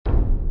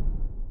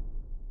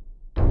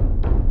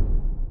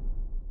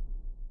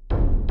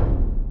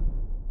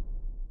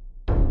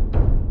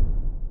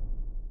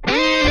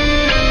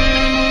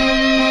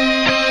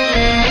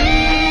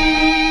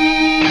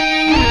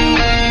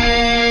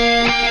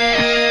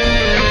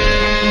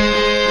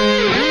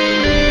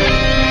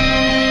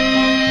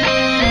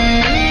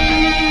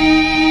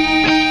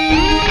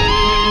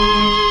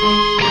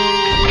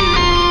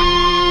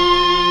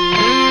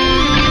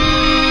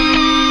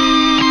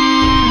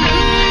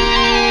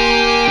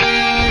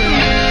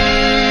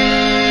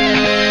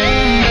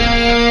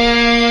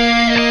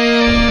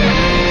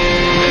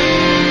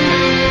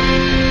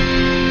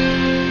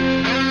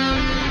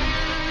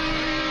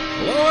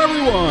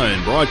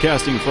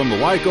broadcasting from the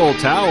White Gold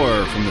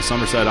Tower, from the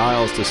Somerset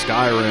Isles to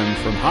Skyrim,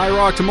 from High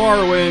Rock to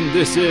Morrowind.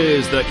 This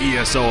is the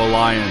ESO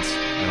Alliance,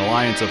 an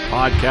alliance of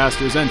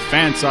podcasters and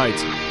fan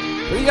sites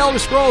for the Elder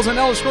Scrolls and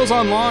Elder Scrolls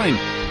Online.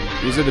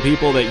 These are the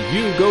people that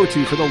you go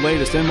to for the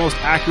latest and most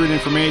accurate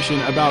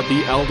information about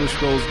the Elder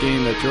Scrolls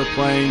game that you're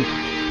playing,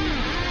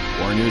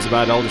 or news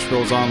about Elder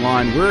Scrolls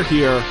Online. We're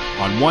here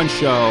on one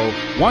show,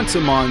 once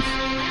a month,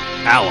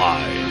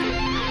 Allied.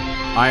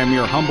 I am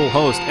your humble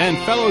host and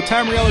fellow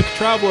Tamrielic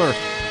traveler,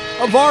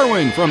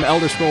 Avarwin from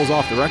Elder Scrolls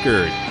Off the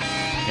Record.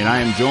 And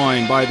I am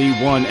joined by the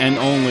one and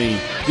only,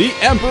 the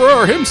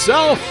Emperor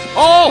himself,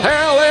 all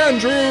hail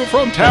Andrew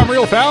from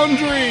Tamriel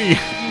Foundry!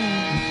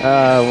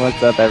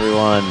 What's up,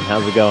 everyone?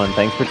 How's it going?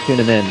 Thanks for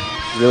tuning in.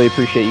 Really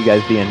appreciate you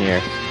guys being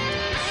here.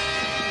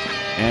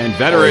 And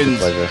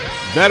veterans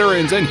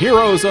and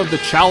heroes of the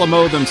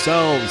Chalamo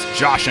themselves,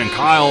 Josh and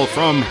Kyle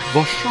from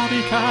the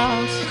Shoddy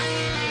Cast.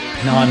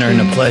 An honor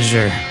and a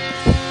pleasure.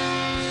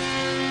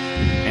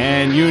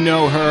 And you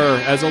know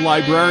her as a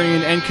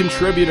librarian and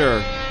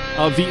contributor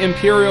of the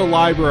Imperial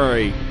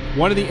Library,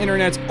 one of the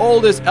internet's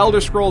oldest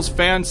Elder Scrolls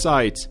fan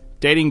sites,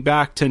 dating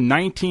back to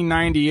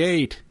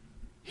 1998.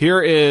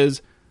 Here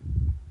is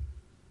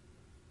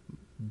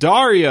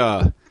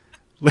Daria,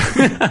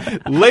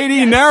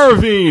 Lady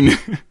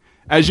Naravine,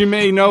 as you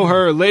may know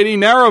her, Lady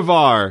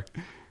Naravar.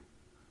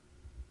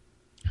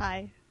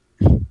 Hi.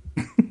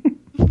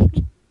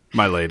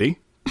 My lady.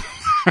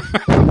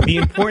 The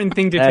important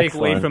thing to take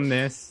away from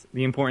this,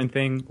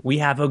 we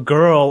have a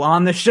girl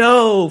on the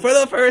show for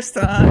the first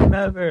time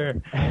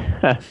ever.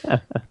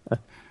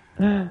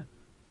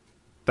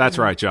 That's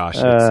right, Josh.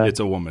 It's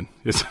a woman.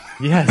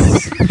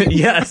 Yes.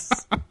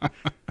 Yes.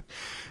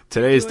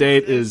 Today's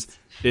date is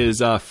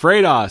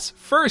Fredos,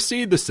 First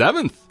Seed the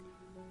 7th.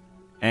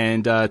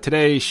 And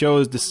today's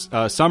show's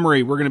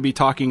summary, we're going to be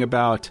talking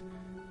about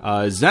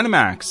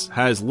ZeniMax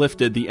has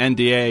lifted the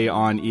NDA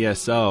on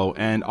ESO,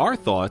 and our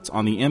thoughts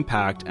on the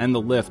impact and the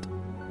lift,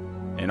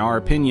 and our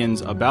opinions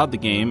about the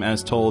game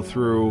as told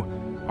through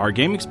our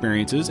game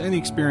experiences and the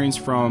experience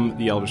from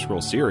the Elder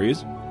Scrolls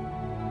series,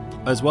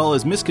 as well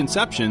as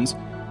misconceptions,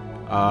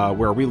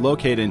 where we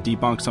locate and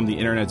debunk some of the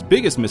internet's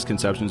biggest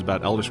misconceptions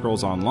about Elder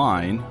Scrolls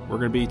Online. We're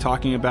going to be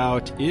talking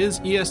about,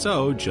 is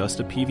ESO just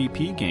a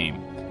PvP game?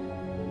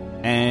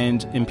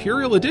 And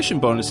Imperial Edition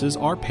bonuses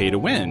are pay to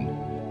win.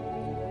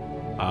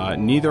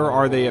 Neither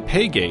are they a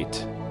pay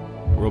gate.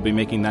 We'll be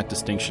making that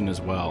distinction as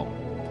well.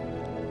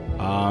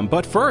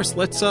 But first,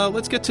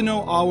 let's get to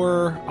know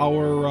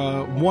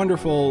our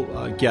wonderful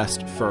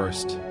guest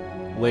first,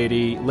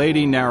 Lady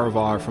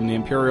Naravar from the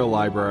Imperial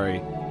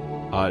Library.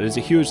 It is a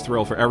huge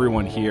thrill for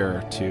everyone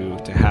here to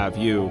have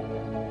you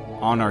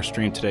on our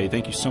stream today.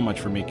 Thank you so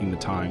much for making the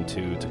time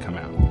to come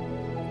out.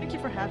 Thank you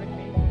for having me.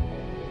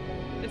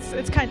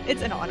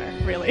 It's an honor,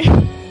 really.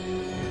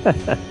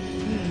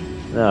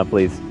 No,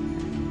 please.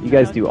 You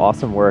guys do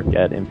awesome work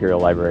at Imperial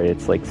Library.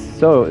 It's like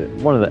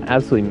one of the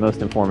absolutely most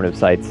informative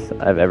sites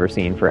I've ever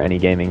seen for any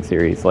gaming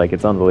series. Like,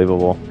 it's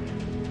unbelievable.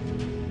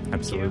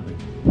 Absolutely.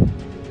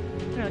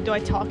 Do I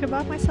talk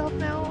about myself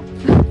now?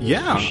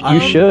 Yeah. You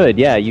should.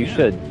 Yeah, you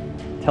should.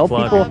 Tell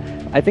Plug. people.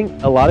 I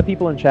think a lot of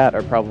people in chat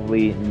are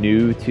probably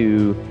new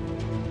to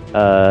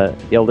the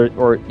Elder,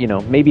 or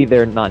maybe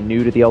they're not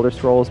new to the Elder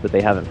Scrolls, but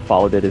they haven't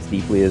followed it as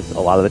deeply as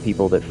a lot of the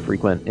people that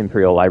frequent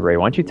Imperial Library.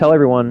 Why don't you tell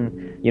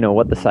everyone,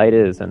 what the site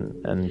is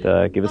and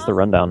give us the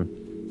rundown?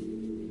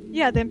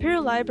 Yeah, the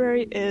Imperial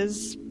Library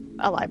is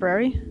a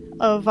library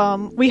of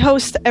we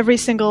host every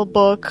single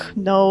book,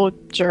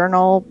 note,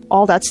 journal,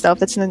 all that stuff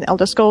that's in an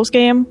Elder Scrolls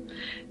game,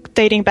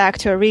 dating back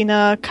to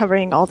Arena,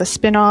 covering all the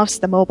spin-offs,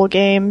 the mobile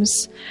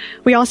games.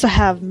 We also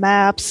have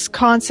maps,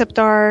 concept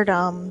art,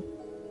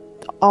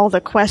 all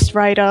the quest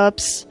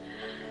write-ups,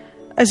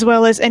 as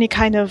well as any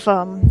kind of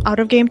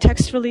out-of-game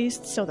text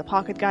released, so the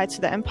pocket guides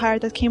to the Empire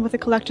that came with the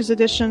collector's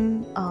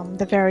edition,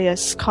 the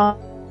various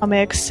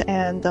comics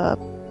and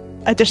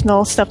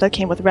additional stuff that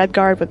came with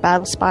Redguard, with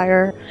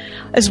Battlespire,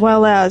 as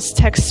well as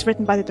texts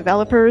written by the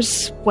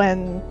developers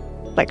when,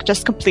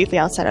 just completely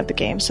outside of the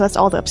game. So that's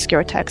all the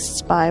obscure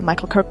texts by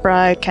Michael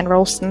Kirkbride, Ken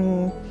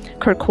Rolston,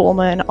 Kurt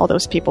Coleman, all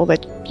those people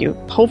that you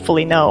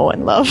hopefully know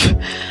and love.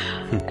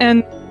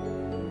 And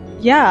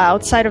yeah,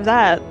 outside of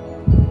that,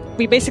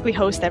 we basically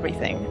host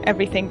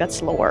everything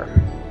that's lore.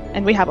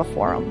 And we have a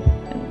forum.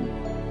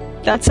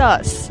 And that's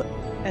us.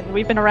 And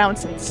we've been around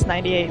since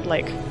 98,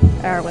 like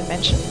Erwin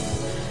mentioned.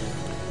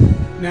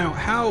 Now,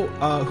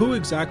 who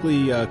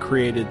exactly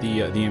created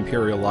the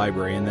Imperial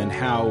Library, and then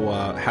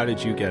how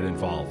did you get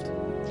involved?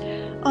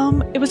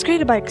 It was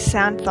created by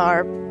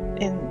Xanthar,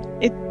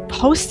 and it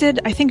hosted,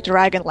 I think,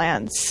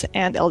 Dragonlance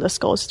and Elder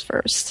Scrolls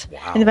first.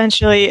 Wow. And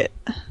eventually,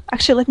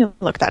 actually, let me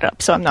look that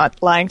up so I'm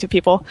not lying to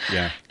people.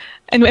 Yeah.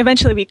 And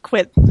eventually we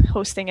quit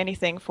hosting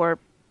anything for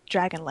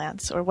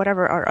Dragonlance or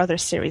whatever our other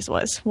series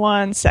was.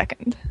 1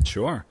 second.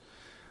 Sure.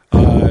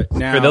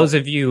 Now, for those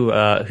of you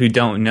who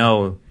don't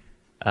know,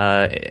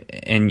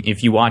 and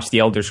if you watch the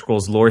Elder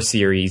Scrolls lore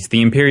series,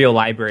 the Imperial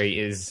Library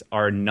is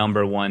our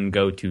number one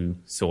go-to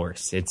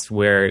source. It's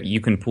where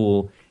you can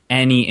pull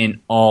any and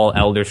all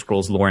Elder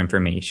Scrolls lore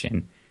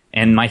information.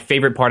 And my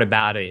favorite part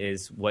about it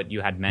is what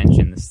you had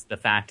mentioned, the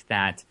fact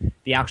that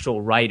the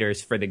actual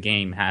writers for the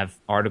game have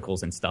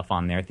articles and stuff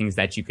on there, things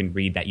that you can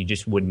read that you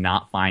just would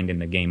not find in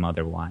the game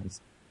otherwise.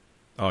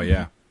 Oh,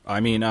 yeah. I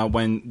mean,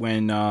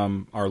 when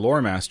our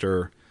lore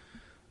master,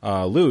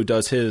 Lou,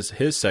 does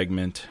his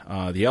segment,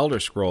 The Elder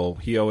Scroll,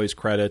 he always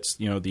credits,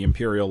 the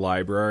Imperial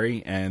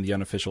Library and the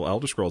unofficial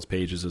Elder Scrolls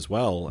pages as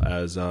well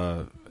as,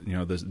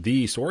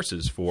 the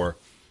sources for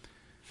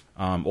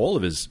all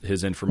of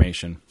his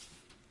information.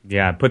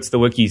 Yeah, it puts the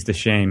wikis to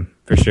shame,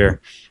 for sure.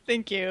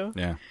 Thank you.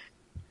 Yeah.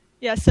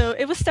 Yeah, so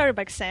it was started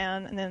by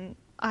Xan, and then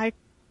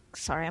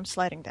sorry, I'm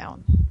sliding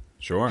down.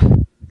 Sure.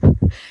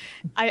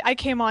 I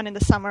came on in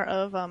the summer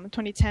of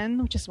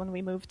 2010, which is when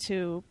we moved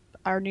to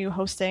our new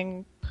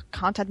hosting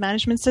content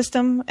management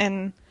system,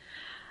 and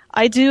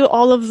I do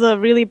all of the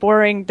really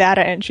boring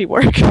data entry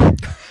work,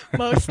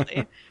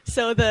 mostly.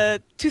 So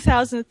the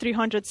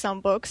 2,300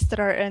 some books that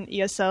are in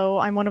ESO,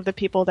 I'm one of the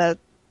people that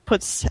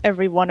puts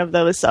every one of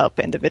those up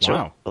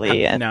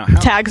individually and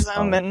tags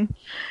them, and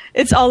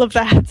it's all of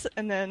that.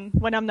 And then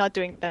when I'm not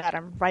doing that,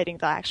 I'm writing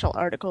the actual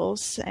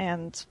articles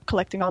and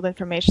collecting all the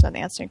information and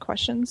answering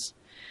questions.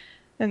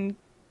 And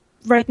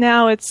right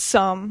now it's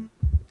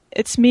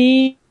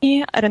me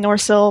at a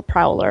Norsil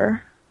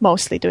Prowler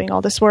mostly doing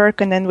all this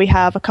work, and then we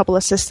have a couple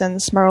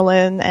assistants,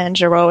 Merlin and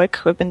Jeroic,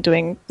 who have been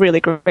doing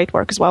really great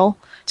work as well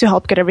to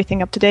help get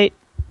everything up to date.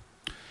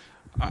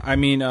 I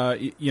mean,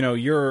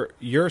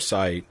 your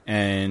site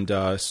and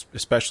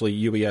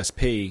especially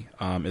UESP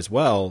as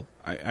well.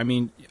 I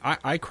mean,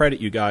 I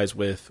credit you guys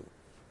with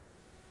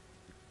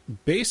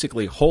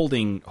basically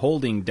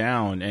holding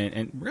down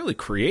and really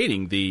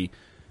creating the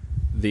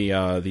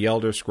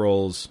Elder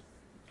Scrolls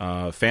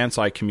fan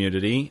site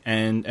community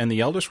and the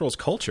Elder Scrolls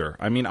culture.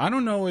 I mean, I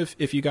don't know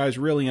if you guys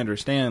really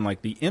understand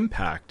like the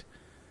impact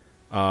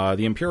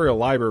the Imperial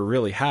Library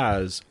really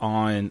has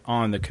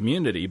on the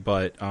community,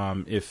 but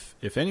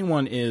if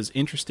anyone is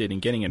interested in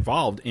getting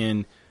involved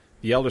in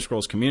the Elder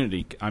Scrolls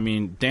community, I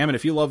mean, damn it,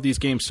 if you love these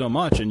games so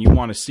much and you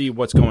want to see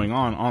what's going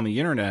on the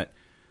internet,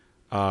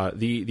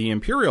 the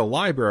Imperial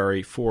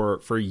Library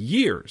for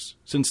years,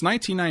 since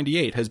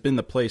 1998, has been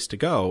the place to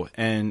go,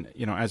 and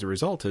as a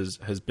result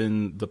has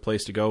been the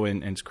place to go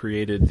and has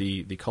created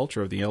the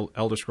culture of the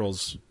Elder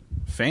Scrolls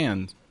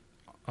fans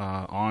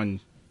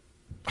on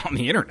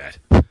the internet.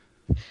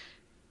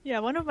 Yeah,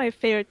 one of my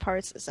favorite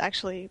parts is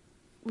actually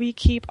we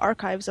keep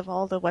archives of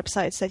all the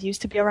websites that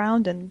used to be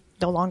around and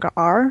no longer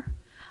are.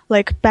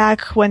 Like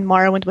back when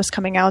Morrowind was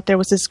coming out, there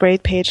was this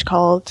great page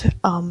called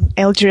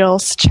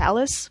Eldriel's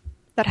Chalice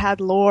that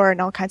had lore and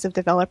all kinds of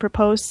developer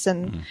posts,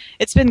 and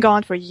it's been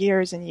gone for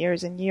years and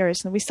years and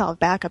years, and we still have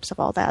backups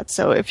of all that.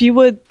 So if you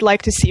would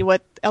like to see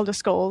what Elder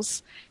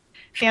Scrolls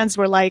fans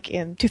were like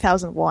in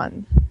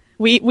 2001,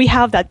 we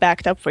have that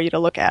backed up for you to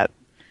look at.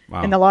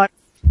 Wow. And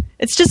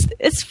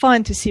it's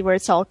fun to see where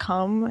it's all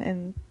come,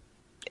 and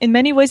in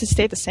many ways it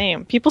stayed the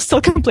same. People still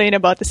complain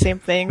about the same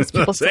things.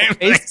 People still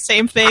face the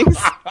same things.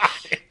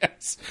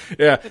 Yes.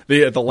 Yeah.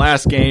 The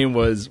last game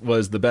was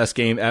the best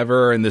game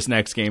ever, and this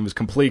next game was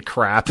complete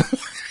crap.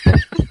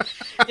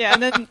 Yeah,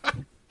 and then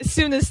as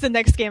soon as the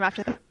next game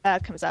after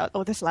that comes out,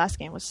 this last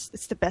game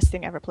it's the best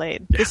thing ever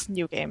played. Yeah. This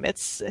new game,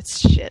 it's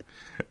shit.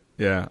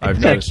 Yeah, I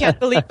can't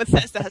believe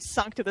Bethesda has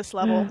sunk to this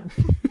level.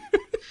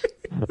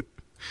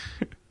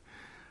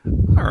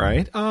 All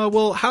right.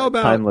 Well, how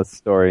about timeless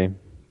story?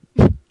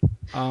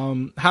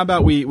 How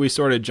about we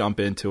sort of jump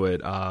into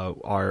it?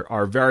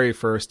 Our very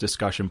first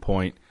discussion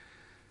point.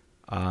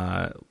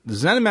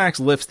 ZeniMax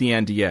lifts the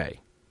NDA,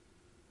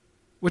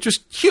 which is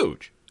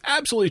huge,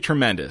 absolutely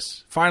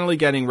tremendous. Finally,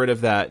 getting rid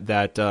of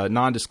that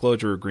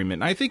non-disclosure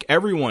agreement. And I think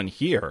everyone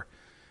here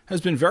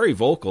has been very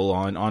vocal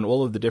on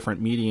all of the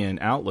different media and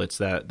outlets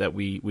that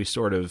we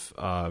sort of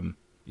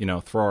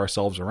throw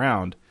ourselves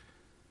around.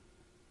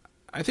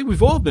 I think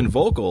we've all been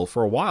vocal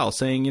for a while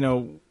saying,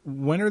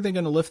 when are they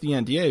going to lift the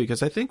NDA?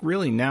 Because I think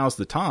really now's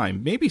the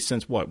time. Maybe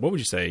since what would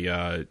you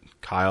say,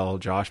 Kyle,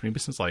 Josh? Maybe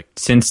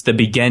since the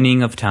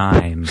beginning of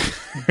time.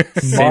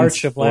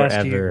 March of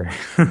last year.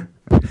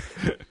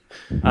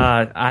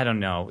 I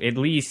don't know. At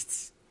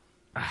least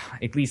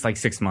like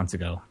 6 months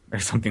ago or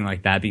something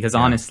like that. Because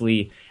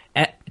honestly,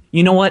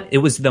 you know what? It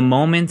was the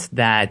moment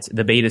that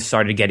the beta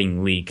started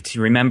getting leaked.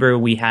 Remember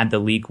we had the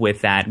leak with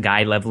that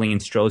guy leveling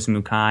in Stros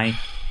Mukai?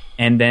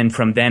 And then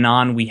from then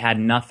on, we had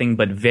nothing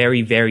but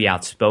very, very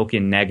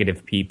outspoken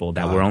negative people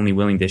that were only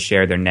willing to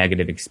share their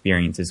negative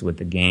experiences with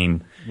the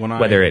game,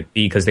 whether it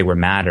be because they were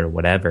mad or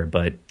whatever.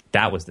 But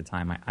that was the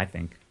time, I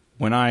think.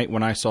 When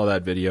I saw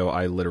that video,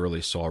 I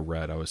literally saw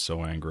red. I was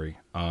so angry.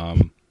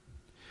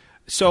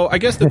 So I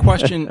guess the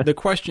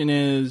question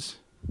is,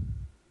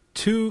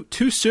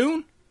 too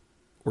soon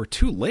or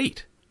too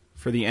late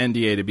for the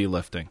NDA to be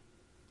lifting?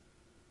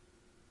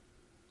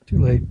 Too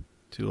late.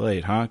 Too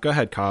late, huh? Go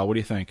ahead, Kyle. What do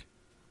you think?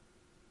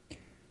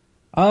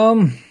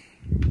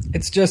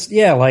 It's just,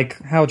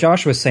 like how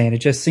Josh was saying, it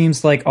just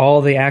seems like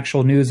all the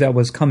actual news that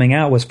was coming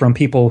out was from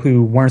people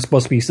who weren't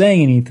supposed to be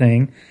saying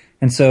anything,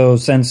 And so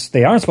since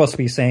they aren't supposed to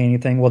be saying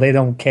anything, well, they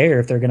don't care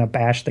if they're going to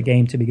bash the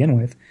game to begin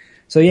with.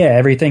 So yeah,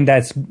 everything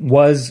that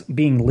was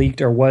being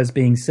leaked or was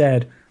being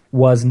said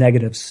was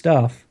negative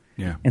stuff.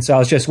 Yeah. And so I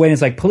was just waiting.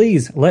 It's like,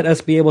 please let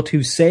us be able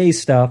to say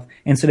stuff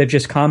instead of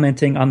just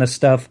commenting on the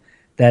stuff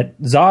that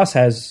ZOS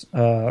has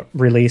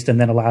released and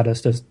then allowed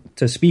us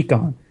to speak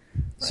on.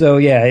 So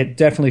yeah, it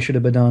definitely should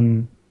have been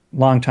done a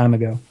long time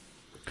ago.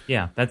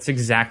 Yeah, that's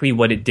exactly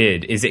what it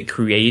did, is it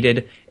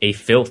created a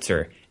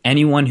filter.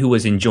 Anyone who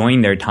was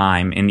enjoying their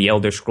time in the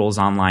Elder Scrolls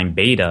Online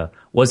beta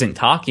wasn't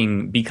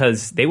talking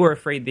because they were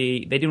afraid they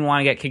didn't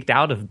want to get kicked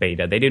out of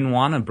beta. They didn't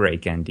want to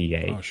break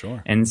NDA. Oh,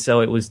 sure. And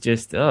so it was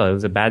just, it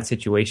was a bad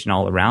situation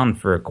all around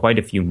for quite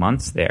a few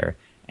months there.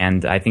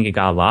 And I think it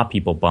got a lot of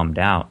people bummed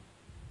out.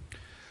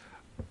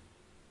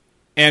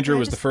 Andrew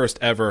was the first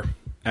ever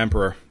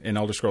Emperor in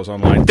Elder Scrolls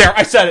Online. There,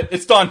 I said it.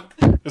 It's done.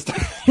 It's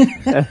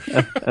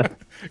done.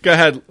 Go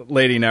ahead,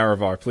 Lady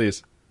Naravar,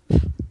 please.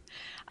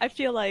 I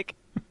feel like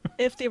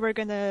if they were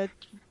going to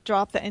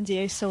drop the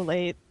NDA so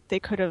late, they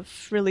could have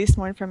released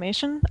more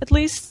information, at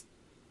least.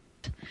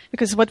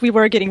 Because what we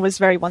were getting was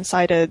very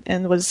one-sided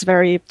and was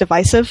very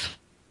divisive.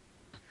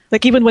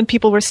 Like, even when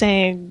people were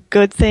saying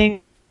good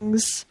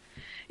things,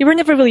 you were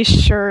never really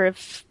sure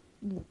if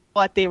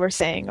what they were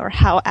saying or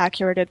how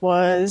accurate it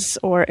was,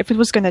 or if it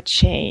was going to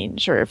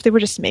change, or if they were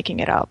just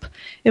making it up.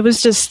 It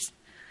was just,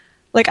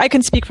 like, I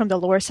can speak from the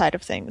lore side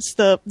of things.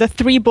 The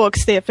 3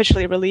 books they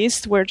officially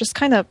released were just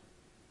kind of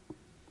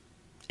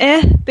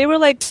they were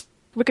like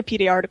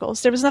Wikipedia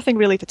articles. There was nothing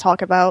really to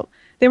talk about.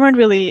 They weren't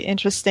really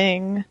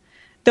interesting.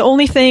 The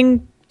only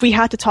thing we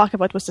had to talk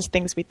about was the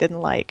things we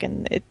didn't like,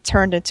 and it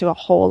turned into a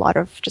whole lot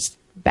of just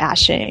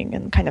bashing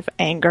and kind of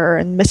anger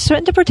and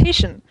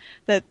misinterpretation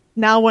that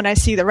now when I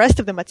see the rest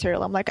of the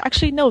material, I'm like,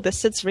 actually, no, this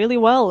sits really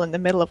well in the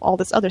middle of all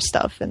this other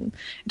stuff, and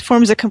it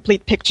forms a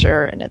complete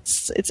picture, and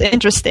it's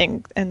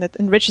interesting, and it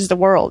enriches the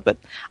world. But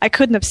I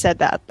couldn't have said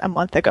that a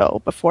month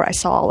ago before I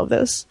saw all of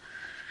this.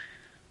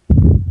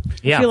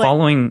 Yeah,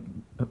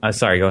 following...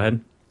 sorry, go ahead.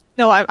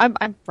 No,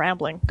 I'm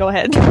rambling. Go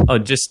ahead. Oh,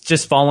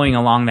 just following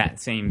along that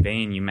same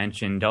vein, you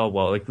mentioned, oh,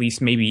 well, at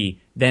least maybe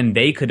then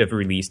they could have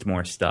released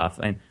more stuff.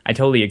 And I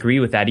totally agree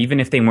with that. Even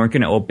if they weren't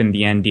going to open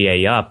the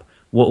NDA up,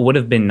 what would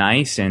have been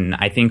nice, and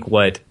I think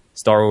what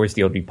Star Wars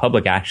The Old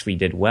Republic actually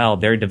did well,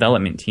 their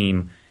development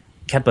team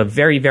kept a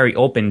very, very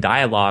open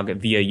dialogue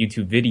via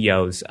YouTube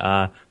videos.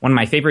 One of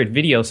my favorite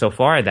videos so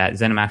far that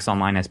ZeniMax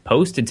Online has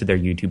posted to their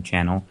YouTube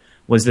channel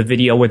was the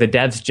video where the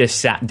devs just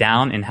sat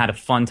down and had a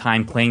fun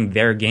time playing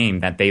their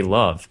game that they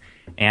love.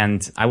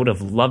 And I would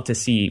have loved to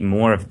see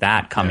more of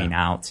that coming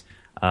out.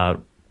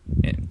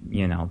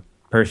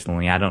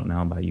 Personally, I don't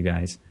know about you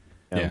guys.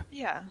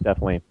 Yeah.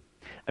 Definitely.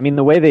 I mean,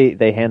 the way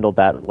they handled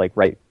that, like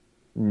right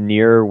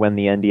near when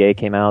the NDA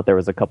came out, there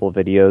was a couple of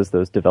videos,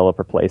 those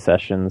developer play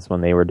sessions when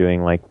they were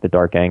doing like the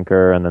Dark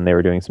Anchor, and then they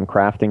were doing some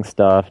crafting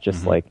stuff,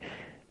 just like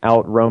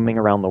out roaming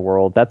around the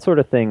world, that sort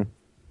of thing.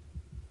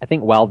 I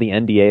think while the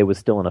NDA was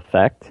still in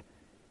effect,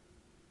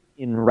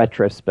 in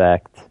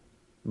retrospect,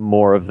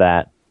 more of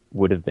that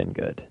would have been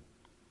good.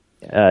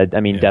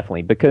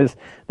 Definitely, because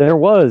there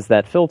was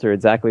that filter,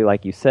 exactly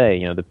like you say.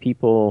 You know, the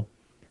people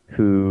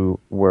who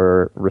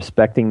were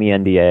respecting the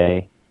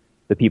NDA,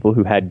 the people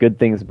who had good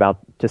things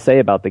to say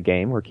about the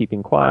game, were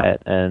keeping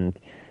quiet, and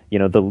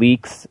the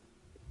leaks.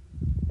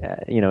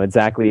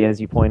 Exactly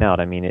as you point out.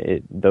 I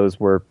mean, those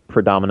were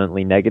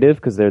predominantly negative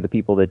because they're the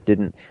people that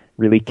didn't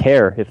really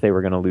care if they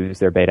were going to lose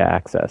their beta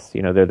access.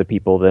 They're the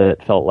people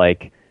that felt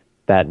like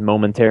that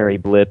momentary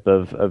blip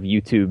of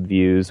YouTube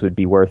views would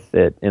be worth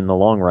it in the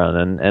long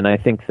run. And I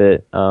think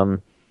that,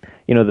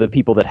 the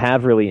people that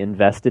have really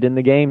invested in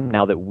the game,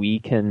 now that we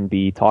can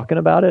be talking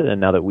about it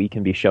and now that we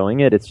can be showing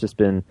it, it's just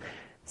been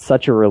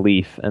such a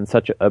relief and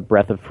such a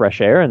breath of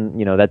fresh air. And,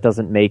 that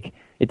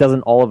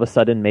doesn't all of a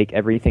sudden make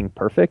everything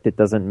perfect. It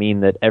doesn't mean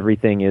that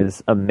everything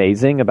is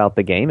amazing about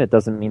the game. It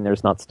doesn't mean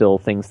there's not still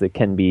things that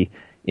can be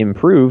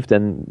improved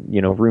and,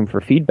 room for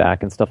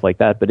feedback and stuff like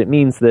that. But it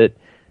means that,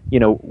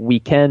 we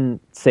can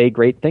say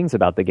great things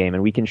about the game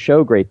and we can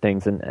show great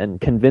things and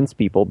convince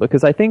people,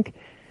 because I think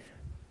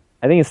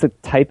it's the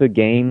type of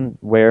game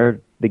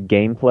where the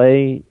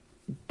gameplay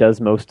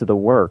does most of the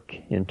work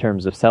in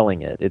terms of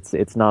selling it.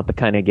 It's not the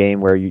kind of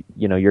game where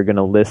you're going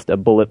to list a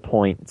bullet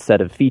point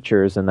set of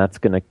features and that's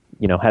going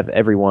to have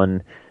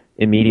everyone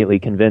immediately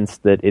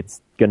convinced that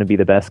it's going to be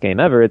the best game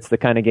ever. It's the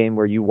kind of game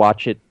where you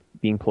watch it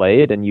being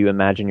played and you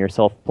imagine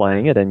yourself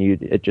playing it and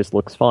it just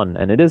looks fun,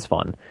 and it is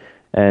fun.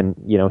 And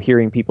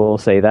hearing people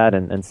say that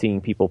and seeing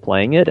people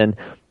playing it, and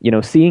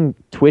seeing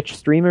Twitch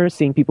streamers,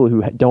 seeing people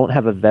who don't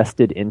have a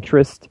vested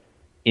interest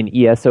in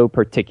ESO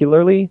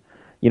particularly,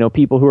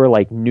 people who are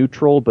like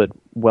neutral but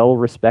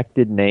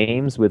well-respected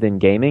names within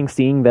gaming,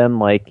 seeing them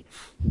like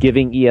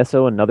giving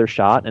ESO another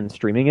shot and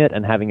streaming it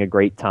and having a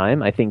great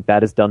time. I think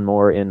that is done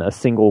more in a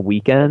single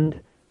weekend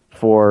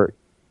for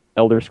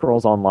Elder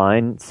Scrolls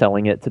Online,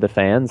 selling it to the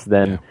fans,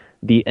 than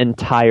the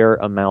entire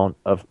amount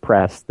of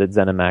press that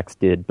ZeniMax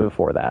did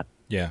before that.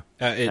 Yeah,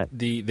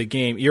 the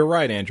game. You're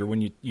right, Andrew.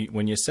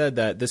 When you said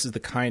that this is the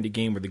kind of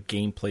game where the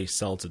gameplay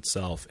sells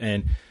itself,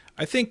 and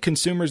I think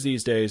consumers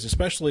these days,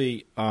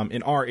 especially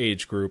in our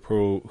age group,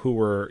 who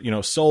were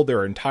sold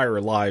their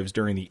entire lives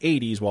during the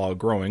 '80s while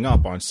growing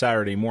up on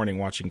Saturday morning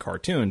watching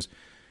cartoons.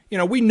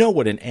 We know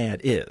what an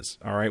ad is.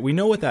 All right, we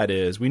know what that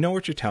is. We know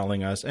what you're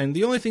telling us, and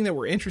the only thing that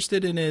we're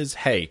interested in is,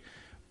 hey,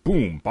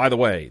 boom, by the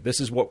way,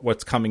 this is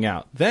what's coming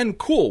out. Then,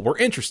 cool, we're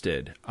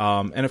interested.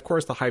 And, of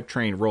course, the hype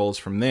train rolls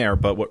from there.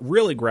 But what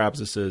really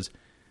grabs us is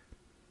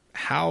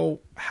how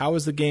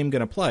is the game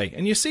going to play?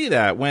 And you see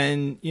that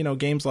when,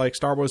 games like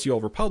Star Wars The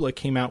Old Republic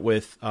came out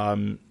with,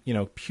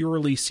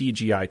 purely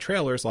CGI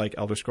trailers like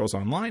Elder Scrolls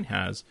Online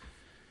has.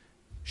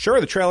 Sure,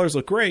 the trailers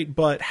look great,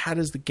 but how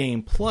does the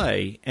game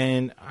play?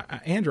 And,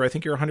 Andrew, I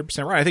think you're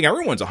 100% right. I think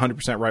everyone's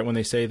 100% right when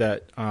they say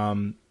that,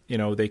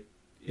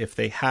 if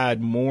they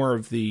had more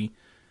of the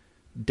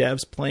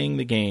devs playing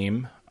the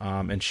game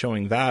and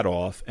showing that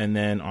off, and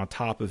then on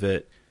top of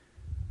it,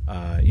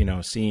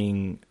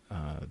 seeing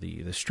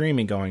the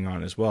streaming going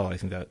on as well. I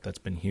think that's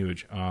been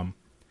huge.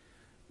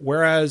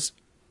 Whereas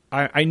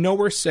I know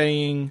we're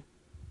saying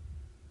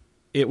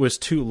it was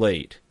too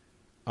late.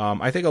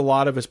 I think a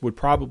lot of us would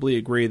probably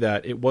agree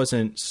that it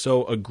wasn't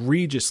so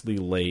egregiously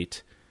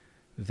late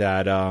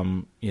that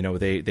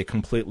they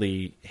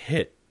completely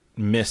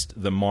missed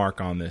the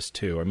mark on this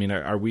too. I mean,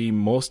 are we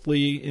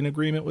mostly in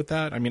agreement with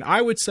that? I mean,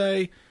 I would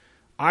say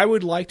I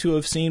would like to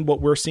have seen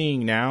what we're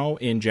seeing now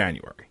in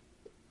January.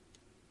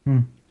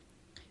 Yeah.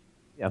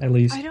 At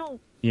least. I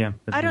don't Yeah,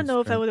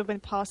 know if that would have been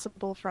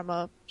possible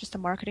from just a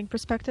marketing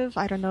perspective.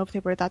 I don't know if they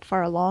were that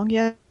far along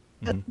yet.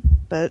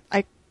 But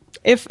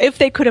if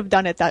they could have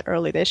done it that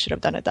early, they should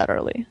have done it that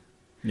early.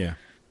 Yeah.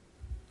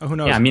 Oh, who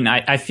knows? Yeah, I mean,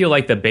 I feel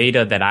like the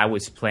beta that I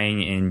was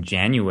playing in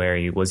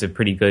January was a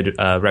pretty good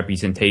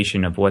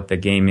representation of what the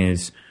game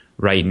is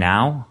right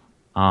now.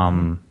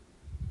 I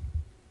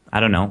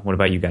don't know. What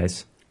about you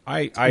guys?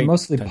 I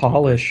mostly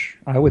polish,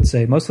 I would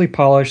say. Mostly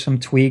polish, some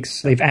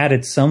tweaks. They've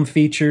added some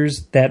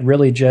features that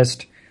really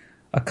just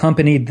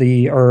accompanied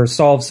or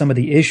solved some of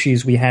the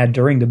issues we had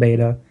during the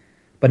beta.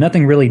 But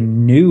nothing really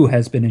new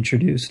has been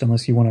introduced,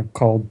 unless you want to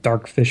call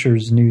Dark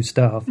Fisher's new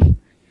stuff.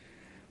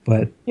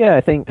 But yeah,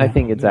 I think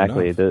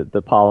exactly.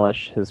 The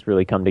polish has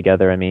really come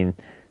together. I mean,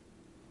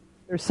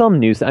 there's some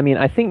news. I mean,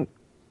 I think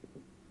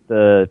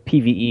the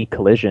PvE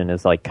collision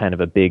is like kind of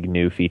a big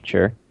new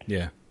feature.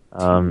 Yeah.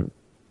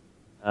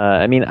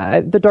 I mean,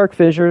 the Dark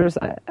Fissures,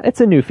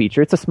 it's a new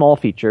feature. It's a small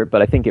feature,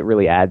 but I think it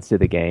really adds to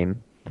the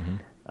game.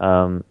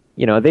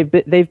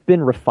 They've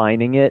been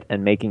refining it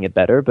and making it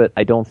better, but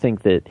I don't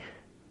think that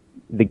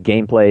the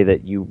gameplay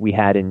that we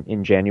had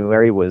in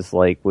January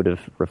would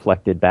have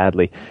reflected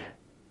badly.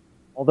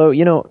 Although,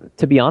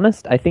 to be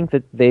honest, I think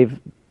that they've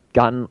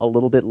gotten a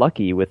little bit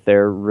lucky with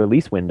their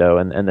release window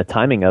and the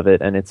timing of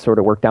it, and it's sort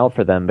of worked out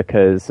for them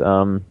because,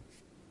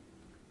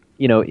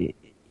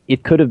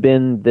 it could have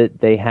been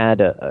that they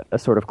had a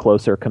sort of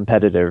closer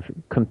competitor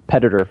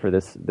for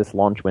this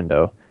launch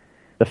window.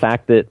 The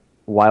fact that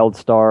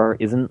WildStar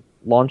isn't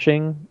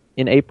launching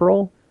in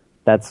April,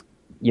 that's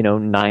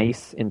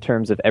nice in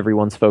terms of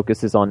everyone's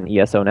focus is on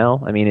ESO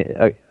now. I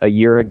mean, a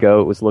year ago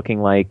it was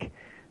looking like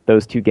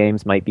those two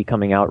games might be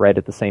coming out right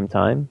at the same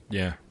time.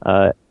 Yeah.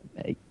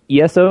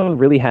 ESO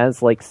really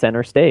has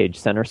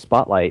center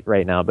spotlight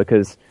right now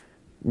because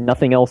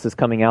nothing else is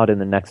coming out in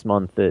the next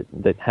month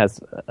that has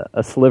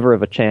a sliver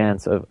of a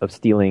chance of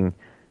stealing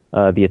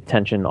the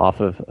attention off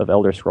of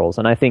Elder Scrolls.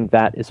 And I think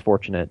that is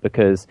fortunate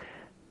because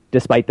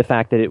despite the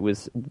fact that it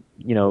was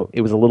a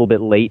little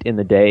bit late in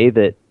the day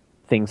that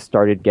things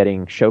started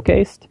getting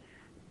showcased,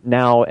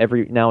 now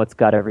it's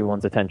got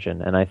everyone's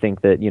attention. And I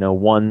think that,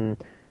 one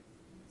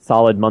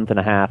solid month and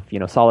a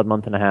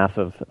half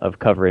of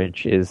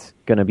coverage is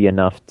going to be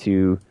enough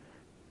to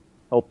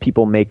help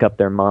people make up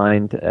their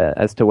mind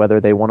as to whether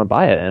they want to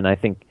buy it. And I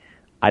think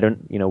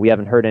we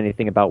haven't heard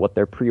anything about what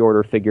their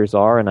pre-order figures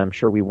are, and I'm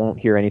sure we won't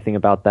hear anything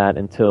about that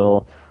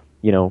until,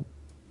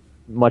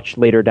 much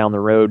later down the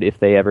road if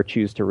they ever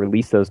choose to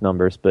release those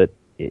numbers. But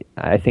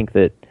I think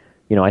that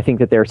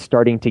they're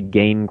starting to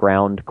gain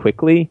ground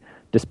quickly,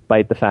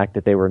 despite the fact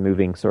that they were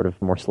moving sort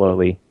of more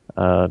slowly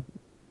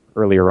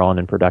earlier on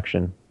in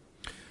production.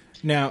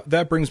 Now,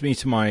 that brings me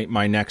to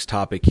my next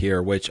topic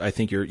here, which I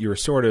think you're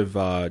sort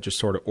of just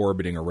sort of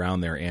orbiting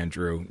around there,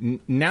 Andrew.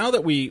 Now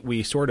that we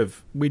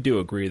do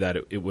agree that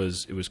it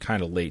was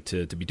kind of late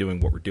to be doing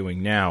what we're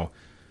doing now.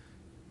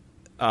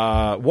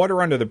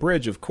 Water under the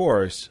bridge, of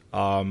course.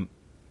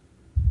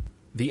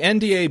 The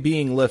NDA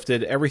being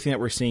lifted, everything that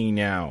we're seeing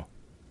now,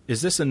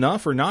 is this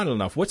enough or not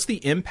enough? What's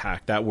the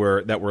impact that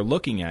we're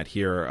looking at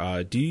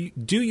here? Do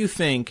you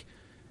think,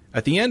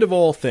 at the end of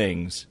all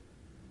things,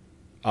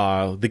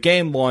 the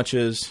game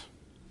launches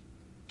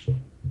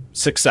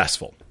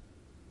successful?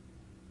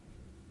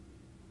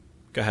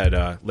 Go ahead,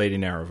 Lady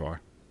Naravar.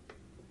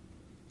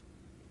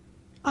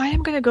 I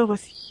am going to go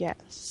with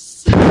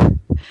yes.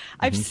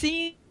 I've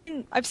seen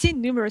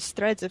numerous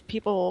threads of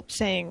people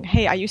saying,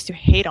 "Hey, I used to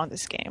hate on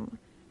this game,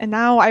 and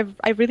now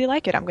I really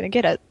like it. I'm going to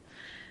get it."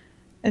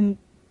 And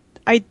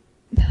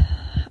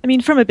I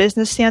mean, from a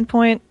business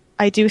standpoint,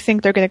 I do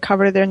think they're going to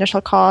cover their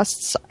initial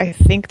costs. I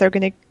think they're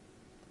going to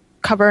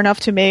cover enough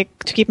to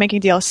keep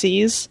making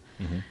DLCs.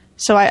 Mm-hmm.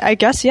 So I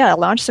guess, yeah,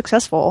 launch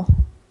successful.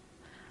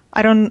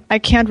 I don't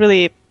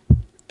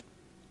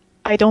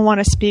want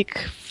to speak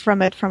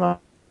from a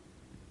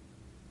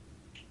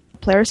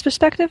player's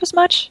perspective as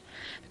much,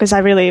 because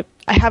I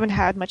haven't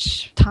had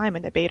much time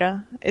in the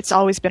beta. It's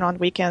always been on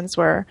weekends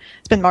where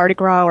it's been Mardi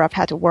Gras or I've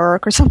had to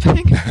work or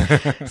something.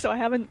 So I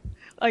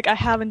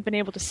haven't been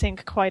able to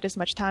sink quite as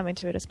much time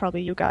into it as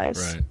probably you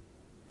guys. Right.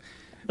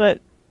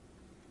 But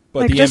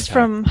like, just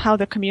from how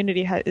the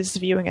community is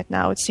viewing it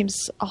now, it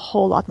seems a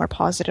whole lot more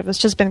positive. It's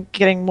just been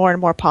getting more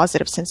and more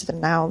positive since it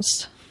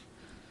announced.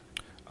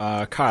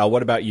 Kyle,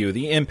 what about you?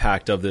 The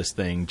impact of this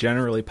thing,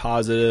 generally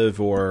positive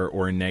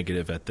or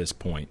negative at this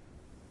point?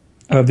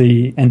 Of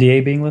the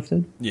NDA being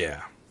lifted?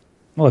 Yeah.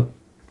 Well,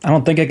 I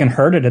don't think it can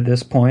hurt it at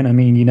this point. I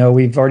mean,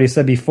 we've already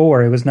said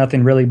before, it was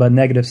nothing really but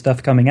negative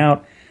stuff coming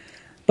out.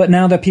 But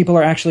now that people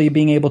are actually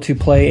being able to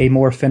play a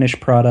more finished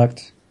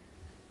product,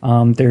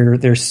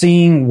 they're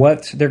seeing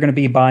what they're going to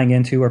be buying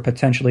into or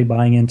potentially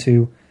buying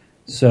into.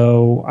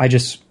 So I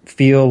just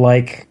feel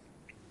like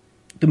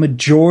the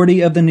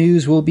majority of the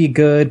news will be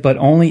good, but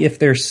only if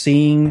they're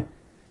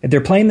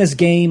playing this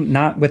game,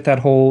 not with that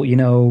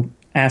whole,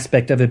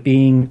 aspect of it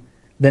being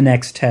the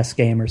next test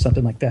game or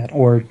something like that,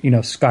 or,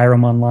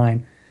 Skyrim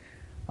Online.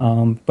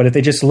 But if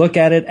they just look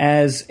at it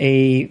as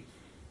a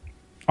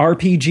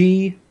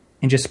RPG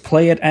and just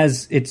play it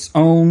as its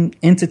own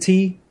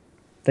entity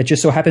that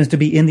just so happens to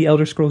be in the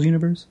Elder Scrolls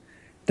universe,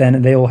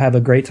 then they will have a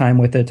great time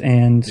with it.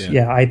 And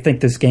I think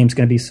this game's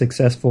going to be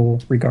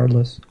successful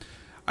regardless.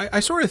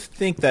 I sort of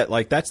think that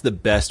that's the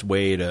best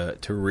way to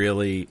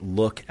really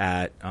look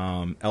at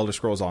Elder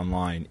Scrolls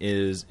Online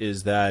is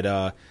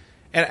that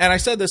and I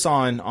said this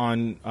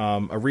on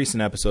a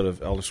recent episode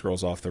of Elder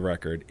Scrolls Off the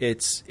Record.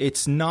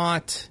 It's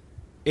not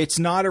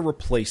a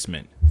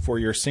replacement for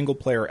your single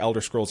player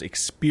Elder Scrolls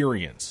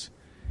experience.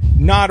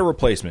 Not a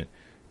replacement.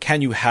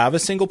 Can you have a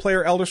single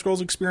player Elder Scrolls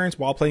experience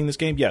while playing this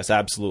game? Yes,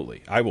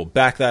 absolutely. I will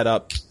back that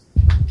up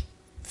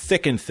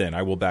thick and thin.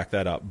 I will back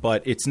that up.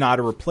 But it's not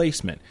a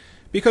replacement.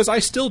 Because I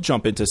still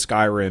jump into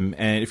Skyrim,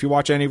 and if you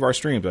watch any of our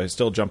streams, I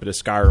still jump into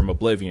Skyrim,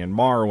 Oblivion,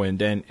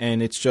 Morrowind,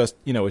 and it's just,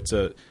 it's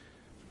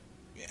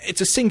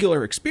a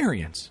singular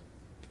experience.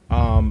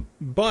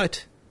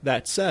 But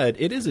that said,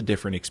 it is a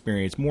different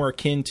experience, more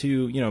akin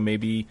to,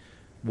 maybe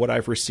what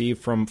I've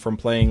received from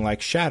playing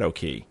like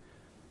Shadowkey,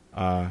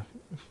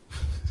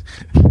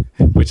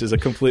 which is a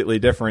completely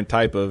different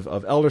type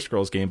of Elder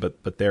Scrolls game,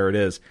 but there it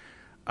is.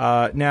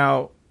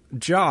 Now,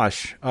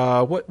 Josh,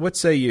 what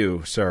say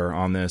you, sir,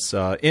 on this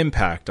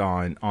impact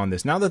on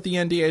this? Now that the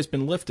NDA has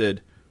been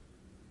lifted,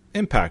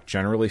 impact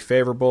generally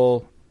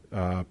favorable,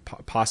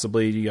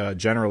 possibly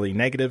generally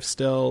negative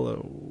still?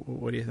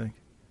 What do you think?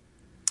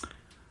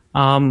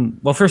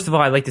 Well, first of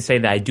all, I'd like to say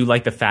that I do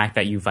like the fact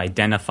that you've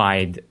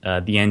identified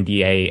the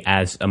NDA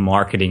as a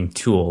marketing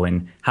tool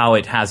and how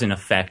it has an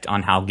effect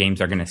on how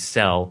games are going to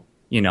sell,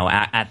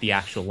 at the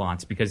actual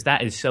launch, because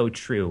that is so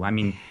true. I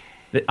mean,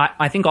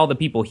 I think all the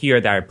people here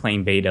that are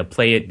playing beta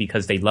play it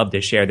because they love to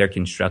share their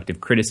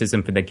constructive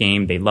criticism for the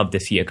game. They love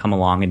to see it come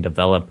along and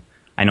develop.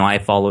 I know I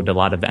followed a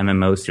lot of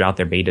MMOs throughout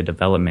their beta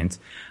development.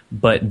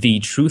 But the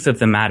truth of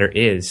the matter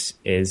is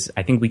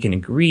I think we can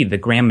agree the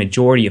grand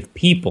majority of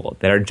people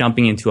that are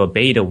jumping into a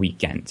beta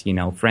weekend,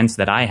 friends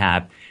that I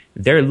have,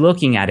 they're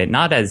looking at it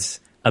not as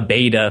a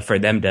beta for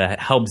them to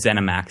help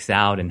ZeniMax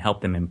out and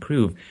help them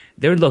improve.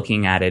 They're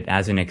looking at it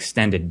as an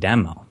extended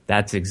demo.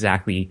 That's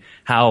exactly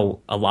how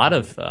a lot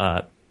of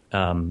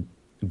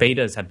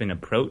betas have been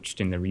approached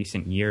in the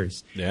recent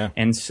years. Yeah.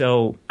 And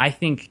so I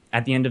think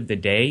at the end of the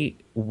day,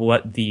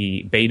 what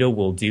the beta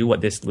will do, what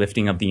this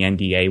lifting of the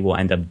NDA will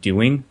end up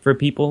doing for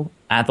people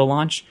at the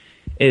launch,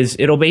 is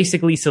it'll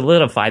basically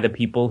solidify the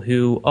people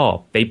who,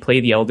 they play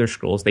the Elder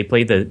Scrolls, they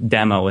play the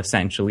demo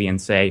essentially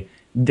and say,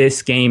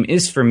 this game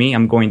is for me,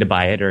 I'm going to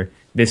buy it, or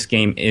this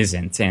game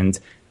isn't. And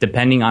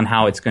depending on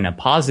how it's going to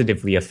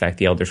positively affect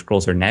the Elder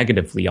Scrolls or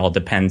negatively, all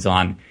depends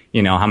on,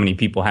 how many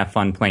people have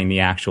fun playing the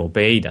actual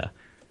beta.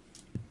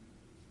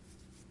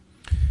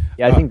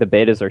 Yeah, I think the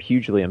betas are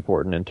hugely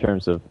important in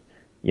terms of,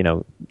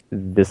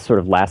 this sort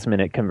of last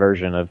minute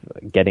conversion of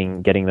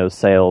getting those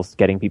sales,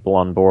 getting people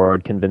on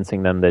board,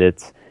 convincing them that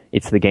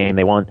it's the game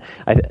they want.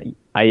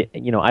 I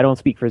don't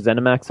speak for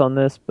ZeniMax on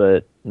this,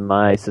 but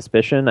my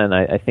suspicion, and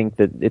I think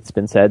that it's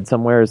been said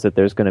somewhere, is that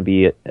there's going to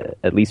be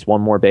at least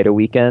one more beta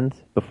weekend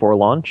before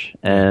launch,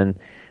 and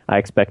I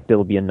expect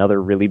there'll be another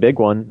really big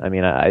one. I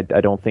mean, I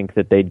don't think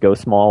that they'd go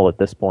small at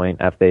this point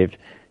after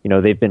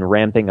they've been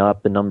ramping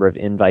up the number of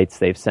invites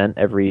they've sent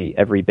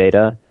every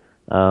beta,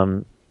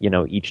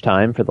 each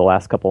time for the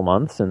last couple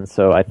months, and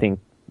so I think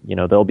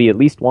there'll be at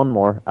least one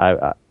more.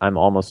 I'm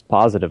almost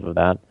positive of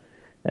that.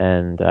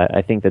 And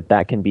I think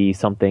that can be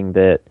something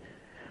that,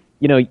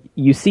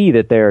 you see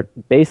that they're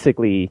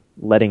basically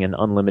letting an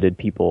unlimited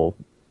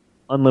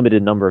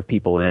number of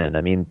people in.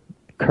 I mean,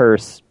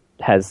 Curse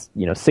has,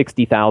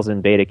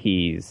 60,000 beta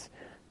keys.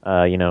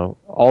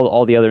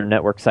 All the other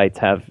network sites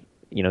have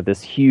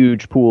this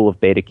huge pool of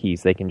beta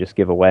keys they can just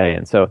give away.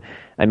 And so,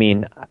 I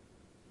mean,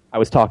 I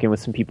was talking with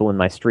some people in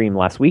my stream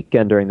last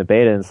weekend during the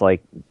beta, and it's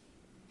like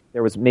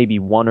there was maybe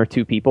one or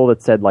two people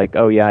that said like,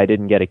 oh yeah, I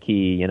didn't get a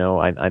key,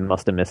 I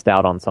must have missed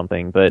out on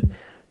something. But,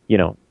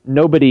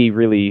 nobody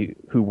really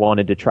who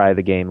wanted to try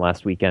the game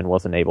last weekend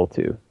wasn't able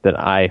to, that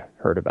I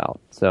heard about.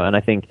 So, and I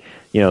think,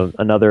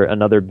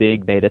 another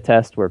big beta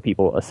test where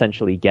people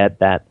essentially get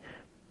that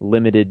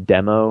limited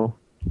demo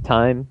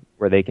time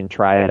where they can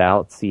try it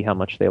out, see how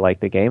much they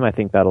like the game. I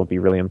think that'll be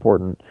really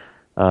important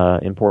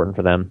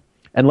for them.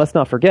 And let's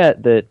not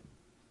forget that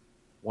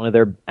one of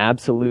their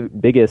absolute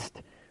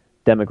biggest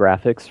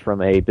demographics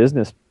from a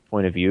business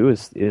point of view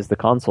is the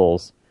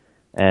consoles.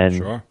 And,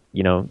 sure.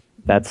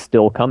 That's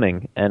still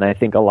coming. And I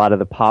think a lot of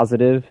the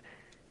positive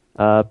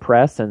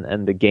press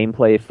and the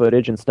gameplay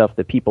footage and stuff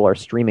that people are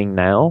streaming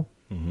now,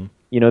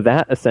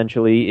 that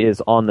essentially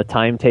is on the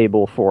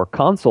timetable for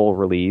console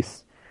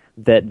release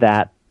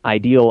that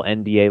ideal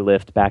NDA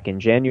lift back in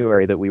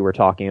January that we were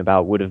talking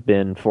about would have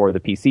been for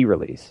the PC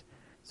release.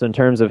 So in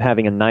terms of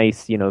having a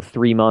nice,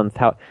 3-month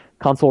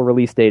console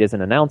release date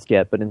isn't announced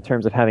yet, but in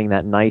terms of having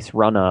that nice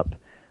run-up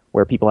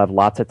where people have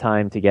lots of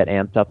time to get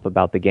amped up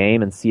about the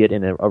game and see it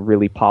in a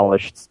really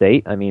polished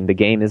state, I mean, the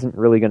game isn't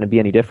really going to be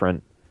any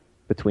different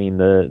between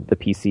the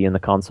PC and the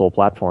console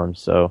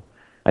platforms. So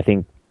I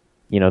think,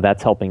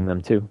 that's helping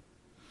them too.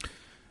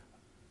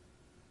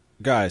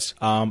 Guys,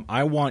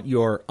 I want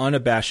your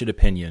unabashed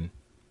opinion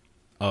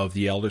of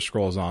the Elder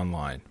Scrolls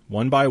Online,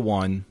 one by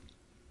one,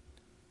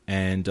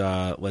 and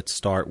let's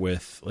start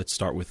with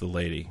the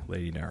Lady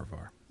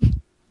Nerevar.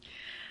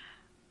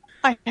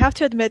 I have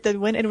to admit that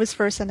when it was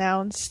first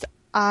announced,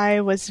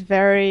 I was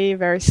very,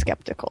 very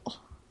skeptical.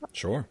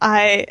 Sure.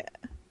 There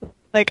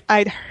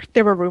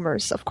were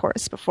rumors, of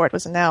course, before it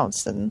was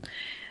announced, and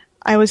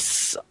I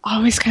was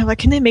always kind of like,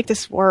 can they make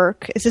this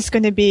work? Is this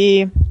going to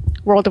be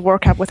World of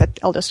Warcraft with an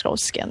Elder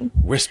Scrolls skin?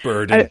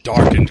 Whispered in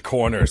darkened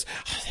corners.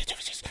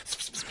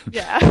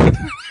 Yeah.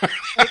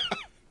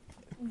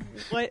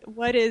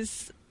 What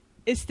is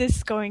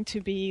this going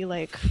to be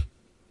like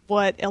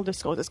what Elder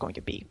Scrolls is going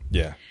to be?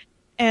 Yeah.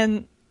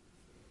 And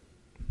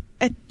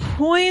at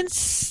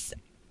points,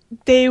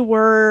 they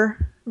were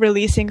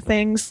releasing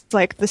things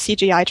like the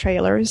CGI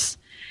trailers,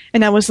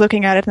 and I was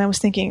looking at it and I was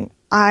thinking,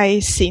 I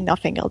see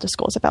nothing Elder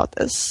Scrolls about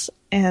this,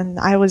 and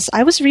I was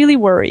really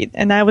worried,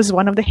 and I was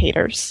one of the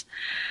haters.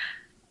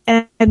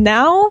 And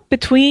now,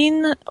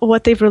 between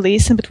what they've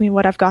released and between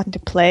what I've gotten to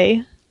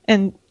play,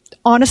 and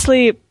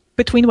honestly,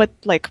 between what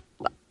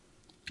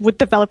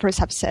developers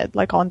have said,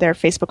 like on their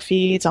Facebook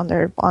feeds,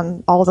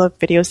 on all the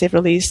videos they've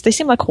released, they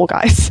seem like cool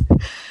guys.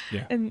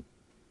 Yeah. And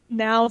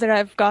now that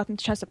I've gotten a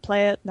chance to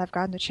play it, and I've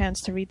gotten a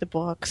chance to read the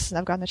books, and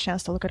I've gotten a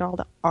chance to look at all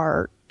the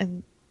art,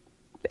 and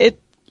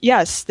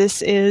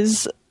this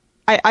is,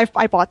 I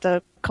bought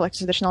the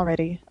collector's edition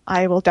already.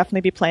 I will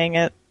definitely be playing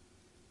it.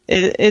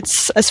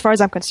 It's, as far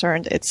as I'm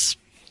concerned, it's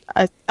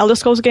an Elder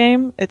Scrolls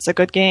game. It's a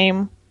good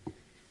game.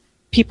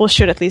 People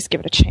should at least give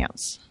it a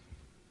chance.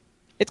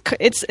 It's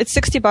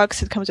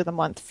 $60. It comes with a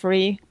month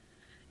free.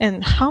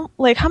 And how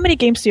many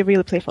games do you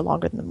really play for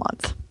longer than a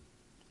month?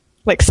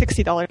 Like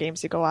 $60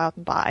 games you go out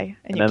and buy,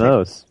 and you MMOs.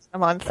 play for a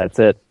month. That's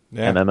it.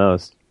 Yeah.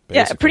 MMOs.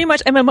 Basically. Yeah, pretty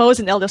much MMOs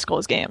and Elder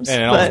Scrolls games.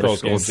 And Elder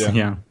Scrolls games,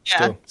 yeah.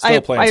 Still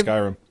playing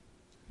Skyrim.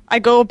 I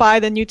go buy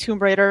the new Tomb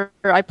Raider.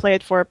 I play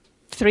it for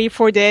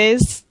 3-4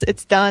 days.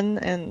 It's done,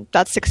 and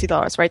that's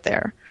 $60 right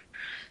there.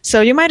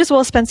 So you might as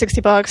well spend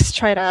 $60,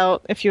 try it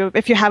out. If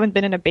you haven't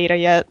been in a beta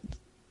yet,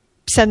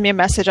 send me a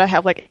message. I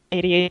have like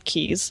 88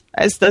 keys,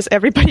 as does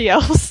everybody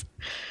else.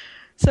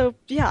 So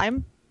yeah,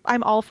 I'm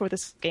all for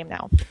this game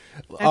now.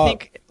 I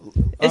think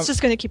it's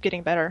just going to keep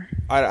getting better.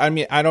 I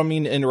mean, I don't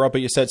mean to interrupt,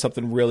 but you said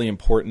something really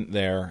important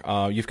there.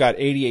 You've got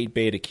 88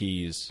 beta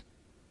keys.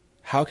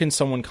 How can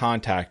someone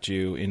contact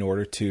you in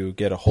order to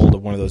get a hold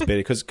of one of those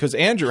beta? Because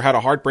Andrew had a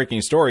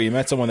heartbreaking story. You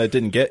met someone that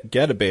didn't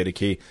get a beta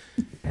key.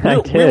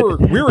 I did.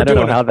 I don't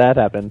know how that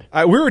happened.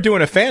 We were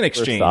doing a fan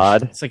exchange.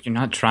 It's like you're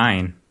not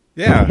trying.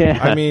 Yeah.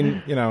 I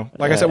mean,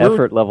 like I said,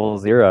 effort level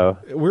 0.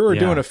 We were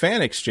doing a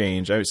fan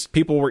exchange.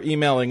 People were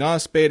emailing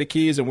us beta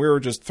keys, and we were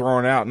just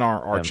throwing out in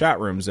our chat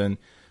rooms. And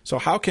so,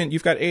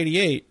 you've got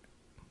 88?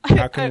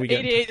 How can we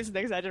get 88 is an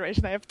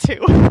exaggeration. I have 2.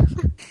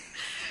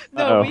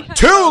 No, we have,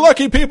 2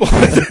 lucky people.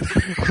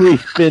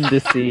 We've been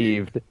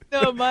deceived.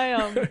 No,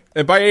 my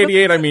And by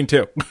 88, I mean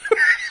 2.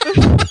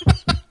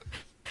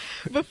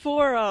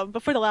 Before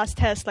the last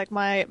test, like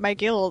my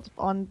guild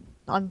on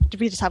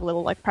we just have a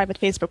little like private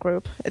Facebook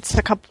group. It's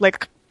a couple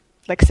like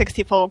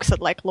 60 folks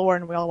that like lore,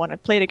 and we all want to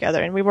play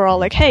together. And we were all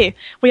like, "Hey,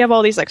 we have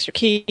all these extra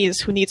keys.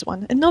 Who needs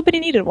one?" And nobody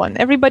needed one.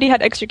 Everybody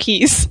had extra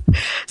keys.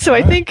 So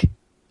I think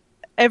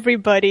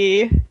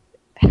everybody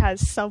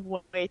has some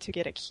way to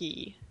get a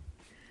key.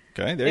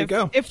 Okay, there you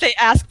go. If they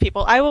ask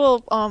people, I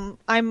will.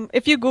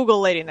 If you Google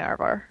Lady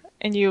Nerevar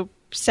and you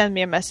send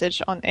me a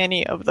message on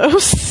any of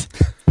those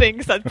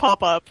things that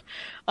pop up,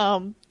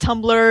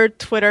 Tumblr,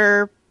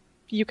 Twitter,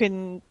 you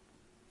can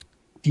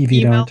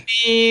email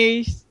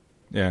me.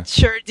 Yeah.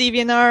 Sure,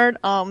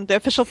 DeviantArt, the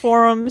official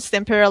forums, the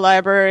Imperial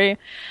Library,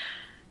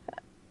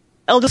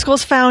 Elder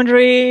Scrolls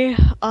Foundry,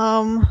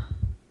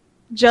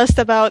 just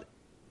about.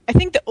 I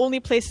think the only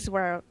places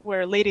where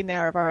Lady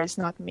Nerevar is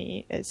not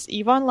me is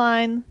EVE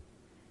Online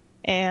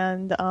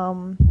and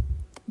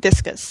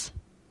Discus.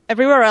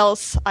 Everywhere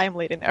else, I'm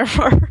Lady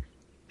Nerevar.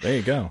 There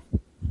you go.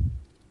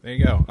 There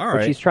you go. All right.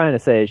 What she's trying to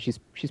say is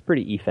she's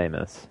pretty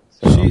e-famous.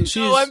 So. She's,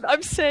 No,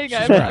 I'm saying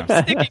I'm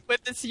sticking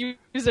with this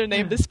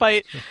username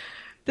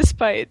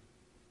despite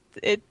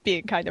it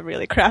being kind of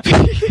really crappy.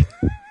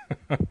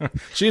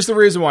 she's the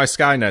reason why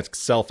Skynet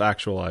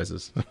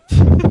self-actualizes.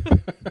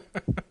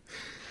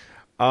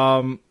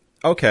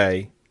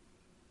 Okay.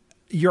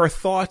 Your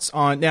thoughts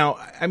on now?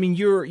 I mean,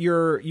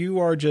 you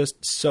are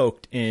just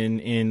soaked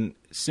in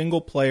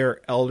single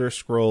player Elder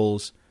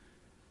Scrolls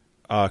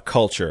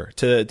culture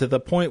to the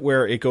point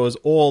where it goes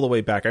all the way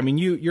back. I mean,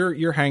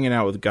 you're hanging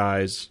out with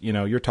guys.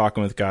 You're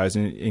talking with guys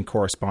in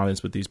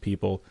correspondence with these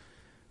people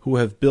who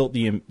have built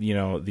the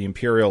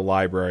Imperial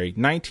Library,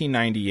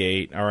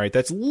 1998. All right,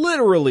 that's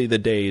literally the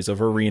days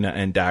of Arena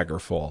and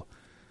Daggerfall.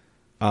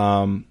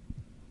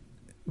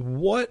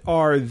 What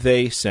are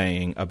they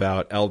saying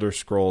about Elder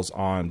Scrolls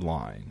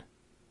Online?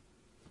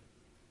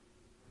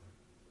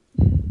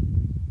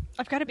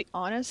 I've got to be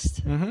honest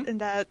in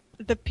that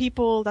the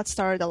people that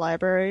started the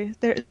library,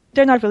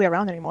 they're not really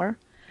around anymore.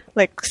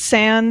 Like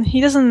San, they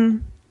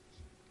don't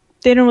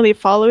really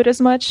follow it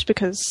as much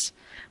because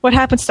what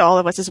happens to all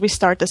of us is we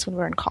start this when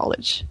we're in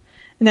college.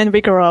 And then we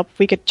grow up,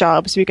 we get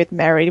jobs, we get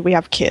married, we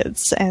have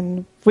kids,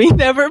 and we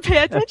never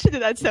pay attention to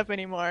that stuff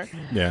anymore.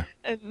 Yeah.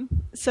 And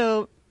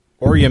so...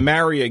 Or you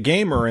marry a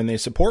gamer and they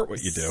support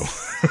what you do.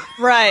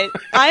 Right.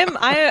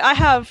 I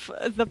have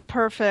the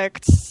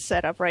perfect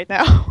setup right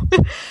now.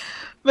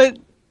 But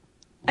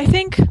I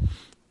think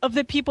of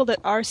the people that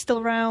are still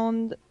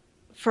around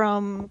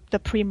from the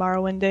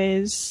pre-Morrowind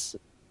days,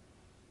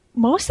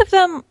 most of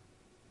them,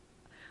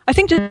 I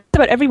think just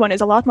about everyone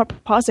is a lot more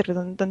positive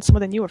than some of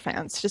the newer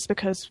fans, just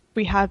because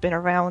we have been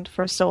around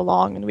for so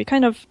long. And we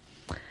kind of,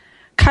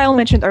 Kyle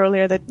mentioned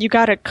earlier that you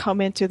gotta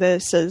come into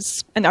this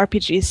as an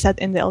RPG set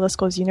in the Elder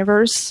Scrolls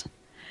universe.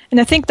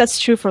 And I think that's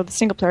true for the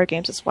single-player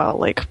games as well.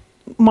 Like,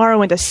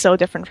 Morrowind is so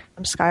different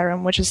from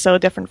Skyrim, which is so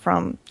different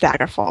from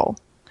Daggerfall.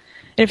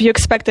 And if you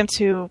expect them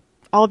to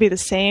all be the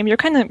same, you're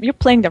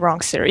playing the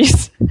wrong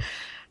series.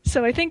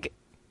 So I think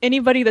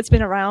anybody that's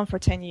been around for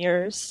 10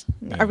 years,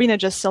 Arena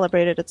just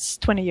celebrated its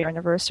 20-year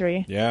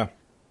anniversary. Yeah.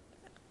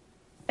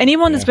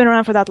 Anyone that's been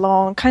around for that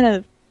long kind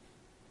of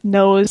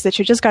knows that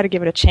you just got to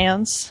give it a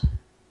chance,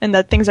 and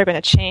that things are going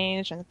to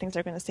change and things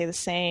are going to stay the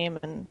same,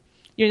 and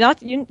you're not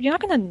going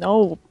to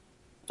know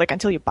like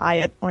until you buy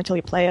it or until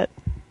you play it.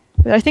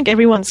 But I think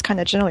everyone's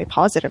kind of generally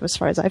positive as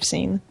far as I've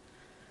seen.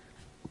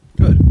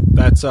 Good.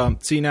 That's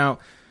now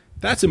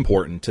that's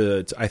important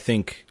to I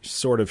think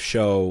sort of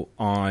show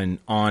on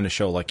a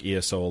show like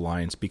ESO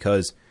Alliance,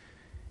 because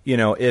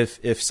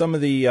if some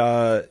of the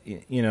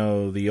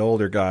the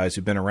older guys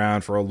who've been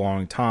around for a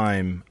long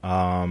time,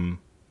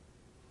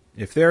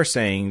 if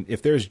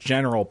there's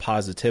general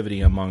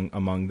positivity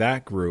among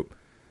that group,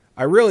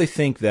 I really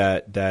think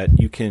that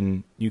you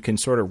can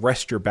sort of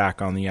rest your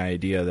back on the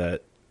idea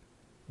that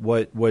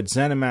what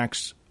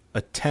ZeniMax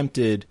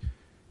attempted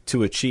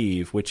to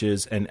achieve, which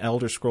is an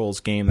Elder Scrolls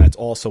game that's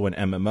also an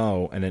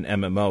MMO, and an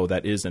MMO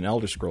that is an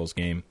Elder Scrolls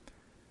game,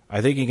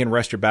 I think you can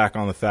rest your back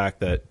on the fact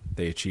that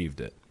they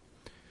achieved it.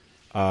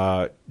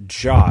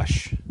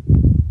 Josh,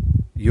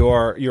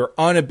 your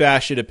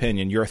unabashed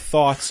opinion, your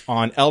thoughts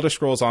on Elder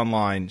Scrolls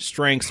Online,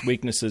 strengths,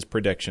 weaknesses,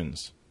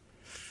 predictions.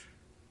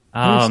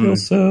 Personal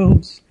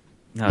selves.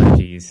 Oh,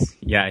 jeez.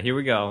 Yeah, here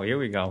we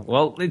go.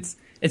 Well,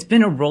 it's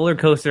been a roller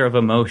coaster of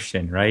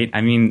emotion, right?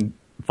 I mean,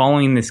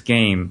 following this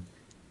game,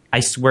 I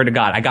swear to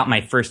God, I got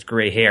my first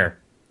gray hair.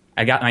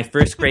 I got my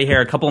first gray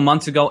hair a couple of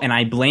months ago, and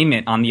I blame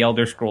it on the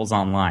Elder Scrolls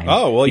Online.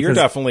 Oh, well, you're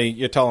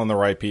telling the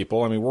right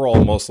people. I mean, we're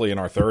all mostly in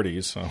our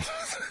 30s, so.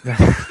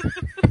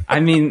 I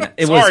mean,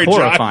 it was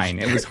horrifying.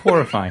 Josh. It was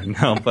horrifying.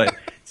 No, but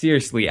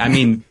seriously, I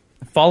mean,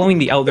 following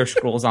the Elder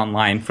Scrolls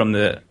Online from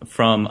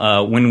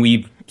when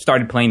we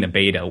started playing the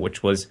beta,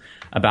 which was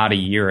about a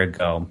year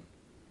ago,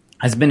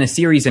 has been a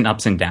series in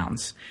ups and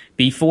downs.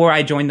 Before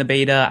I joined the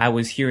beta, I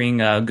was hearing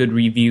good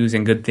reviews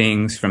and good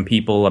things from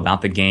people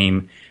about the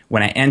game.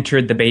 When I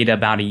entered the beta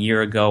about a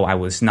year ago, I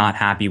was not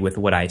happy with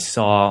what I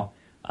saw.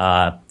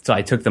 So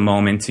I took the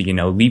moment to,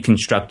 leave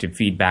constructive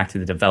feedback to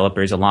the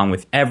developers along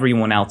with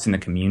everyone else in the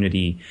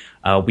community.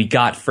 We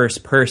got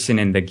first person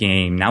in the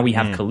game. Now we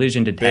have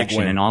collision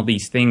detection and all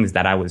these things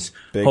that I was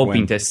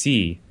hoping to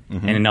see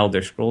in an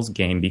Elder Scrolls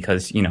game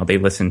because, they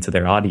listen to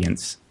their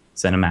audience,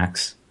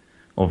 ZeniMax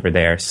over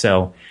there.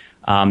 So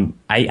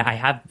I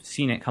have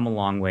seen it come a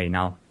long way.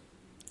 Now,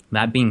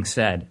 that being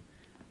said,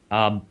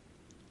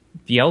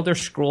 the Elder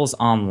Scrolls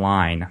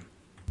Online,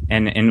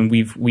 and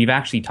we've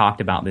actually talked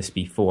about this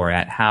before,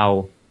 at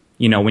how,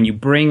 when you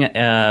bring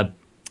an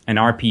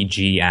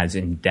RPG as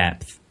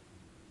in-depth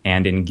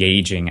and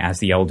engaging as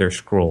the Elder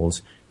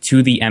Scrolls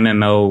to the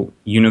MMO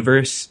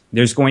universe,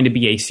 there's going to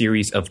be a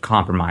series of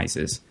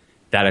compromises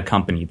that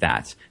accompany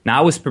that. Now,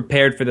 I was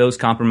prepared for those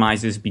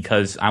compromises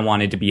because I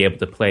wanted to be able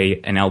to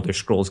play an Elder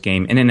Scrolls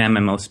game in an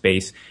MMO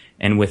space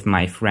and with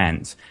my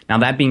friends. Now,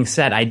 that being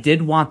said, I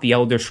did want the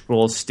Elder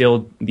Scrolls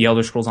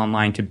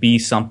Online to be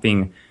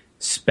something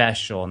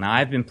special. Now,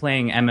 I've been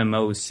playing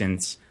MMOs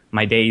since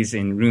my days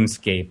in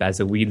RuneScape as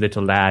a wee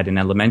little lad in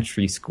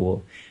elementary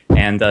school.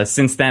 And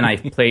since then,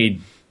 I've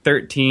played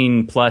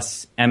 13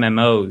 plus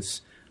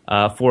MMOs,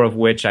 4 of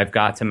which I've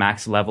got to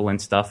max level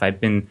and stuff.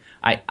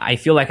 I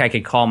feel like I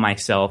could call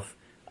myself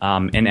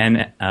an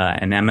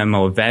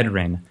MMO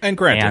veteran. And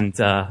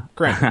granted.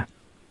 Granted.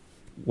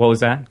 What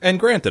was that? And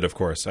granted, of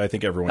course. I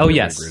think everyone would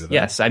agree with that.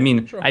 Yes. I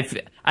mean, sure.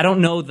 I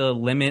don't know the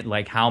limit,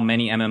 like how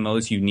many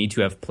MMOs you need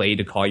to have played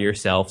to call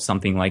yourself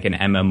something like an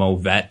MMO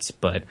vet,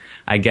 but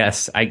I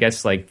guess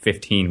like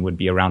 15 would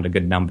be around a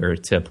good number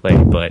to play.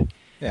 But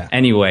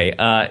anyway,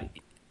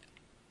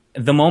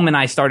 the moment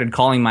I started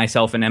calling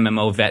myself an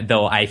MMO vet,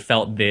 though, I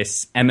felt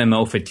this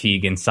MMO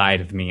fatigue inside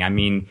of me. I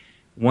mean,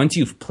 once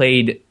you've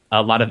played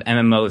a lot of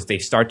MMOs, they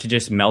start to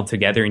just meld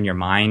together in your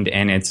mind,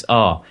 and it's,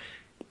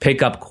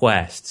 pick up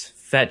quests,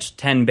 fetch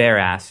 10 bear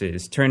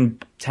asses, turn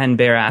 10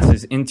 bear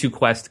asses into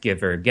quest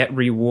giver, get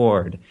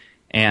reward,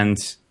 and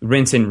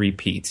rinse and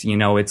repeat. You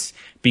know, it's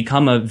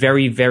become a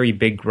very, very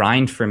big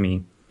grind for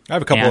me. I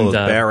have a couple of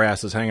those bear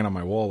asses hanging on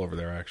my wall over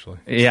there, actually.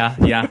 Yeah.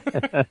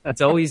 It's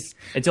always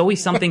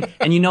something.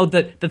 And you know,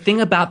 the thing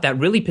about that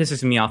really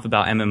pisses me off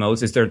about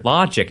MMOs is their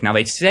logic. Now,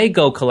 they say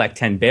go collect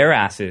 10 bear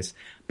asses,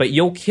 but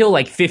you'll kill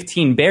like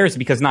 15 bears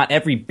because not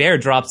every bear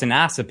drops an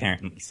ass,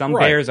 apparently. Some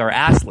bears are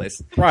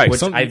assless. Right.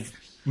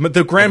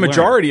 The grand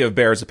majority of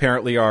bears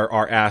apparently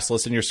are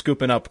assless, and you're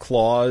scooping up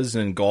claws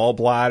and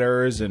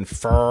gallbladders and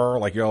fur,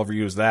 like you'll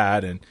overuse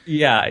that. And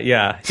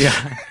Yeah.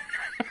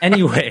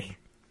 Anyway,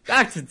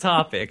 back to the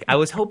topic. I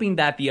was hoping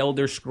that the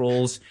Elder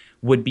Scrolls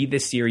would be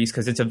this series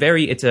because it's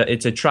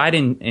a tried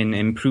and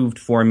improved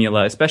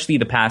formula, especially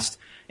the past.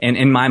 And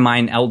in my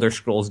mind, Elder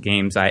Scrolls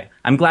games,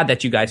 I'm glad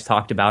that you guys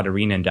talked about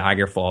Arena and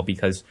Daggerfall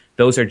because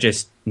those are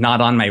just not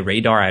on my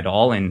radar at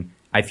all, and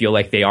I feel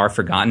like they are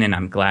forgotten, and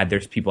I'm glad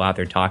there's people out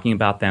there talking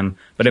about them.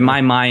 But in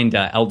my mind,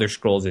 Elder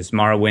Scrolls is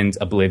Morrowind,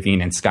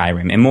 Oblivion, and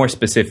Skyrim, and more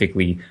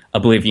specifically,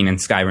 Oblivion and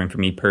Skyrim for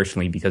me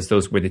personally because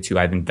those were the two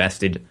I've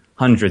invested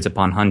hundreds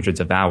upon hundreds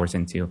of hours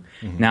into.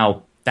 Mm-hmm.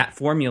 Now, that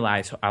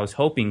formula I was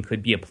hoping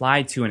could be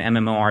applied to an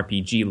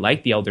MMORPG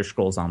like the Elder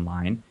Scrolls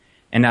Online,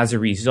 and as a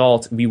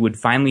result, we would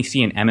finally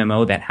see an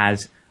MMO that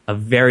has a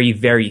very,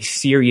 very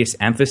serious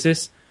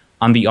emphasis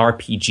on the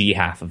RPG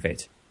half of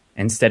it,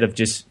 instead of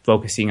just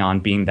focusing on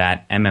being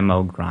that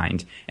MMO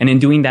grind. And in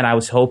doing that, I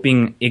was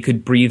hoping it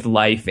could breathe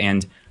life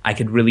and I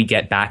could really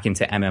get back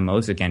into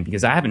MMOs again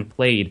because I haven't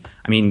played.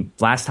 I mean,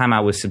 last time I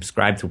was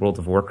subscribed to World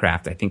of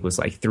Warcraft, I think was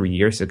like 3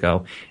 years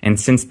ago. And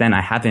since then,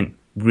 I haven't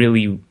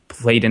really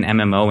played an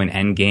MMO in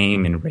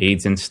endgame and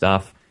raids and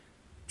stuff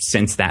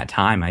since that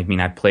time. I mean,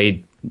 I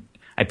played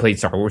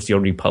Star Wars The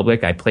Old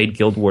Republic, I played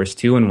Guild Wars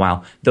 2, and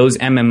while those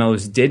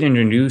MMOs did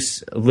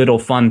introduce little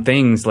fun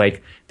things,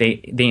 like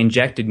they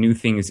injected new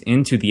things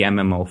into the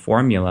MMO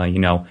formula, you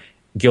know,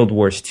 Guild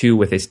Wars 2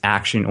 with its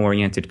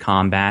action-oriented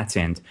combat,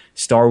 and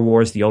Star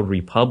Wars The Old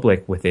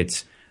Republic with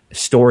its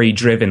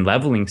story-driven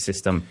leveling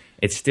system,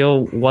 it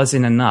still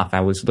wasn't enough.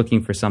 I was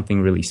looking for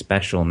something really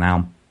special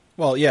now.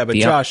 Well, yeah, but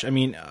Josh, I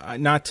mean,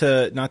 not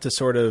to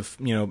sort of,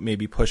 you know,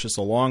 maybe push us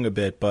along a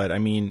bit, but I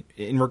mean,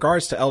 in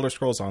regards to Elder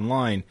Scrolls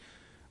Online,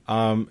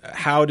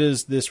 how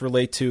does this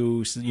relate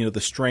to, you know,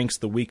 the strengths,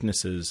 the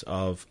weaknesses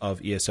of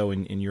ESO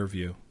in your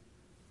view?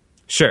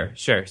 Sure.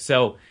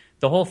 So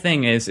the whole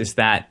thing is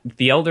that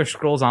the Elder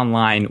Scrolls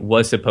Online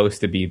was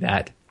supposed to be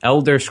that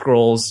Elder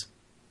Scrolls,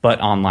 but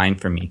online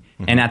for me.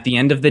 Mm-hmm. And at the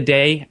end of the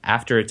day,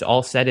 after it's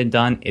all said and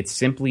done, it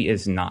simply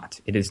is not.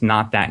 It is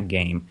not that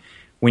game.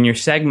 When you're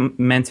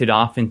segmented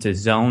off into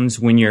zones,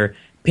 when you're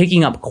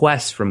picking up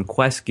quests from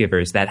quest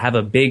givers that have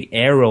a big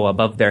arrow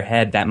above their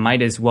head that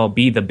might as well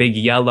be the big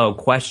yellow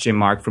question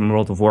mark from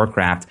World of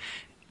Warcraft,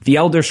 the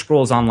Elder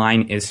Scrolls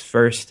Online is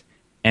first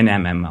an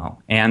MMO.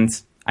 And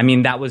I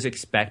mean, that was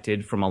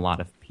expected from a lot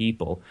of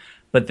people.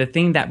 But the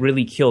thing that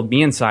really killed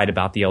me inside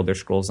about the Elder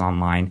Scrolls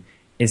Online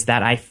is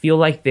that I feel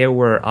like there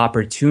were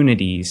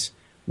opportunities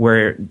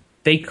where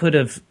they could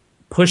have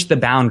pushed the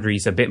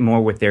boundaries a bit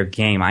more with their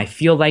game. I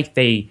feel like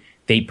they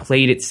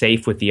played it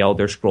safe with the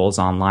Elder Scrolls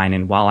Online,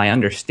 and while I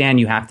understand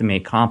you have to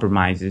make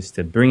compromises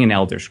to bring an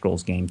Elder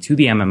Scrolls game to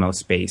the MMO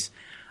space,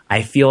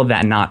 I feel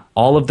that not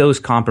all of those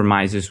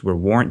compromises were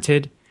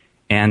warranted.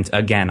 And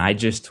again,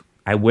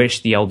 I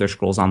wish the Elder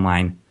Scrolls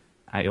Online,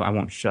 I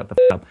won't shut the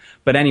f up.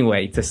 But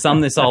anyway, to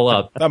sum this all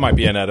up. That might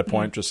be an edit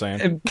point, just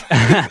saying.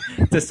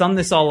 To sum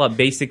this all up,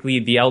 basically,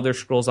 the Elder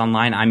Scrolls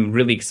Online, I'm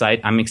really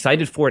excited. I'm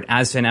excited for it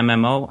as an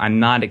MMO.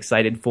 I'm not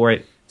excited for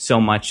it so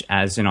much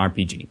as an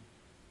RPG.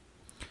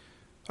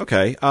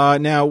 Okay.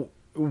 Now,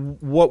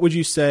 what would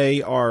you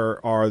say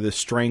are the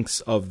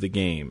strengths of the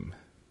game?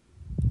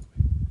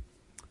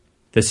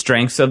 The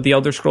strengths of the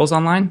Elder Scrolls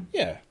Online?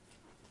 Yeah.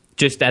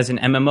 Just as an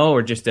MMO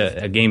or just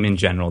a game in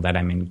general that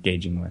I'm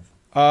engaging with?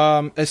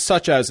 As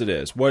such as it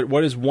is,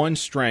 what is one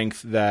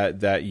strength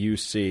that you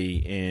see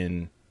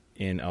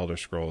in Elder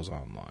Scrolls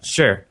Online?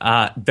 Sure.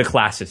 The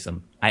class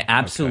system. I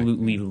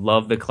absolutely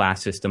love the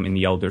class system in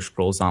the Elder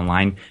Scrolls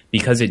Online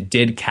because it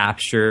did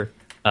capture,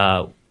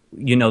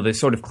 the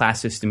sort of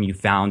class system you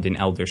found in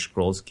Elder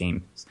Scrolls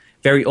games.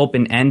 Very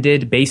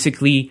open-ended.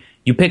 Basically,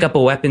 you pick up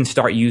a weapon,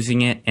 start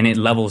using it, and it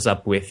levels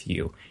up with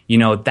you.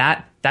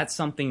 That's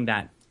something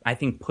that I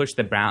think pushed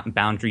the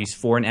boundaries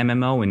for an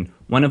MMO, and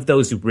one of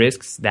those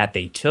risks that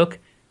they took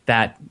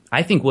that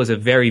I think was a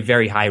very,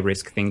 very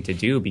high-risk thing to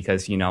do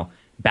because,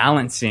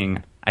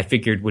 balancing I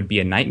figured would be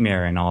a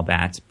nightmare and all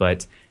that,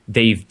 but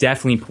they've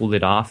definitely pulled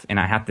it off, and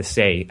I have to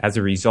say, as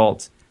a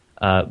result,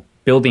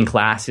 building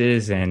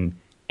classes and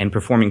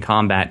performing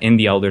combat in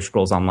the Elder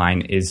Scrolls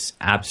Online is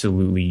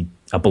absolutely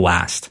a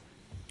blast.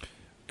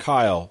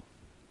 Kyle,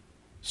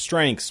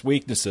 strengths,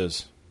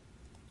 weaknesses,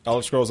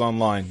 Elder Scrolls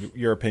Online,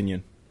 your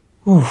opinion.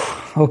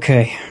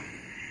 Okay.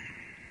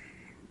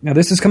 Now,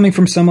 this is coming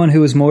from someone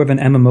who is more of an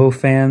MMO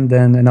fan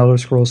than an Elder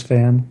Scrolls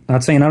fan.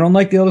 Not saying I don't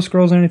like the Elder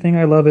Scrolls or anything.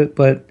 I love it,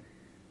 but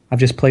I've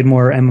just played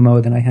more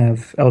MMO than I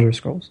have Elder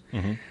Scrolls.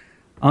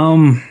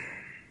 Mm-hmm.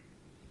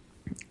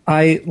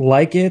 I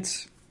like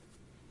it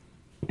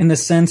in the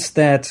sense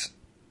that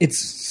it's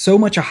so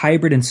much a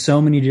hybrid in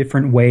so many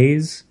different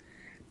ways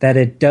that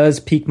it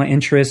does pique my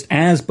interest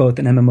as both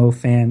an MMO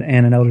fan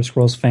and an Elder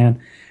Scrolls fan.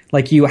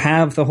 Like, you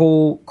have the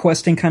whole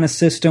questing kind of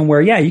system where,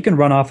 yeah, you can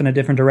run off in a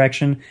different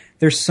direction.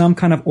 There's some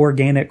kind of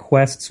organic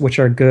quests which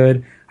are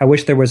good. I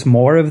wish there was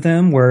more of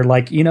them where,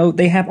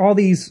 they have all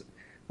these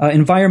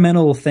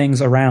environmental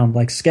things around,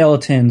 like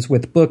skeletons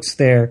with books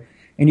there.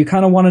 And you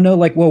kind of want to know,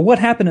 what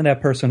happened to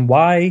that person?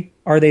 Why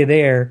are they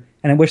there?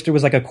 And I wish there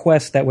was, a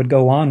quest that would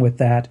go on with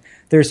that.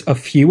 There's a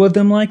few of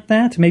them like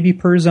that, maybe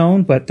per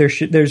zone, but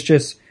there's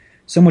just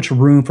so much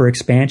room for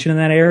expansion in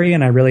that area,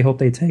 and I really hope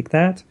they take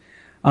that.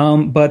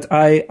 But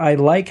I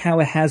like how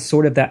it has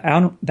sort of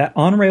that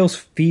on-rails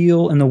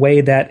feel in the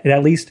way that it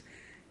at least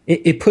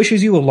it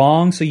pushes you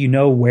along so you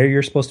know where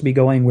you're supposed to be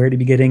going, where to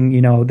be getting,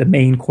 the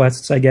main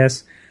quests, I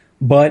guess.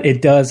 But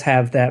it does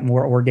have that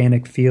more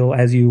organic feel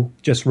as you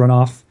just run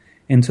off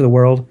into the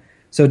world.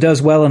 So it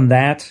does well in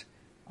that.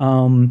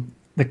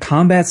 The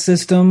combat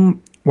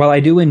system, while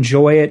I do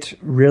enjoy it,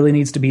 really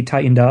needs to be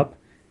tightened up.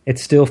 It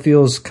still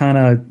feels kind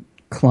of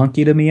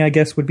clunky to me, I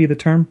guess would be the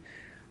term.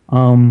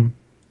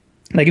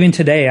 Even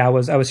today, I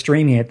was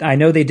streaming it. I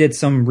know they did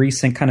some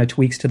recent kind of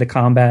tweaks to the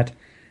combat,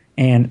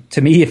 and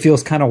to me, it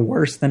feels kind of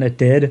worse than it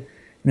did. And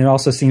there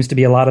also seems to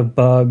be a lot of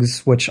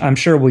bugs, which I'm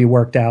sure will be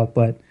worked out,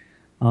 but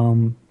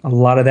a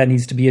lot of that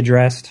needs to be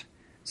addressed.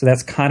 So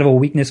that's kind of a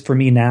weakness for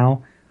me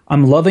now.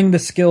 I'm loving the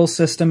skill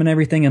system and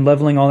everything and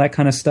leveling all that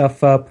kind of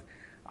stuff up.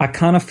 I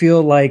kind of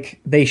feel like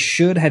they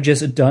should have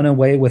just done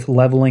away with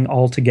leveling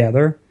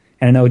altogether.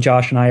 And I know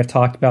Josh and I have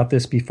talked about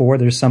this before.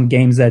 There's some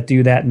games that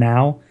do that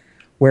now,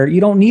 where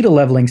you don't need a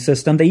leveling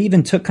system. They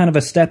even took kind of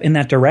a step in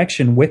that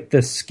direction with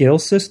the skill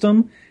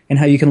system and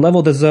how you can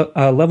level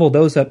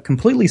those up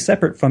completely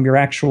separate from your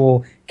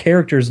actual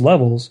character's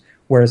levels,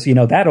 whereas,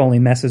 that only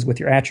messes with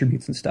your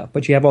attributes and stuff.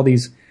 But you have all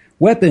these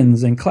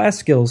weapons and class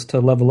skills to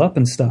level up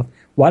and stuff.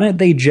 Why didn't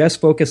they just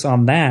focus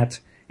on that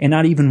and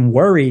not even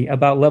worry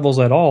about levels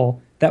at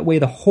all? That way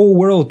the whole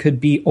world could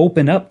be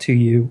open up to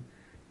you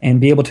and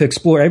be able to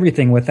explore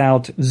everything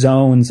without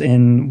zones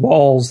and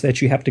walls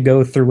that you have to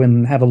go through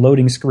and have a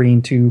loading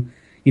screen to,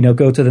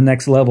 go to the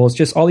next level. It's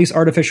just all these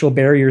artificial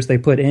barriers they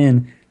put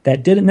in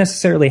that didn't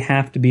necessarily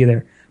have to be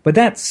there. But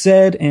that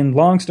said, and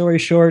long story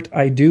short,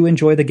 I do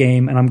enjoy the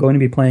game, and I'm going to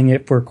be playing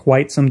it for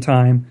quite some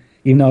time,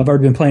 even though I've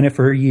already been playing it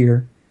for a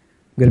year.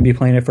 I'm going to be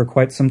playing it for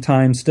quite some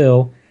time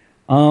still.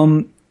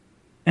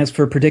 As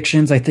for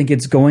predictions, I think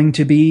it's going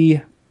to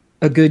be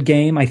a good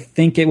game. I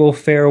think it will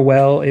fare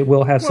well. It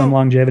will have some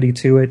longevity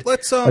to it.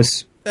 Let's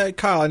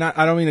Kyle, and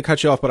I don't mean to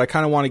cut you off, but I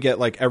kind of want to get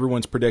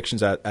everyone's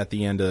predictions at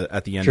the end of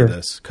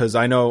this, because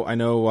I know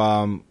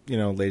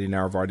Lady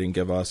Naravar didn't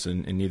give us,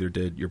 and neither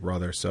did your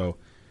brother. So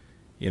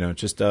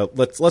just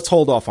let's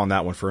hold off on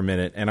that one for a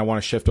minute, and I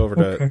want to shift over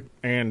to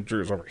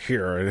Andrew's over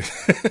here.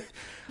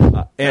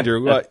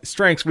 Andrew,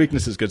 strengths,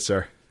 weaknesses, good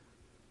sir.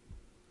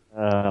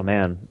 Oh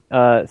man,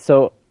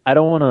 so I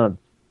don't want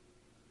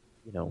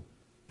to,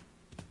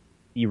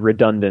 be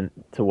redundant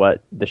to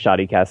what the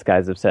Shoddycast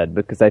guys have said,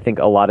 because I think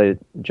a lot of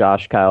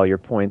Josh, Kyle, your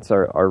points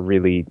are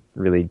really,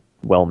 really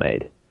well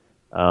made.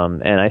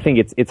 And I think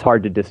it's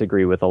hard to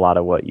disagree with a lot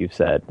of what you've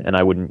said, and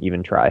I wouldn't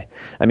even try.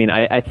 I mean,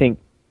 I think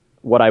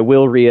what I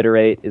will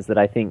reiterate is that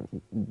I think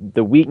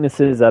the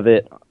weaknesses of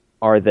it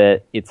are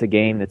that it's a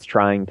game that's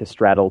trying to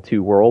straddle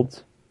two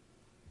worlds.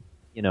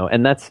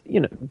 And that's,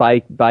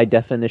 by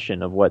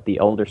definition of what the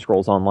Elder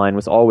Scrolls Online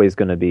was always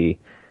going to be.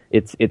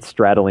 It's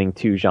straddling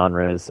two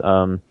genres.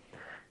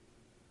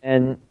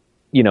 And,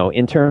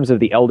 in terms of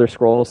the Elder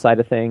Scrolls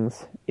side of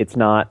things, it's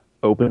not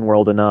open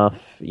world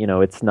enough.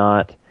 It's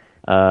not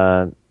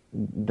the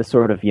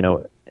sort of,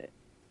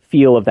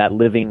 feel of that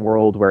living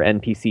world where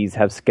NPCs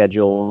have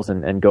schedules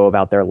and go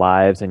about their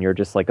lives, and you're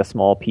just like a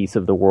small piece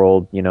of the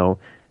world,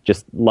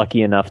 just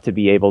lucky enough to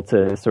be able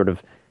to sort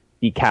of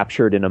be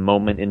captured in a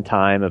moment in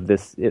time of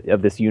this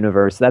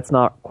universe. That's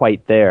not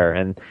quite there,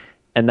 and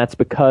that's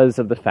because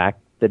of the fact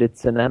that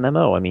it's an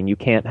MMO. I mean, you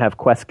can't have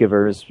quest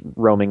givers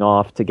roaming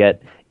off to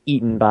get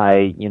eaten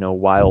by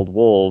wild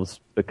wolves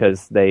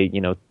because they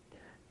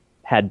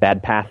had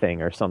bad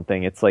pathing or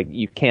something. It's like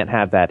you can't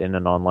have that in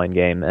an online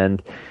game,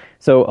 and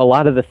so a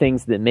lot of the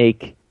things that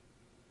make,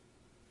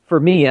 for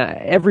me,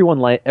 everyone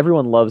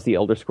loves the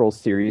Elder Scrolls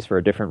series for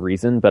a different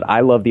reason, but I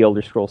love the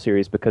Elder Scrolls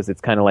series because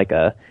it's kind of like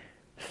a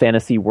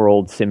fantasy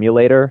world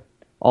simulator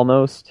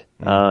almost.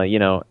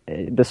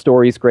 The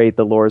story's great,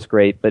 the lore's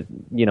great, but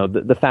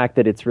the fact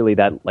that it's really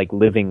that like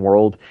living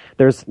world,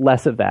 there's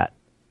less of that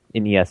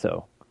in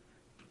ESO.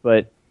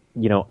 But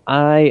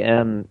I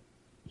am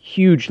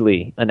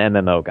hugely an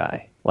MMO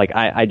guy. Like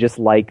I just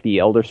like the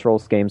Elder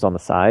Scrolls games on the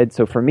side.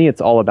 So for me, it's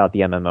all about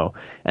the MMO,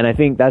 and I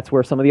think that's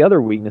where some of the other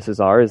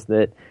weaknesses are. Is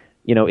that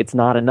it's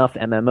not enough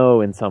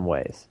MMO in some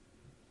ways,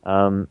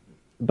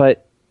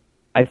 but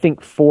I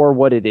think for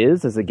what it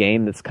is as a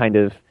game that's kind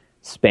of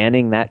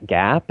spanning that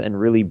gap and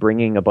really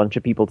bringing a bunch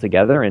of people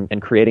together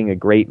and creating a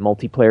great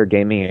multiplayer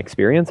gaming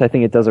experience, I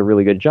think it does a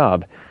really good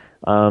job.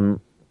 I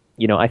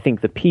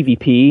think the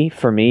PvP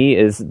for me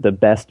is the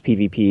best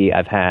PvP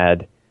I've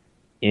had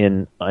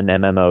in an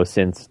MMO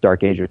since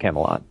Dark Age of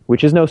Camelot,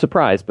 which is no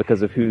surprise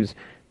because of who's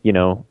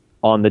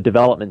on the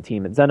development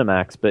team at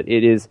ZeniMax. But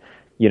it is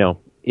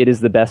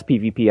the best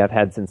PvP I've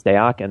had since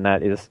Dayak, and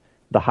that is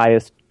the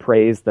highest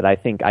praise that I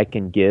think I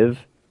can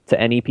give to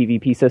any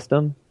PvP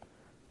system.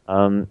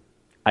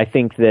 I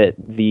think that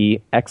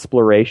the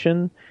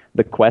exploration,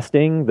 the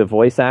questing, the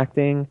voice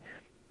acting,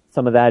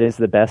 some of that is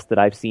the best that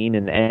I've seen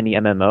in any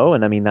MMO,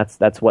 and I mean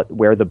that's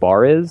where the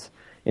bar is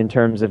in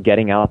terms of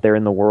getting out there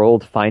in the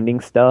world,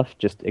 finding stuff,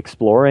 just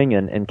exploring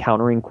and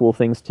encountering cool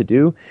things to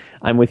do.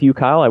 I'm with you,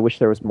 Kyle. I wish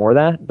there was more of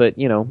that, but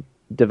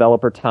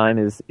developer time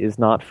is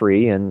not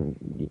free,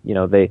 and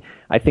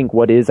I think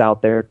what is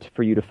out there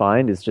for you to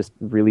find is just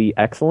really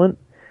excellent.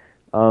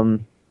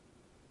 And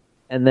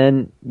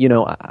then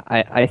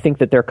I think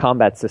that their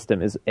combat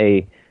system is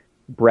a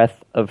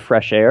breath of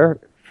fresh air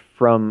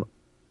from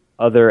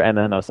other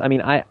MMOs. I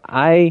mean,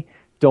 I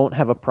don't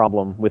have a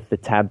problem with the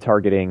tab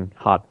targeting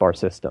hotbar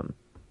system.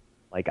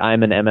 Like,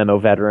 I'm an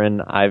MMO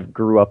veteran. I've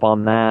grew up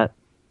on that.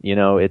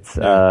 It's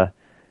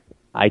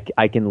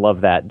I can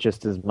love that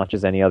just as much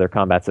as any other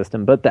combat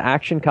system. But the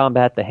action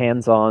combat, the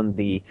hands-on,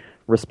 the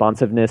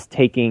responsiveness,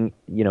 taking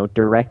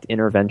direct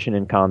intervention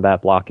in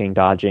combat, blocking,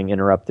 dodging,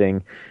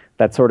 interrupting,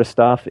 that sort of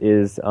stuff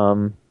is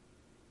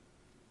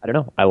I don't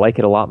know. I like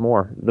it a lot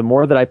more. The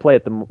more that I play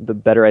it, the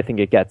better I think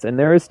it gets. And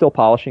there is still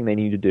polishing they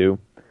need to do.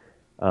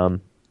 But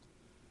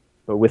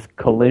with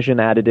collision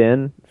added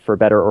in, for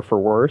better or for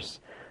worse,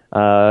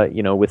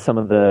 with some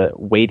of the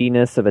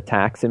weightiness of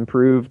attacks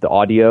improved, the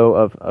audio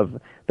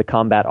of the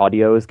combat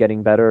audio is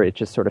getting better. It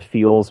just sort of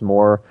feels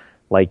more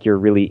like you're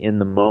really in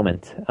the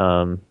moment.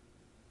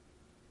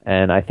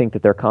 And I think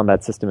that their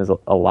combat system is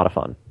a lot of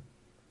fun.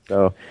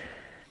 So,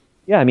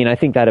 yeah, I mean, I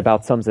think that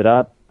about sums it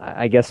up.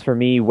 I guess for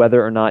me,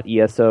 whether or not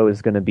ESO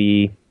is going to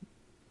be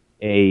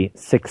a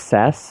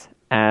success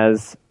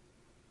as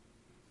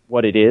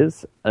what it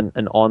is,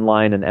 an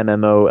online and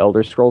MMO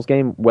Elder Scrolls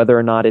game, whether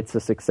or not it's a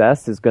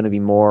success is going to be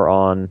more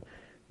on,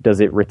 does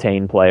it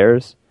retain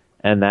players?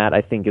 And that,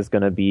 I think, is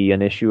going to be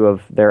an issue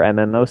of their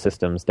MMO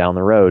systems down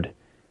the road.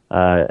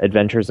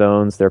 Adventure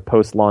zones, their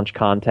post-launch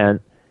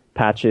content,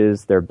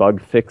 patches, their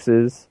bug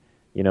fixes.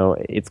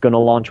 It's going to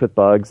launch with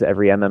bugs.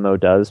 Every MMO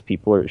does.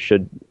 People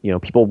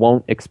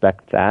won't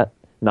expect that.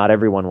 Not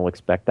everyone will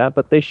expect that,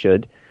 but they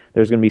should.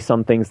 There's going to be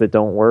some things that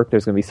don't work.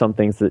 There's going to be some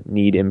things that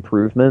need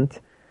improvement.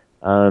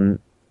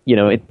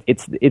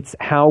 It's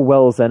how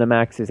well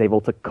ZeniMax is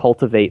able to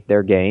cultivate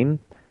their game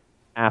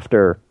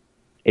after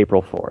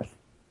April 4th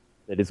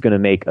that is going to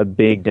make a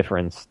big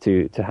difference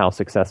to how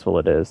successful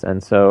it is.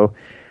 And so,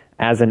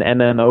 as an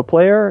MMO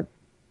player,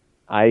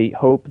 I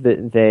hope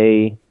that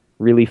they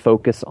really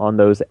focus on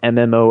those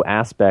MMO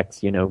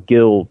aspects,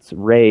 guilds,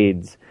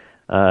 raids,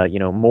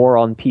 more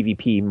on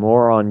PvP,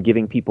 more on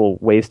giving people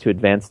ways to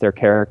advance their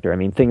character. I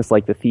mean, things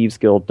like the Thieves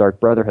Guild, Dark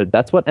Brotherhood,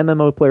 that's what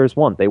MMO players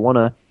want. They want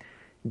to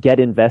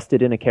get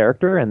invested in a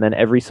character and then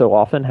every so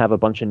often have a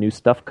bunch of new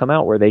stuff come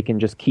out where they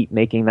can just keep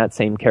making that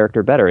same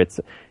character better.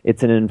 It's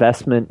an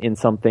investment in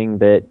something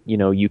that,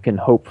 you can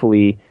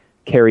hopefully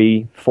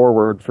carry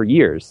forward for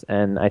years.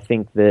 And I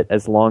think that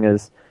as long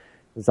as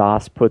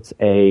ZOS puts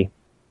a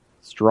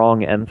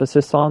strong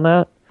emphasis on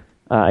that,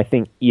 I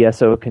think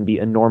ESO can be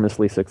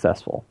enormously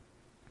successful.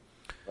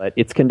 But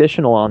it's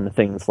conditional on the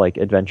things like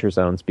adventure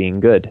zones being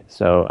good.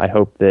 So I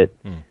hope that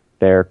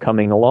they're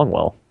coming along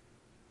well.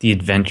 The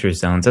adventure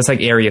zones, that's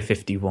like Area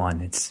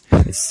 51. It's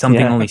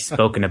something only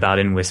spoken about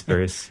in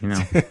whispers,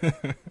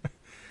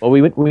 Well,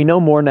 we know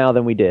more now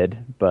than we did,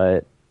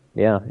 but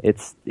yeah,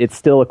 it's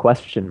still a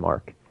question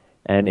mark.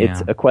 And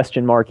it's a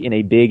question mark in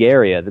a big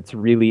area that's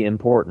really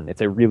important.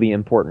 It's a really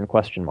important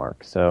question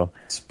mark. So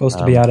it's supposed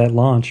to be out at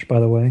launch, by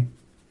the way.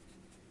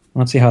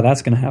 Let's see how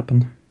that's going to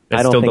happen. That's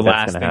I don't still think the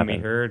that's last gonna thing we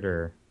happen. heard,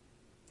 or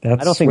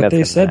That's I don't think what that's they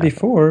gonna said happen.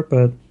 before,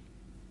 but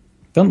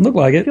doesn't look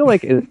like I it. feel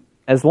like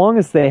as long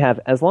as they have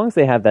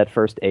that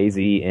first AZ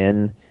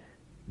in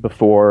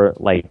before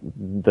like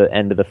the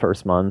end of the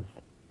first month,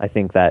 I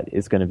think that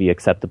is going to be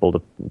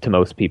acceptable to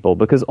most people,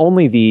 because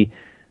only the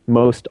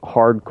most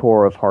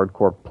hardcore of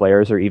hardcore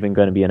players are even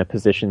going to be in a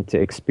position to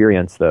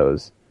experience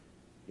those,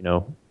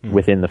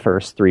 within the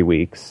first 3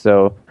 weeks.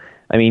 So,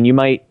 I mean, you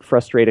might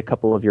frustrate a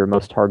couple of your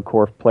most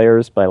hardcore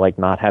players by like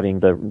not having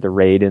the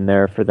raid in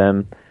there for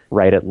them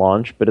right at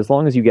launch, but as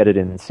long as you get it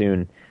in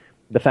soon,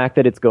 the fact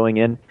that it's going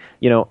in,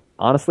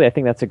 honestly, I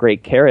think that's a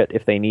great carrot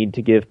if they need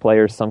to give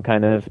players some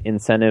kind of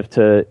incentive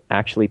to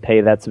actually pay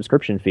that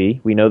subscription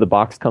fee. We know the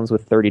box comes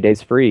with 30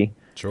 days free.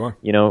 Sure.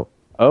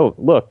 Oh,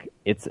 look,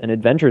 it's an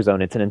adventure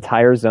zone. It's an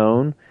entire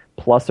zone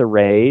plus a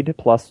raid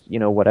plus,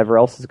 whatever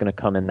else is going to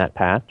come in that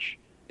patch.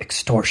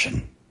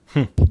 Extortion.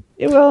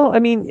 Well, I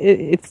mean,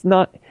 it's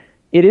not.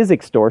 It is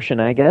extortion,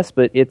 I guess,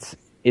 but it's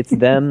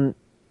them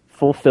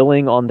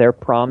fulfilling on their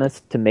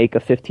promise to make a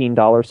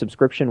 $15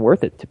 subscription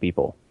worth it to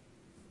people.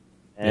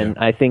 And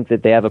I think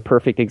that they have a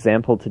perfect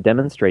example to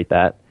demonstrate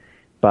that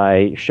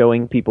by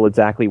showing people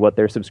exactly what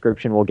their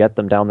subscription will get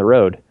them down the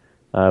road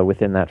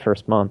within that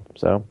first month.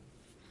 So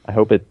I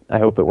hope it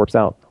works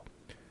out.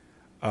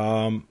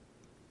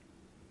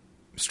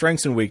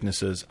 Strengths and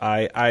weaknesses.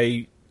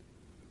 I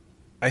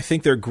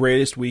think their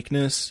greatest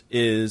weakness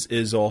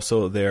is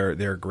also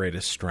their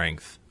greatest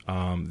strength.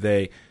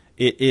 It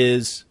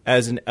is,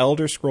 as an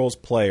Elder Scrolls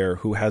player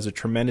who has a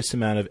tremendous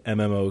amount of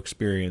MMO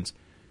experience,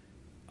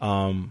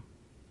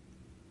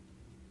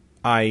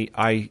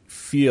 I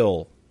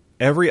feel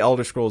every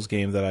Elder Scrolls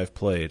game that I've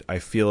played, I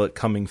feel it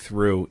coming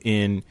through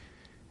in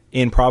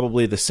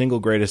probably the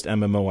single greatest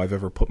MMO I've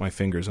ever put my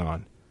fingers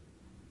on.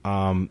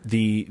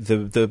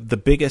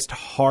 The biggest,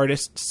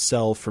 hardest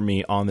sell for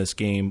me on this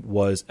game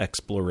was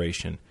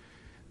exploration,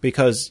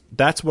 because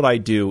that's what I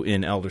do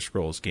in Elder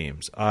Scrolls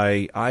games.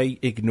 I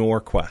ignore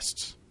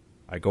quests.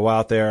 I go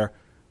out there,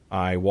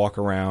 I walk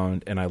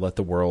around, and I let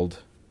the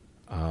world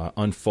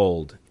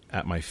unfold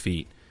at my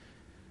feet.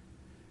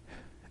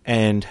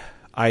 And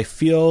I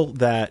feel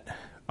that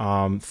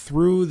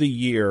through the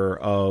year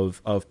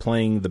of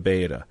playing the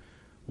beta,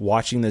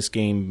 watching this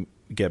game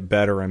get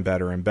better and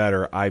better and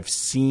better, I've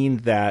seen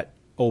that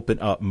open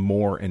up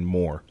more and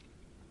more,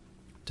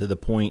 to the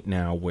point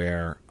now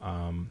where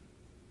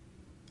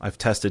I've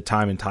tested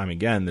time and time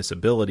again this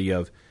ability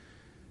of,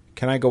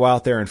 can I go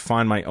out there and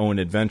find my own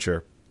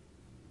adventure?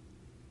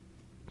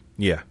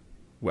 Yeah.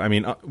 I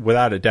mean,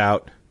 without a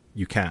doubt,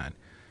 you can.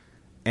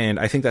 And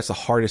I think that's the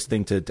hardest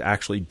thing to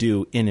actually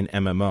do in an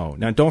MMO.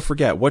 Now, don't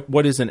forget,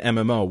 what is an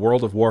MMO?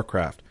 World of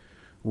Warcraft,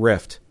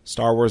 Rift,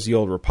 Star Wars The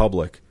Old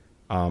Republic.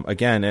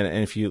 Again,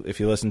 and if you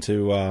listen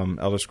to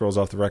Elder Scrolls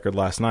Off the Record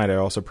last night, I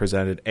also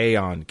presented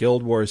Aeon,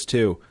 Guild Wars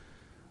 2.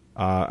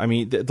 I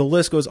mean, the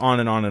list goes on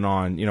and on and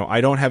on.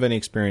 I don't have any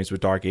experience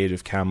with Dark Age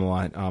of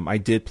Camelot. I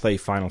did play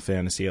Final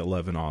Fantasy XI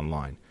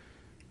online.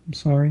 I'm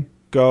sorry.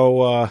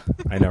 Go,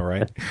 I know,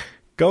 right?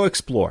 Go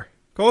explore.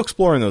 Go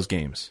explore in those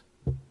games.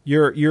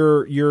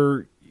 You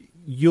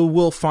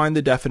will find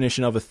the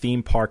definition of a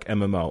theme park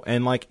MMO.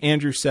 And like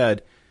Andrew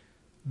said,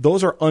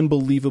 those are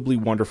unbelievably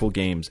wonderful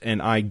games,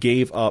 and I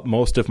gave up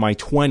most of my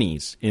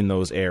 20s in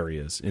those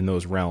areas, in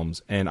those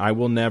realms, and I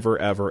will never,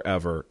 ever,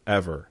 ever,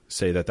 ever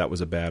say that was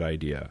a bad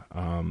idea.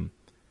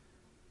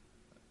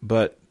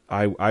 But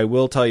I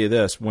will tell you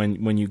this,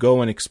 when you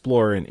go and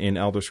explore in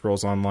Elder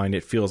Scrolls Online,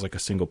 it feels like a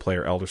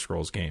single-player Elder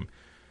Scrolls game.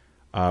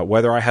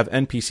 Whether I have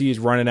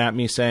NPCs running at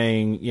me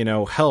saying,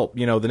 help,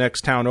 the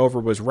next town over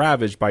was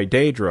ravaged by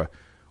Daedra,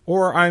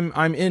 or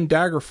I'm in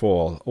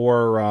Daggerfall,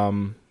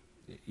 or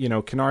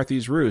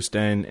Kenarthy's Roost,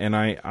 and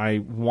I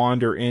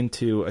wander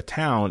into a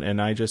town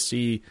and I just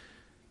see,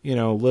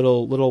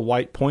 little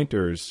white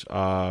pointers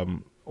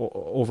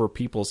over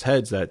people's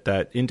heads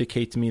that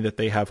indicate to me that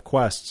they have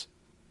quests.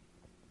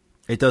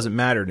 It doesn't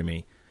matter to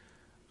me.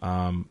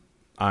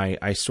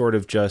 I sort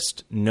of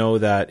just know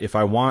that if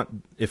I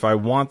want the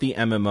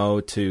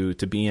MMO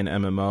to be an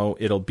MMO,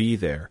 it'll be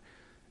there.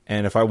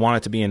 And if I want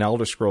it to be an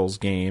Elder Scrolls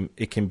game,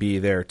 it can be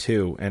there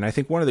too. And I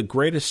think one of the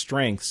greatest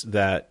strengths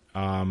that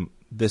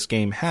this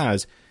game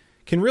has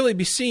can really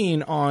be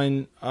seen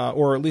on,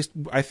 or at least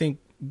I think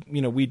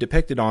we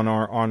depicted on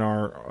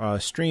our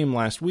stream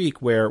last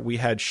week, where we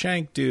had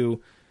Shank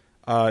do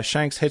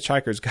Shank's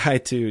Hitchhiker's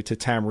Guide to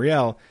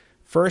Tamriel.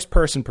 First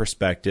person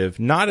perspective,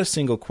 not a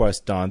single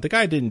quest done. The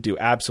guy didn't do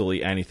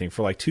absolutely anything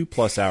for like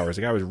 2+ hours.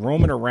 The guy was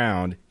roaming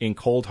around in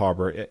Cold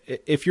Harbor.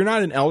 If you're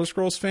not an Elder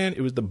Scrolls fan,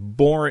 it was the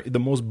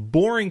most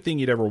boring thing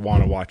you'd ever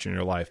want to watch in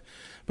your life.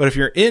 But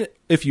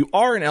if you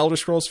are an Elder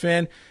Scrolls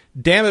fan,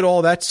 damn it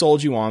all, that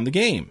sold you on the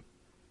game,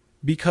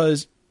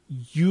 because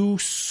you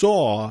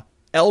saw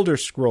Elder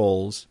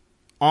Scrolls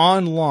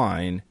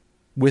online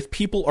with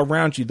people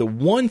around you. The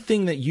one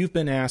thing that you've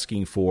been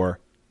asking for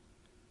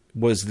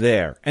was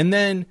there. And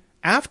then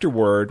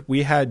afterward,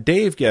 we had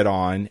Dave get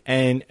on,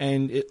 and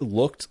it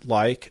looked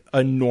like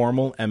a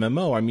normal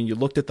MMO. I mean, you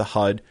looked at the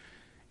HUD,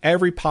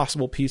 every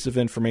possible piece of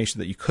information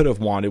that you could have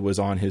wanted was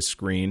on his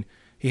screen.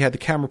 He had the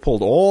camera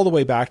pulled all the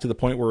way back to the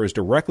point where it was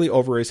directly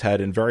over his head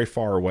and very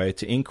far away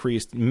to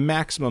increase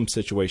maximum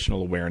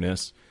situational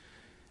awareness.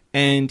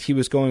 And he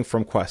was going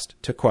from quest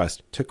to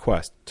quest to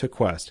quest to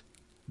quest,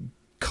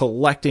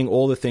 collecting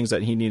all the things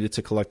that he needed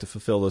to collect to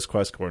fulfill those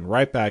quests, going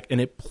right back, and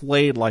it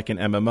played like an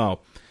MMO.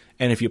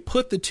 And if you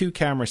put the two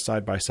cameras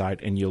side by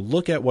side and you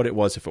look at what it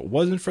was, if it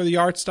wasn't for the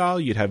art style,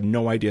 you'd have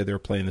no idea they were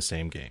playing the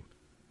same game.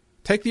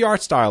 Take the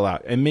art style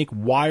out and make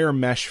wire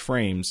mesh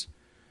frames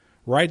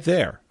right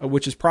there,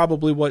 which is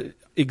probably what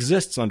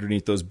exists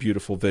underneath those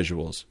beautiful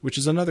visuals, which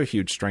is another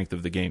huge strength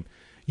of the game.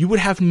 You would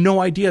have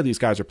no idea these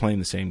guys are playing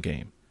the same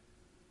game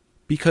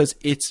because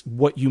it's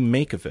what you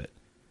make of it.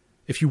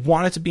 If you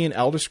want it to be an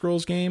Elder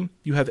Scrolls game,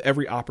 you have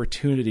every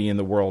opportunity in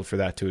the world for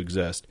that to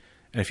exist.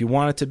 And if you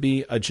want it to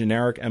be a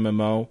generic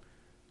MMO,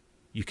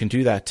 you can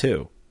do that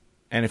too.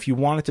 And if you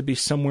want it to be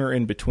somewhere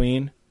in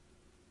between,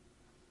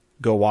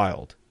 go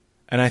wild.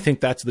 And I think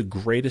that's the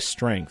greatest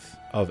strength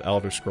of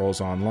Elder Scrolls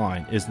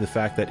Online, is the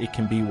fact that it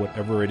can be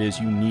whatever it is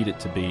you need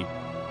it to be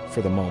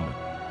for the moment.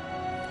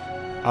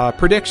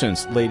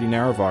 Predictions, Lady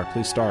Naravar,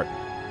 please start.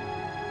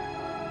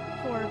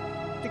 For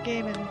the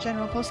game in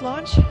general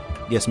post-launch?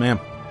 Yes, ma'am.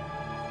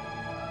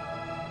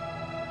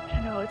 I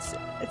don't know, it's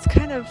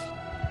kind of...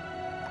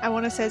 I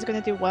want to say it's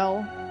going to do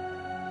well.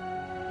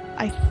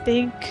 I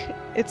think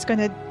it's going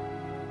to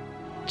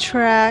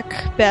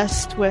track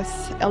best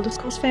with Elder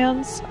Scrolls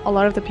fans. A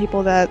lot of the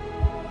people that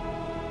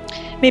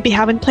maybe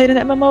haven't played an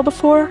MMO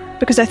before,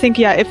 because I think,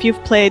 yeah, if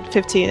you've played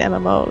 15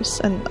 MMOs,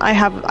 and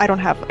I don't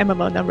have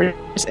MMO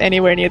numbers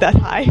anywhere near that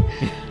high,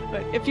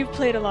 but if you've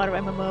played a lot of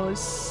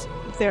MMOs,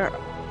 there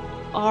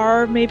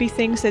are maybe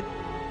things that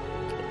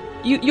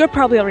you're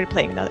probably already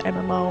playing another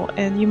MMO,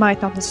 and you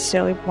might not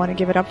necessarily want to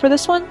give it up for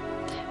this one.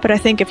 But I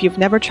think if you've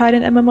never tried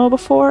an MMO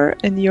before,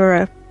 and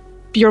you're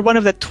one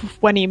of the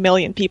 20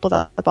 million people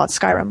that bought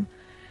Skyrim,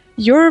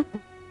 you're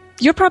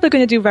probably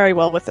going to do very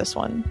well with this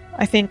one.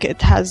 I think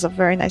it has a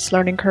very nice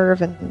learning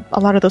curve, and a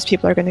lot of those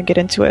people are going to get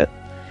into it,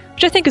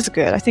 which I think is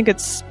good. I think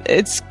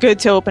it's good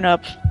to open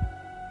up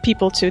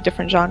people to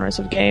different genres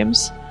of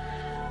games.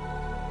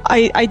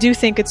 I do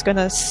think it's going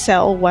to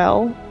sell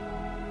well.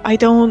 I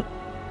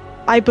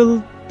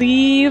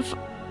believe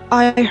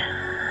I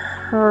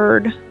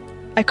heard...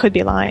 I could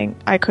be lying.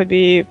 I could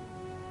be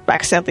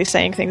accidentally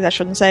saying things I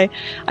shouldn't say.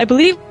 I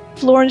believe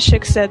Lauren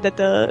Schick said that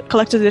the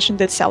collector's edition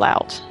did sell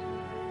out.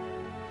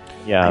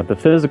 Yeah, the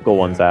physical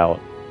one's out.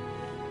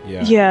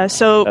 Yeah,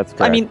 so That's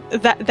correct. I mean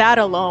that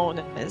alone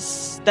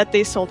is that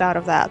they sold out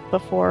of that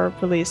before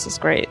release is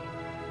great.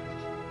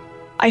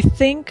 I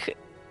think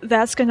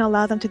that's going to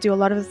allow them to do a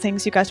lot of the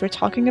things you guys were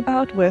talking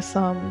about with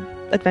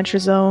adventure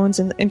zones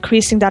and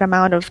increasing that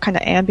amount of kind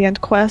of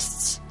ambient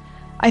quests.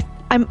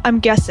 I'm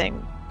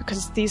guessing,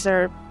 because these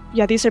are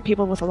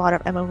people with a lot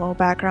of MMO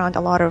background,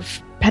 a lot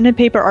of pen and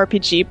paper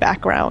RPG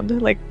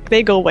background. Like,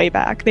 they go way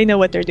back. They know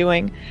what they're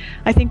doing.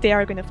 I think they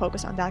are going to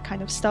focus on that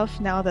kind of stuff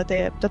now that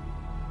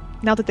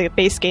the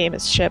base game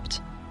is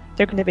shipped.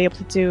 They're going to be able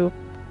to do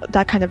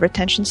that kind of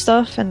retention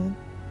stuff and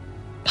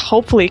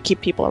hopefully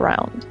keep people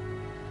around.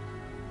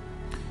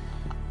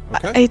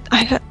 Okay.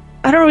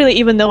 I don't really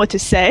even know what to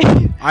say.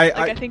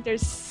 I think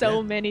there's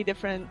so many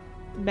different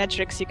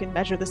metrics you can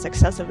measure the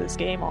success of this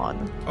game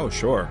on. Oh,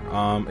 sure.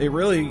 It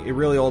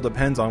really all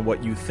depends on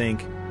what you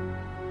think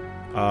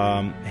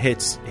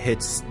hits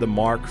the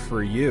mark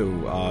for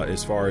you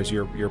as far as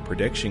your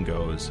prediction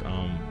goes.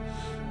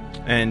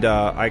 And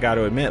I got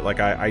to admit, like,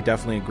 I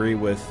definitely agree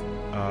with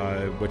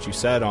what you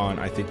said on.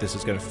 I think this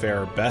is going to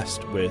fare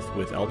best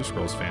with Elder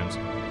Scrolls fans.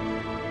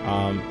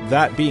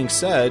 That being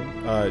said,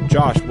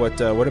 Josh,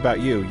 what about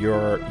you?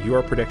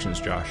 Your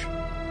predictions, Josh?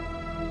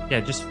 Yeah,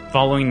 just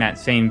following that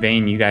same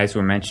vein you guys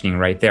were mentioning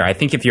right there. I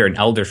think if you're an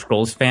Elder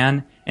Scrolls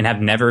fan and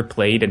have never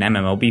played an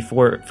MMO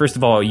before, first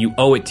of all, you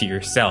owe it to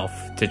yourself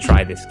to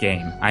try this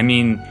game. I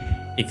mean,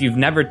 if you've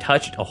never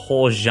touched a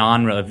whole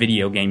genre of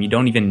video game, you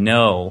don't even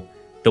know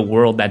the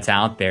world that's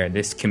out there,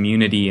 this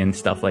community and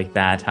stuff like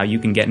that, how you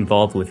can get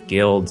involved with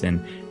guilds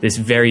and this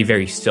very,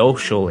 very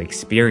social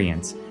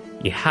experience.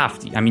 You have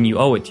to, you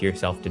owe it to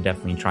yourself to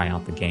definitely try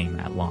out the game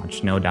at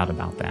launch, no doubt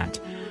about that.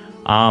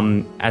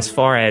 As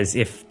far as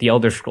if the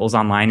Elder Scrolls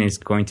Online is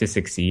going to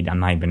succeed, I'm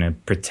not going to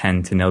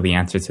pretend to know the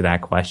answer to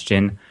that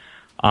question.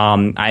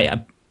 I'm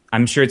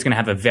sure it's going to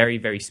have a very,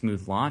 very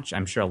smooth launch.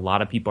 I'm sure a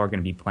lot of people are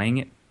going to be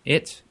playing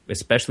it,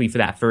 especially for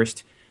that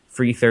first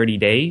free 30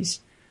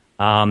 days.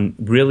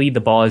 Really, the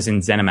ball is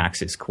in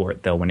ZeniMax's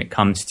court, though, when it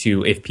comes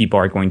to if people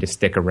are going to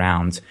stick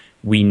around.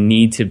 We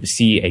need to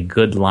see a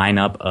good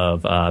lineup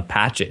of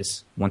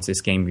patches once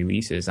this game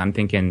releases. I'm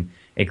thinking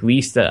at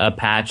least a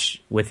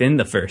patch within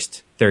the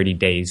first 30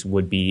 days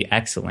would be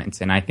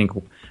excellent. And I think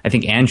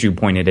Andrew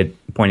pointed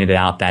it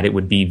out that it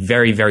would be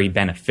very, very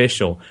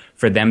beneficial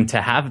for them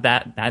to have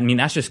that. I mean,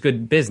 that's just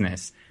good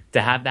business,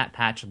 to have that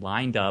patch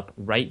lined up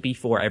right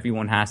before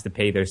everyone has to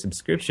pay their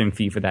subscription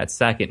fee for that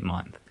second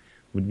month.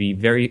 Would be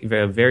very,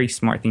 very, very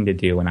smart thing to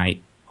do. And I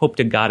hope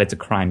to God it's a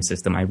crime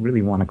system. I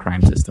really want a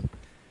crime system.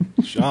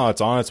 Oh,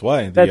 it's on its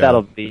way. I bet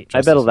that'll be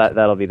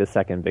the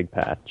second big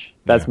patch.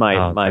 That's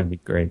my. That'd be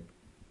great.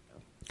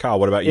 Kyle,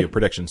 what about you?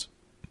 Predictions?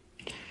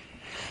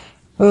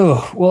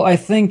 Oh, well, I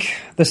think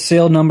the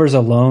sale numbers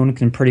alone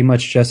can pretty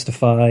much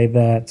justify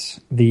that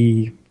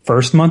the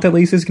first month at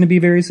least is going to be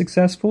very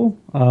successful.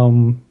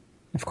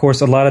 Of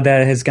course, a lot of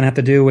that is going to have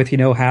to do with,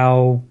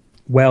 how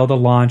well the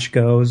launch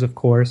goes, of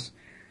course.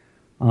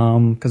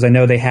 Because I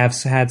know they have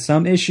had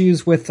some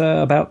issues with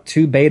about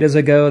 2 betas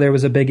ago. There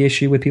was a big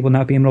issue with people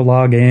not being able to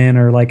log in,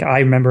 or I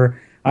remember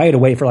I had to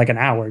wait for an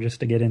hour just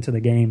to get into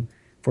the game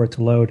for it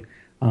to load.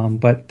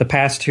 But the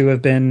past 2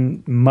 have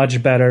been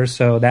much better,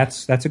 so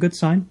that's a good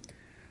sign.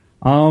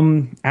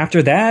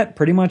 After that,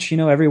 pretty much,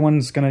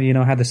 everyone's going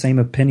to, have the same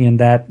opinion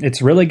that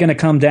it's really going to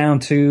come down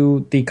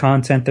to the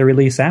content they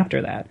release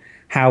after that.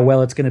 How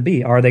well it's going to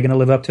be. Are they going to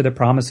live up to the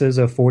promises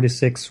of 4 to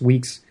 6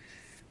 weeks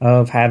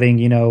of having,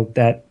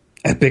 that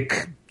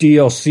epic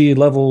DLC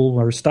level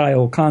or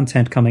style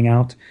content coming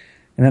out?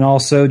 And then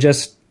also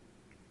just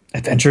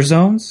adventure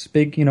zones,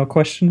 big,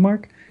 question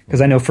mark. Because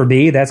I know for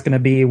me, that's going to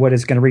be what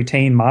is going to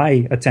retain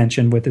my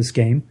attention with this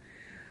game.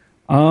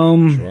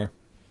 Sure.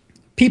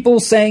 People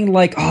saying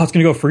oh, it's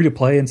going to go free to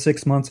play in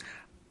 6 months.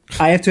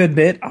 I have to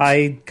admit,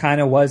 I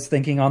kind of was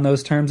thinking on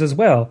those terms as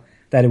well,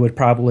 that it would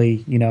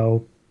probably,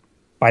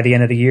 by the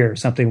end of the year,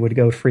 something would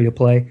go free to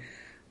play.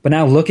 But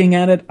now looking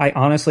at it, I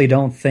honestly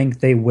don't think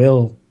they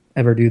will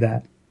ever do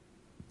that,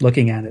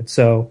 looking at it.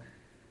 So,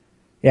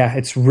 yeah,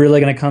 it's really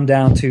going to come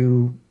down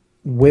to,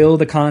 will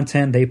the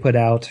content they put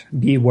out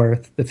be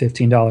worth the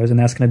 $15? And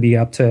that's going to be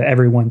up to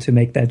everyone to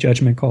make that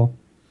judgment call.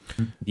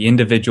 The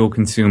individual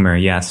consumer,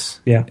 yes.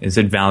 Yeah. Is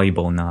it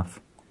valuable enough?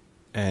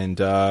 And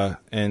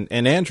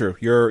Andrew,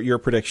 your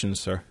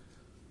predictions, sir.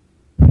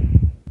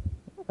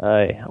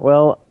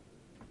 Well,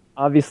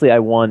 obviously I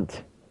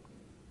want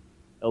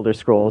Elder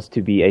Scrolls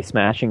to be a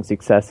smashing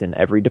success in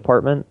every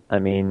department. I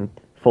mean,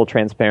 full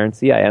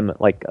transparency, I am a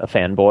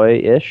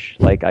fanboy-ish.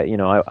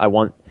 I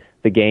want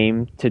the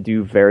game to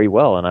do very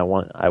well, and I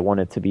want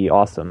it to be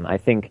awesome. I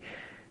think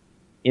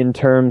in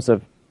terms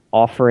of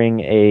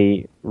offering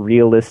a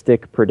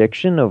realistic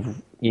prediction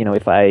of,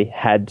 if I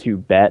had to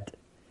bet,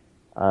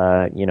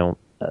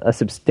 a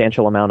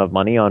substantial amount of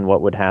money on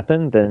what would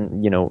happen,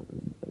 then,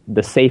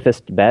 the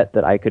safest bet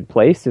that I could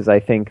place is I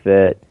think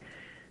that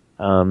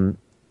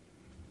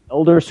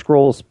Elder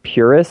Scrolls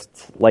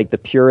purists, the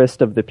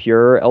purest of the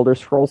pure Elder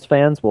Scrolls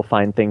fans, will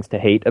find things to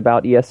hate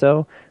about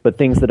ESO, but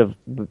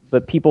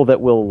people that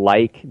will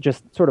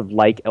just sort of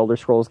like Elder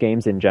Scrolls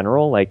games in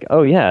general,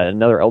 oh yeah,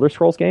 another Elder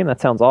Scrolls game?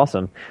 That sounds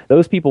awesome.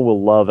 Those people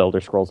will love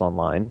Elder Scrolls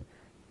Online.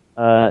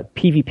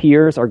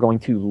 PvPers are going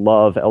to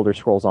love Elder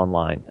Scrolls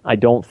Online. I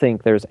don't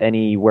think there's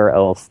anywhere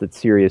else that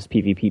serious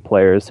PvP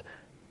players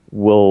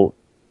will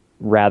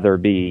rather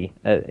be,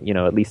 at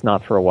least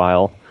not for a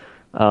while.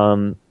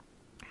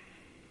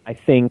 I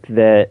think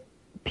that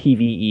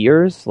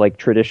PvEers,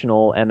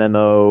 traditional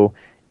MMO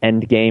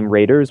endgame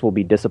raiders, will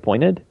be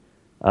disappointed.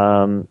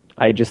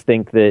 I just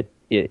think that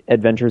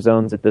adventure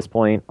zones at this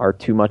point are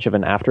too much of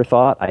an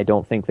afterthought. I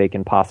don't think they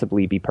can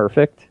possibly be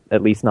perfect,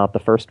 at least not the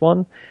first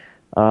one.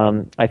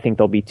 I think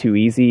they'll be too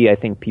easy. I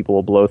think people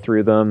will blow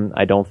through them.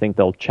 I don't think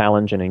they'll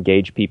challenge and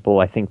engage people.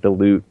 I think the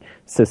loot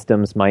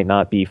systems might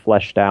not be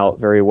fleshed out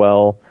very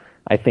well.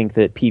 I think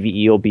that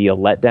PvE will be a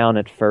letdown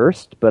at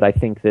first, but I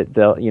think that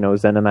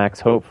ZeniMax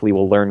hopefully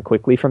will learn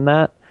quickly from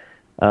that.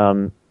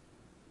 And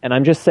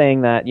I'm just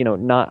saying that,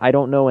 I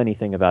don't know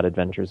anything about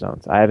Adventure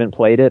Zones. I haven't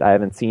played it. I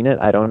haven't seen it.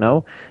 I don't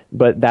know.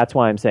 But that's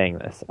why I'm saying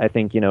this. I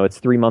think, it's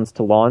 3 months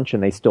to launch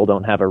and they still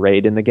don't have a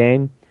raid in the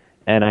game.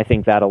 And I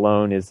think that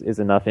alone is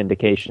enough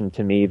indication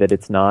to me that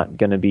it's not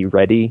going to be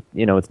ready.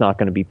 It's not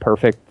going to be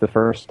perfect the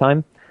first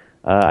time.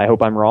 I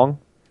hope I'm wrong.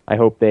 I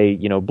hope they,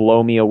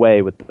 blow me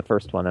away with the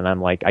first one, and I'm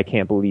like, I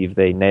can't believe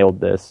they nailed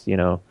this,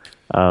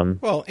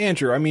 Well,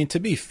 Andrew, I mean, to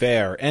be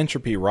fair,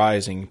 Entropy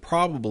Rising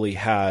probably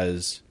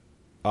has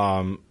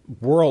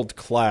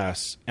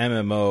world-class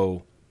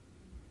MMO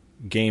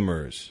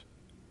gamers,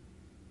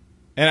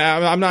 and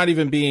I'm not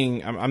even being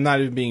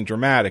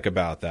dramatic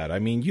about that. I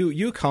mean,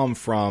 you come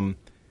from,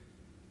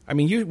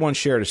 you once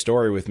shared a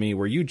story with me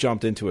where you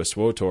jumped into a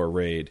SWTOR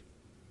raid,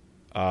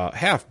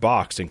 half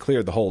boxed and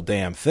cleared the whole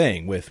damn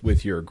thing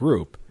with your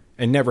group,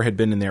 and never had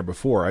been in there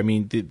before. I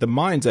mean, the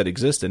minds that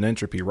exist in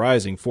Entropy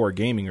Rising for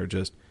gaming are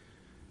just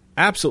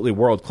absolutely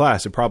world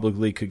class, and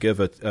probably could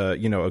give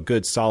a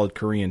good solid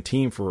Korean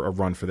team for a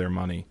run for their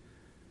money.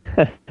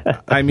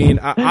 I mean,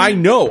 I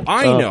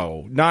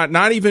know,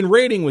 not even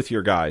raiding with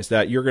your guys,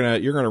 that you're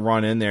gonna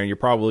run in there and you're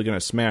probably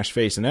gonna smash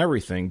face and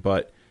everything.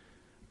 But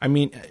I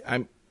mean,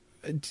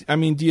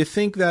 do you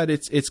think that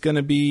it's going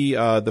to be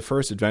the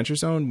first Adventure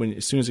Zone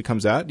as soon as it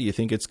comes out? Do you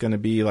think it's going to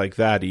be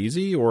that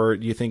easy, or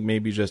do you think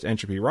maybe just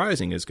Entropy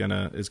Rising is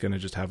gonna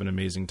just have an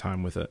amazing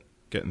time with it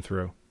getting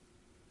through?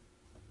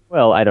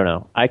 Well, I don't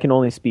know. I can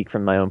only speak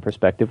from my own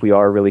perspective. We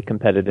are a really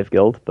competitive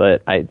guild,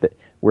 but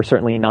we're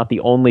certainly not the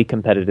only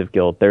competitive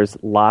guild. There's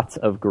lots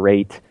of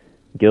great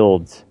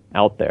guilds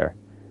out there,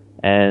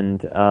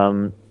 and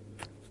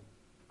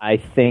I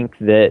think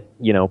that,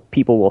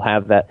 people will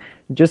have that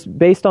just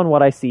based on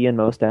what I see in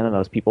most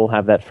MMOs. People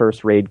have that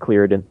first raid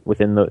cleared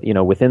within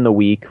the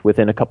week,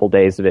 within a couple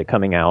days of it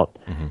coming out.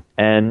 Mm-hmm.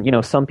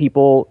 And, some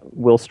people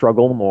will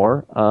struggle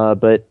more.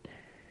 But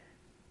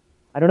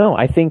I don't know.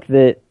 I think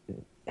that,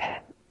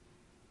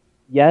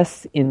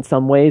 yes, in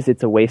some ways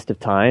it's a waste of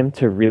time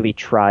to really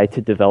try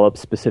to develop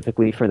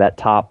specifically for that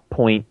top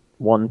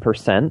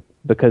 0.1%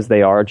 because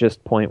they are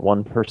just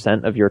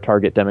 0.1% of your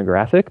target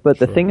demographic. But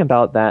the thing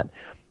about that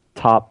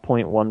top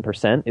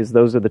 0.1% is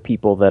those are the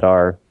people that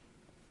are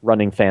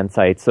running fan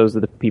sites. Those are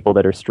the people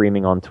that are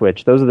streaming on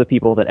Twitch. Those are the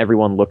people that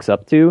everyone looks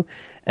up to.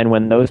 And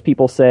when those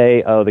people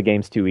say, oh, the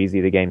game's too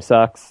easy, the game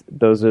sucks,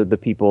 those are the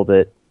people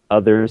that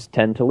others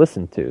tend to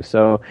listen to.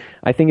 So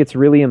I think it's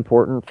really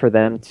important for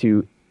them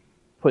to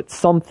put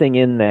something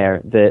in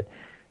there that,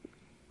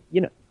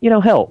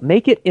 hell,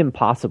 make it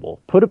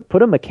impossible.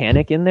 Put a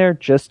mechanic in there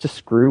just to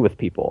screw with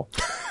people.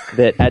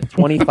 That at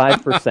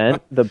 25%,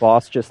 the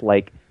boss just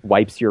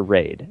wipes your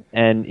raid.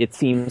 And it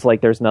seems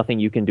like there's nothing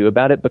you can do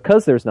about it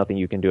because there's nothing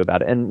you can do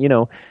about it.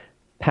 And,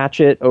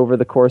 patch it over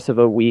the course of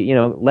a week,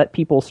 let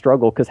people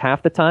struggle because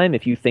half the time,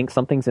 if you think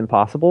something's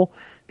impossible,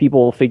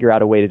 people will figure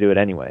out a way to do it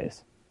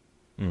anyways.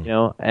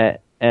 If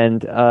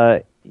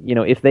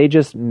they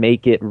just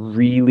make it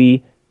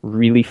really,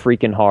 really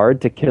freaking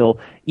hard to kill,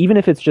 even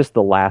if it's just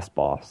the last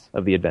boss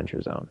of the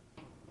Adventure Zone.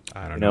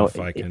 I don't know if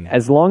I can.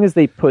 As long as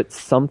they put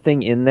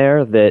something in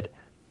there that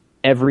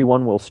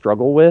everyone will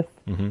struggle with,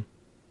 mm-hmm.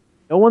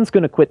 No one's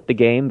going to quit the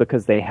game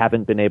because they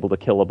haven't been able to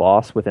kill a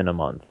boss within a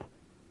month.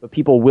 But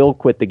people will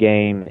quit the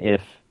game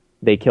if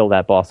they kill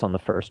that boss on the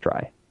first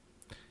try.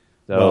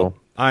 So well,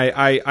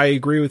 I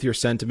agree with your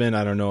sentiment.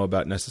 I don't know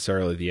about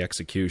necessarily the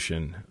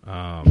execution,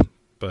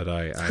 but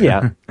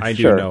I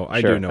do know.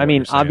 I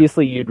mean,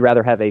 obviously, you'd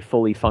rather have a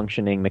fully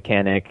functioning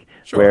mechanic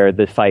where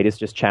the fight is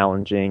just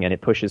challenging and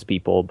it pushes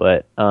people.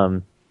 But I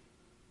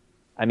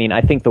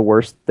think the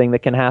worst thing that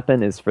can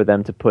happen is for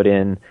them to put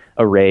in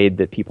a raid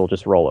that people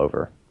just roll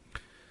over.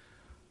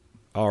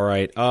 All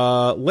right.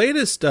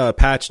 Latest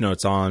patch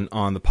notes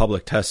on the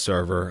public test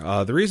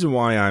server. The reason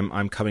why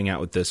I'm coming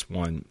out with this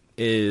one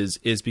is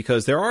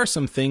because there are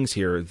some things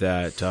here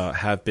that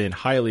have been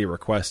highly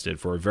requested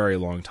for a very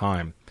long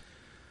time.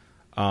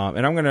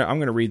 And I'm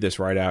gonna read this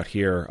right out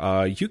here.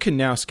 You can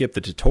now skip the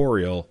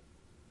tutorial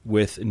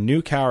with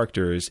new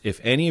characters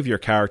if any of your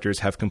characters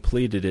have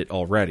completed it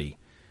already.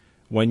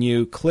 When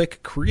you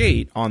click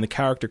Create on the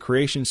character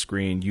creation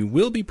screen, you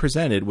will be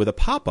presented with a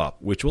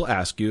pop-up which will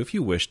ask you if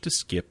you wish to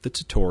skip the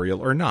tutorial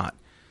or not.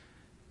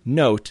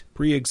 Note,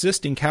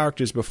 pre-existing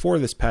characters before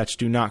this patch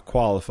do not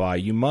qualify.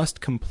 You must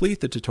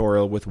complete the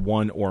tutorial with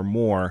one or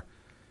more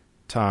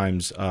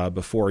times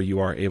before you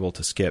are able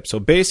to skip. So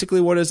basically,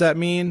 what does that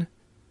mean?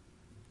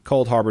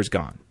 Coldharbor's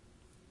gone.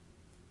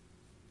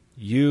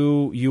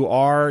 You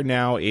are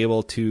now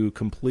able to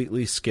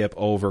completely skip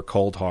over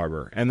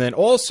Coldharbor. And then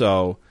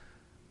also,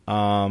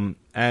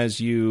 if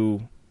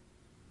you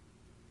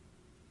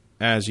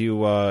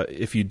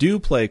do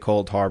play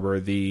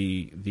Coldharbor,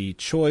 the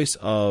choice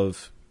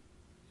of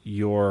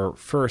your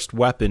first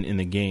weapon in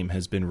the game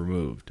has been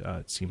removed.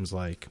 It seems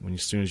like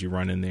as soon as you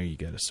run in there, you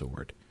get a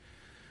sword.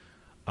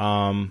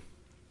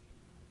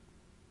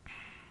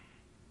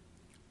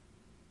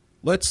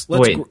 Let's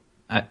wait.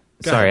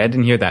 Sorry, I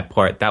didn't hear that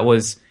part. That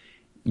was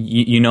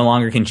you no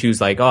longer can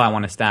choose I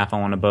want a staff, I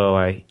want a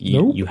bow.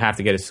 You have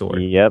to get a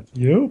sword. Yep.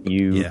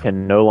 You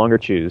can no longer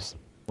choose.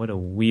 What a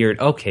weird.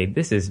 Okay,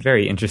 this is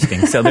very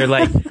interesting. So they're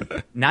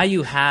now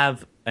you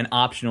have an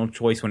optional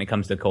choice when it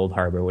comes to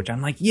Coldharbor, which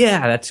I'm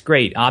yeah, that's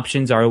great.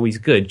 Options are always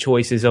good.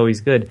 Choice is always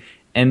good.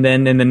 And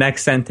then in the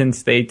next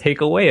sentence, they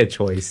take away a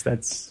choice.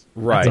 That's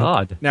right. That's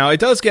odd. Now, it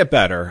does get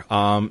better.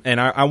 And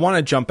I want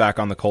to jump back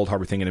on the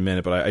Coldharbor thing in a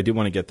minute, but I do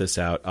want to get this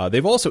out.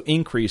 They've also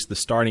increased the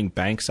starting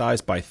bank size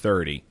by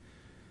 30.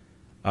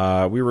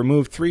 We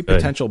removed 3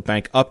 potential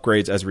bank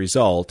upgrades as a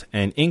result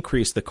and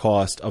increased the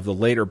cost of the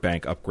later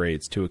bank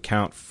upgrades to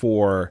account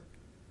for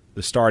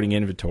the starting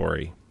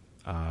inventory.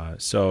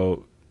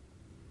 So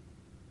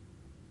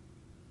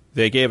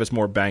they gave us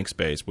more bank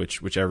space,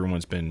 which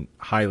everyone's been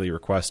highly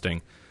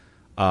requesting.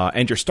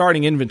 And your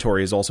starting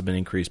inventory has also been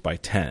increased by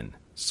 10.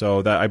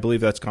 So that I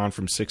believe that's gone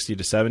from 60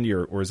 to 70,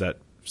 or is that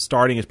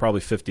starting is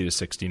probably 50 to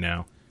 60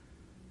 now.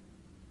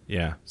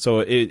 Yeah. So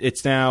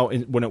it's now,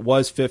 when it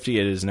was 50,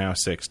 it is now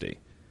 60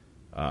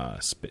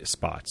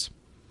 spots.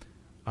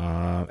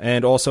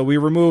 And also we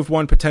removed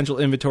 1 potential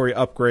inventory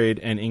upgrade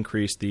and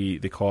increased the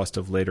cost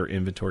of later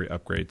inventory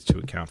upgrades to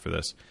account for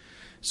this.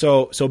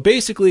 So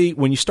basically,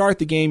 when you start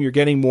the game, you're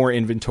getting more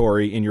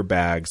inventory in your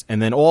bags,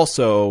 and then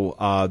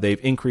also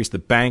they've increased the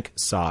bank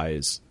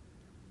size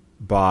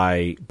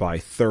by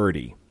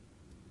 30.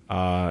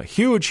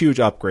 Huge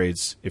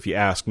upgrades, if you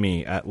ask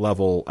me, at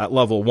level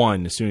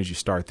 1 as soon as you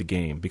start the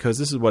game, because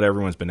this is what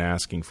everyone's been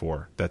asking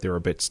for. That they were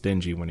a bit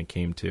stingy when it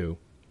came to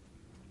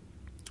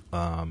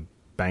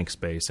bank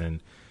space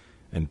and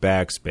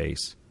bag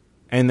space,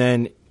 and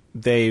then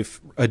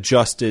they've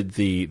adjusted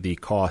the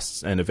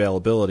costs and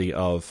availability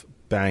of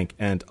bank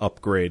and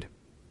upgrade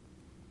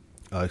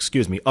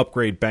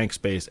upgrade bank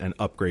space and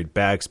upgrade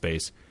bag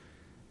space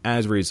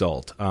as a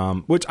result,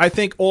 which I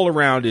think all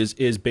around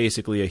is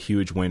basically a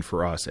huge win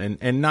for us,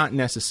 and not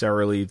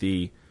necessarily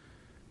the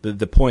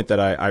point that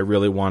I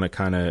really want to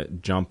kind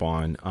of jump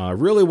on.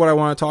 Really, what I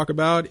want to talk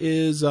about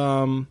is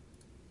Cold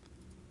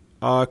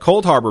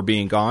Harbor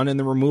being gone and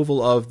the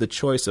removal of the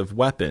choice of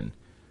weapon,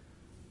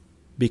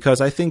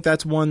 because I think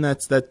that's one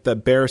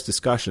that bears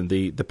discussion.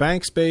 The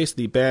bank space,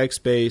 the bag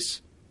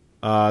space,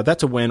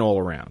 that's a win all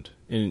around,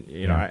 and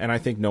and I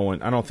think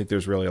I don't think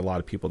there's really a lot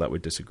of people that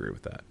would disagree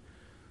with that.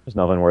 There's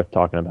nothing worth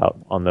talking about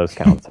on those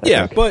counts. I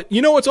think. But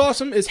you know what's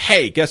awesome is,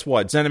 hey, guess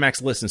what?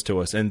 ZeniMax listens to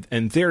us, and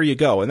there you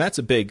go, and that's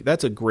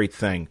a great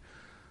thing.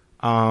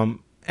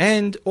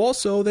 And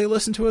also they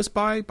listen to us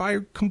by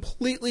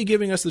completely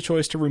giving us the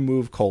choice to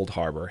remove Cold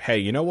Harbor. Hey,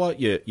 you know what?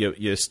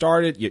 You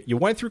started, you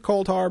went through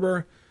Cold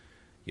Harbor,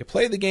 you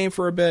played the game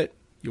for a bit,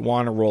 you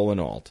want to roll an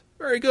alt.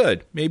 Very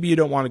good. Maybe you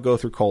don't want to go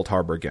through Cold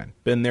Harbor again.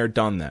 Been there,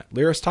 done that.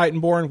 Lyris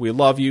Titanborn, we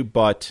love you,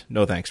 but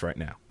no thanks right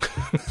now.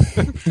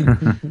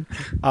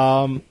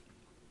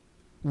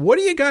 What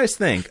do you guys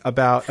think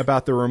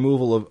about the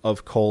removal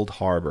of Cold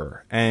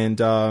Harbor?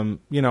 And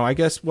I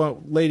guess,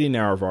 well, Lady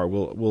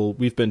Naravar,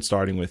 we've been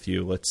starting with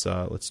you. Let's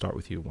start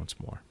with you once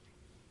more.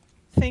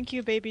 Thank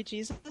you, baby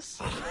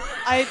Jesus.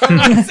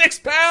 6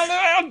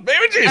 pound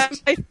baby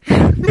Jesus.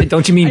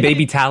 Don't you mean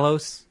baby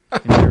Talos?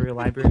 Imperial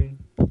Library.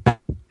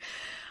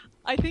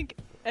 I think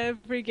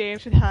every game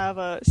should have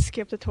a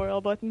skip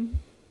tutorial button.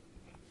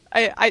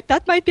 I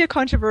that might be a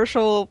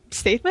controversial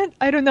statement.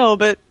 I don't know,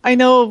 but I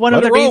know one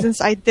of the reasons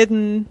I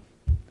didn't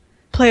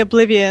play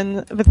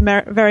Oblivion with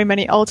very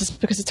many alts is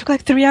because it took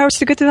like 3 hours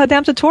to get to that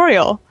damn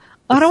tutorial.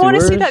 I don't want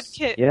to see that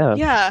cave.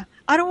 Yeah.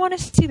 I don't want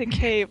to see the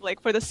cave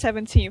like for the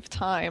 17th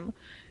time.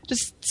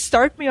 Just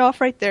start me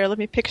off right there. Let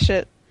me pick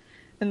shit.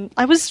 And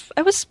I was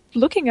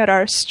looking at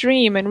our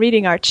stream and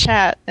reading our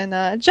chat,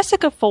 and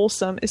Jessica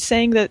Folsom is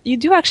saying that you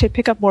do actually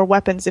pick up more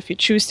weapons if you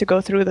choose to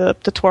go through the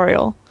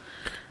tutorial.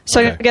 So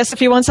okay. I guess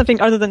if you want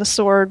something other than a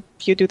sword,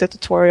 you do the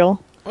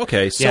tutorial.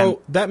 Okay,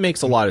 so that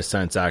makes a lot of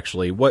sense,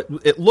 actually. What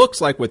it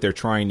looks like what they're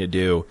trying to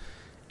do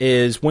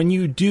is when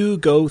you do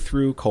go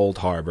through Cold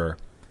Harbor,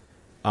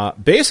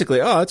 basically,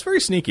 it's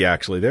very sneaky,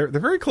 actually. They're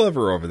very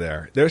clever over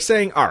there. They're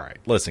saying, all right,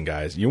 listen,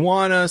 guys, you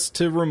want us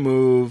to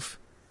remove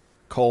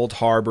Cold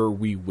Harbor,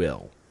 we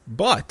will.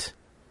 But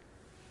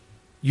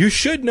you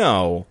should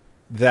know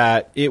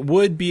that it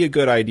would be a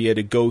good idea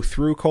to go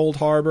through Cold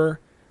Harbor,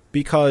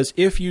 because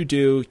if you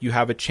do, you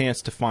have a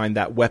chance to find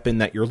that weapon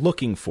that you're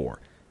looking for.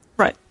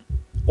 Right.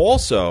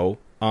 Also,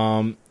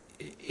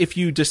 if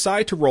you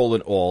decide to roll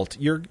an alt,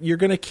 you're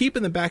going to keep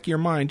in the back of your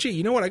mind, gee,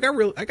 you know what?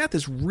 I got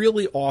this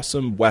really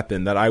awesome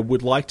weapon that I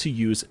would like to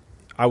use.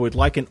 I would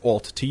like an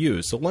alt to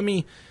use. So let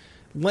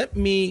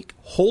me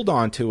hold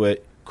on to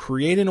it,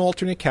 create an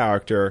alternate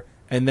character,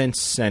 and then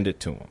send it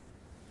to him.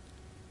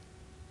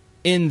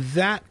 In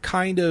that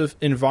kind of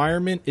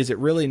environment, is it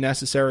really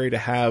necessary to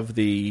have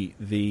the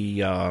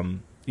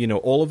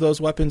all of those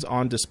weapons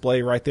on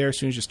display right there as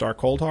soon as you start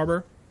Cold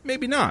Harbor?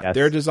 Maybe not. Yes.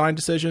 Their design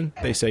decision,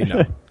 they say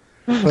no.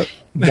 But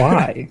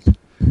why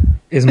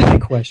is my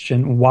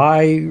question.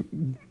 Why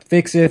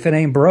fix it if it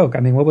ain't broke?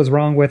 I mean, what was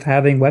wrong with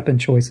having weapon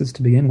choices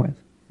to begin with?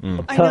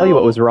 I'll tell you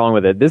what was wrong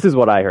with it. This is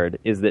what I heard,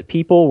 is that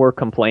people were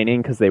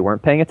complaining because they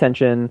weren't paying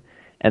attention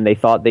and they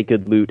thought they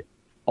could loot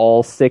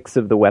all 6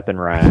 of the weapon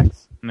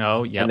racks.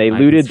 No, yeah. And they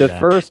looted the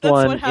first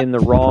one in the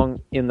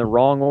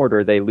wrong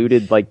order. They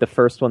looted like the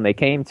first one they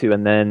came to,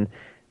 and then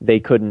they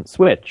couldn't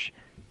switch.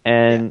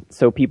 And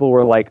so people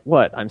were like,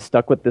 "What? I'm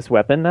stuck with this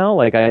weapon now?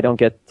 Like I don't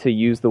get to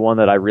use the one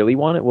that I really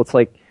wanted." Well, it's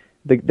like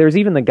there's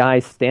even the guy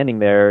standing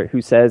there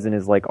who says in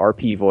his like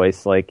RP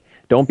voice, like,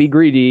 "Don't be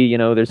greedy.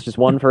 There's just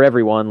one for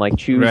everyone. Like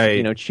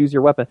choose, choose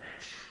your weapon."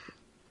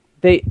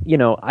 They,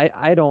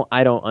 I don't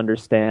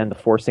understand the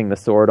forcing the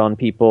sword on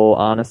people,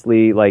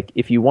 honestly. Like,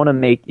 if you want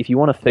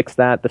to fix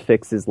that, the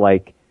fix is,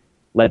 like,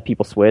 let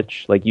people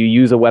switch. Like, you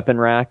use a weapon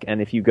rack,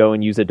 and if you go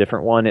and use a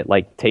different one, it,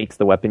 like, takes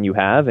the weapon you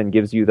have and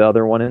gives you the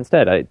other one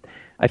instead.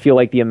 I feel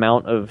like the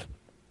amount of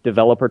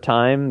developer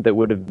time that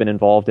would have been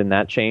involved in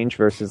that change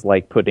versus,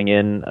 like, putting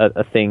in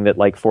a thing that,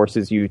 like,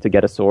 forces you to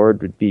get a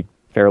sword would be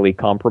fairly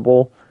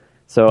comparable.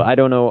 So I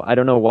don't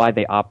know why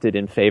they opted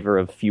in favor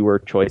of fewer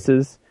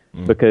choices,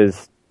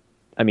 because...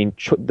 I mean,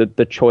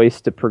 the choice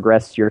to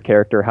progress your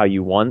character how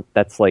you want,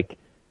 that's like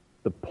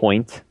the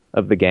point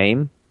of the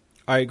game.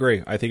 I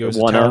agree. I think it was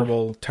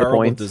a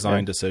terrible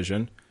design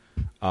decision.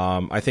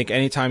 I think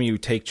anytime you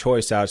take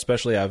choice out,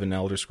 especially out of an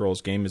Elder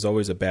Scrolls game, is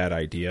always a bad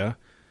idea.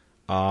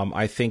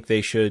 I think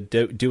they should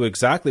do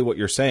exactly what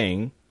you're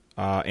saying,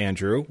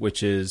 Andrew,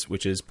 which is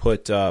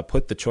put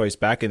the choice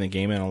back in the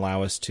game and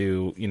allow us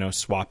to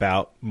swap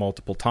out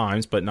multiple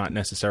times, but not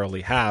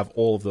necessarily have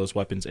all of those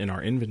weapons in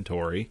our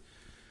inventory.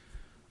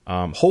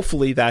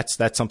 Hopefully that's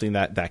something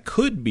that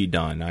could be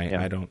done.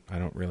 I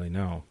don't really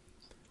know.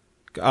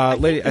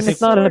 Lady, I think it's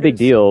not a big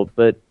deal,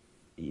 but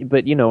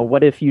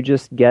what if you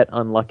just get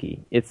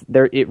unlucky?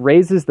 It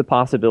raises the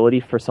possibility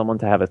for someone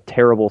to have a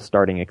terrible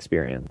starting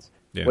experience.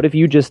 Yeah. What if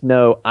you just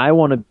know, I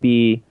want to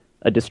be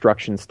a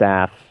destruction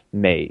staff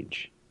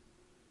mage.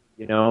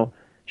 You know,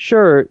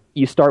 sure,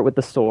 you start with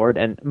the sword,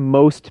 and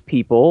most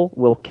people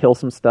will kill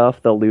some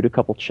stuff. They'll loot a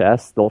couple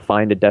chests. They'll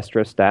find a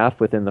Destro staff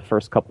within the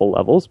first couple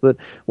levels. But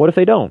what if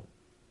they don't?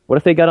 What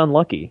if they got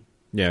unlucky?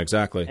 Yeah,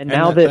 exactly. And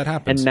now that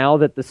happens. And now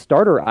that the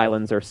starter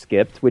islands are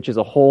skipped, which is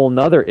a whole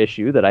nother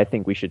issue that I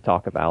think we should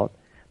talk about.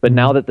 But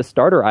now that the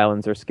starter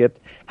islands are skipped,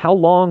 how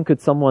long could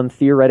someone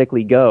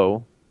theoretically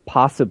go,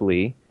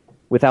 possibly,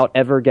 without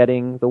ever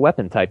getting the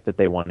weapon type that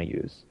they want to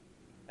use?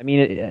 I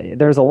mean,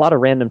 there's a lot of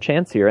random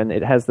chance here, and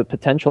it has the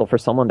potential for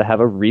someone to have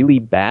a really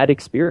bad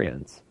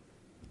experience.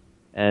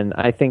 And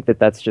I think that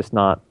that's just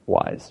not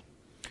wise.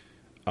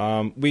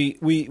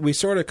 We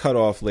sort of cut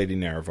off Lady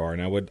Nerevar,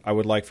 and I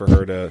would like for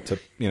her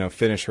to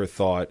finish her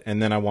thought,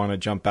 and then I want to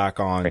jump back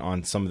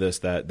on some of this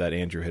that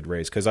Andrew had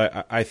raised, because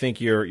I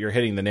think you're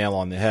hitting the nail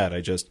on the head.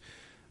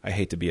 I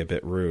hate to be a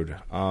bit rude.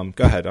 Go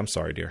ahead. I'm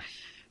sorry, dear.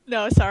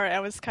 No, sorry. I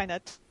was kind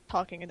of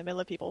talking in the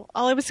middle of people.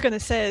 All I was going to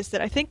say is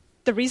that I think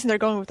the reason they're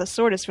going with the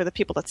sword is for the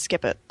people that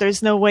skip it.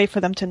 There's no way for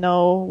them to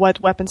know what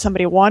weapon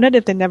somebody wanted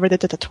if they never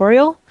did the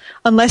tutorial,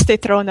 unless they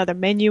throw another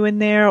menu in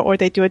there or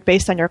they do it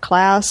based on your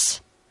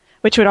class,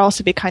 which would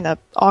also be kind of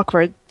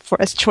awkward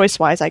for as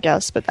choice-wise, I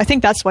guess. But I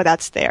think that's why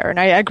that's there. And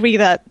I agree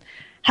that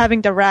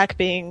having the rack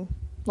being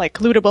like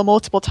lootable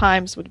multiple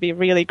times would be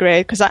really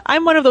great, because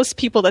I'm one of those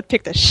people that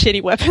picked a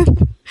shitty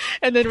weapon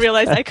and then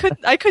realized I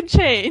could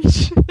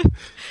change.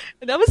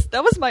 And that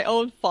was my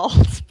own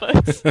fault,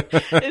 but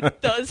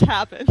it does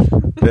happen.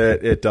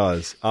 It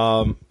does.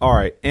 All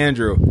right,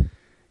 Andrew,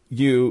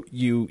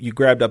 you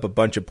grabbed up a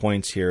bunch of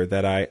points here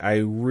that I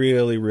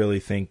really, really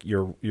think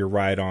you're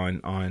right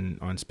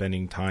on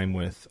spending time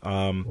with.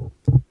 And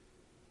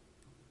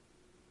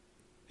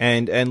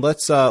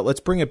let's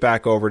bring it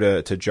back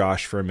over to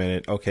Josh for a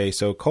minute. Okay,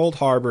 so Cold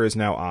Harbor is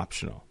now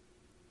optional.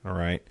 All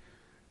right.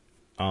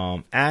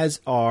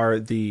 As are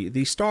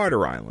the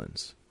starter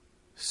islands.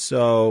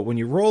 So when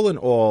you roll an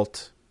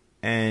alt,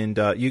 and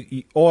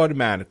you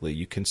automatically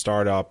you can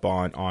start up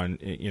on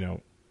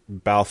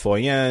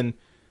Balfoyen,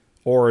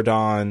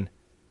 Auradon,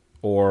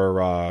 or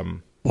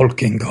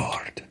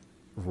Volkengard.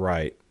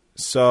 Right.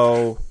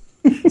 So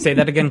say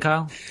that again,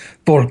 Kyle.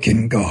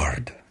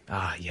 Volkengard.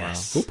 Ah,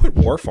 yes. Who put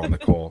Worf on the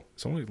call?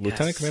 Someone,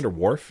 Lieutenant Commander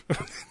Worf.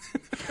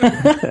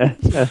 An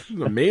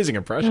amazing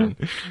impression.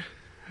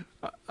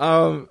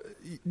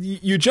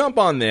 You jump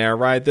on there,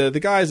 right? The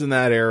guys in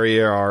that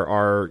area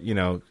are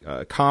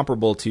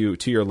comparable to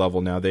your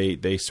level now.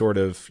 They sort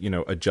of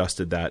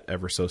adjusted that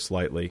ever so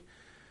slightly.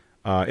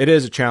 It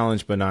is a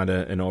challenge, but not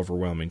an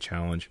overwhelming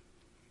challenge.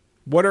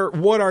 What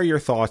are your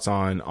thoughts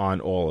on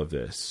all of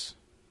this?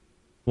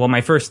 Well, my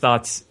first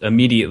thoughts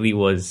immediately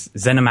was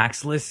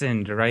ZeniMax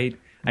listened, right?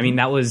 I mean,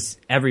 that was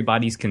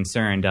everybody's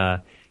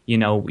concern.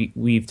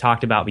 We've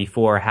talked about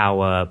before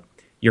how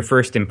your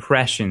first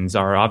impressions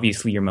are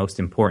obviously your most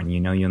important.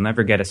 You'll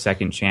never get a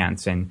second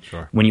chance. And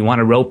sure. When you want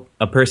to rope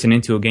a person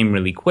into a game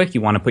really quick,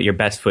 you want to put your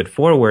best foot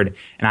forward.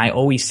 And I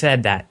always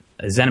said that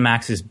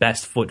ZeniMax's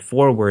best foot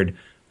forward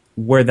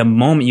were the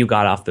moment you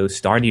got off those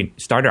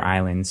starter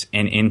islands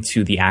and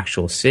into the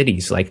actual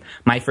cities. Like,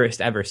 my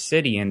first ever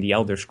city in the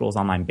Elder Scrolls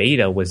Online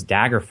beta was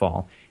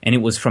Daggerfall, and it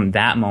was from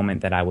that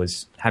moment that I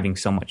was having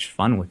so much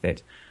fun with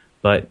it.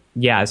 But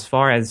yeah, as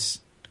far as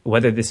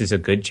whether this is a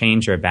good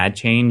change or a bad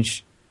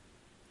change,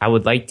 I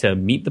would like to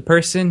meet the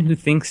person who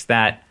thinks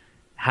that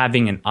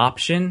having an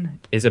option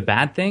is a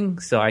bad thing,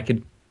 so I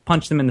could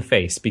punch them in the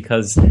face,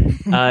 because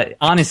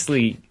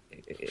honestly,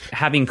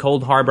 having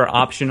Cold Harbor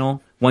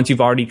optional once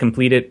you've already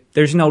completed,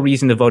 there's no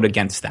reason to vote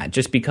against that.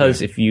 Just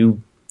because if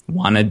you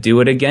want to do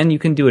it again, you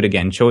can do it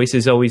again. Choice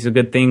is always a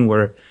good thing.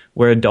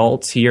 We're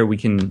adults here. We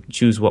can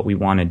choose what we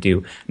want to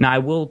do. Now, I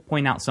will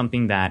point out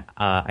something that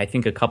I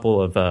think a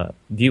couple of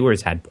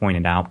viewers had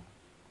pointed out,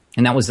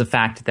 and that was the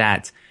fact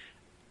that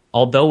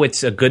although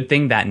it's a good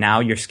thing that now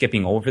you're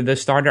skipping over the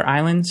starter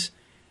islands,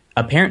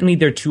 apparently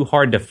they're too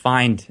hard to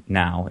find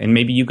now. And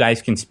maybe you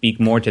guys can speak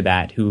more to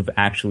that, who've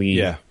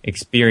actually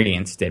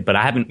experienced it. But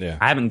I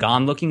haven't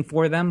gone looking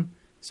for them,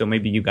 so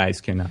maybe you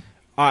guys can.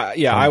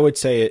 I would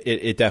say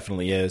it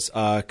definitely is.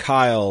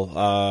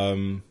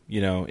 Kyle,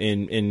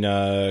 in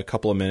a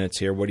couple of minutes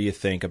here, what do you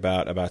think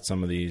about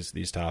some of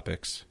these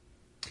topics?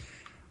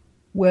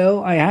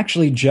 Well, I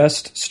actually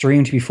just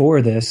streamed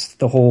before this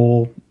the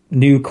whole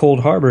new Cold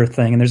Harbor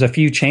thing, and there's a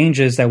few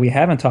changes that we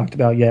haven't talked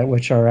about yet,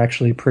 which are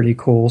actually pretty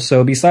cool.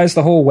 So besides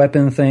the whole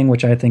weapon thing,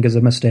 which I think is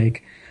a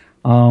mistake,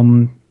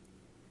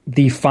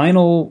 the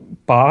final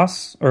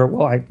boss,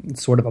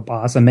 it's sort of a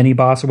boss, a mini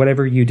boss or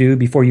whatever you do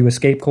before you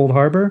escape Cold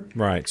Harbor,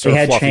 right? They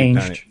had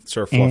changed,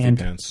 Sir Fluffy and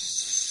Pants.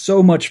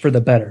 So much for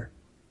the better.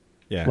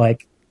 Yeah,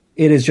 like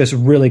it is just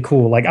really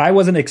cool. Like, I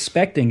wasn't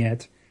expecting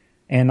it,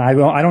 and I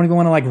don't even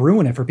want to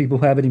ruin it for people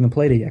who haven't even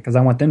played it yet, because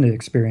I want them to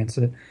experience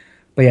it.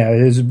 But yeah,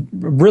 it is a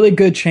really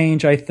good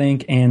change, I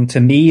think, and to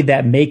me,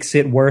 that makes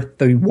it worth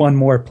the one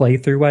more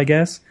playthrough, I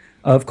guess,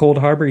 of Cold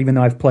Harbor, even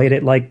though I've played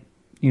it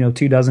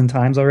 24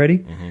 times already.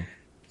 Mm-hmm.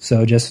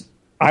 So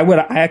I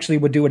actually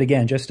would do it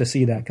again just to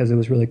see that, because it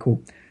was really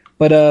cool.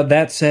 But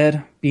that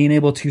said, being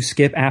able to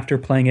skip after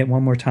playing it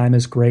one more time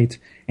is great.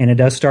 And it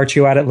does start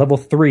you out at level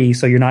 3,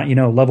 so you're not,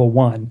 level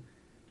 1,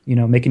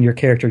 making your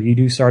character. You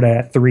do start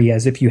at 3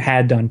 as if you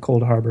had done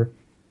Cold Harbor.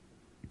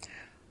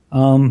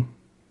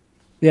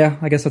 Yeah,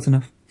 I guess that's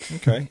enough.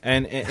 Okay.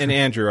 And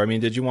Andrew, I mean,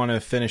 did you want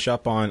to finish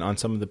up on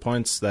some of the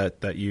points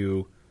that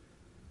you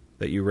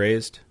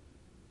raised?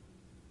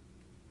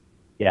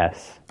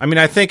 Yes. I mean,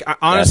 I think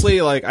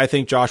honestly, I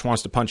think Josh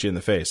wants to punch you in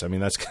the face. I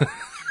mean, that's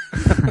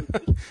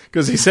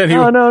because he said he.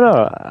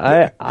 No.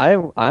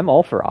 I'm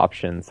all for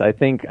options. I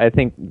think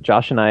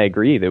Josh and I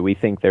agree that we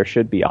think there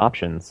should be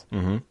options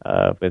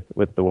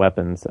with the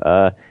weapons.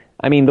 I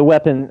mean, the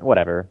weapon,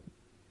 whatever.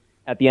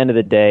 At the end of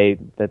the day,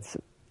 that's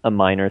a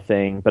minor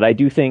thing. But I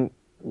do think,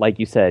 like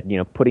you said,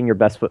 putting your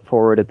best foot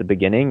forward at the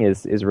beginning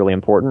is really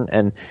important,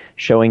 and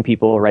showing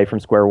people right from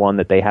square one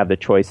that they have the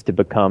choice to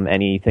become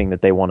anything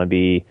that they want to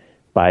be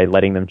by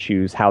letting them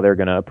choose how they're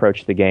going to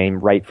approach the game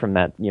right from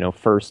that,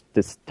 first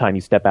this time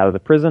you step out of the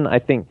prison. I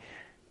think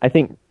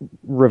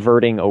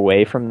reverting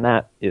away from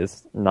that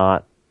is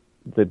not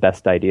the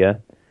best idea.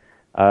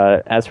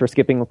 As for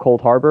skipping Cold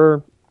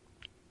Harbor,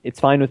 it's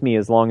fine with me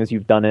as long as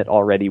you've done it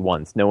already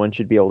once. No one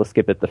should be able to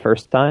skip it the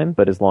first time,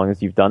 but as long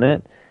as you've done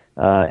it.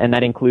 And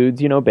that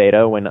includes,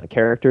 beta. When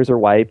characters are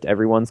wiped,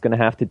 everyone's going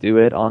to have to do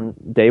it on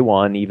day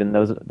one, even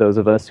those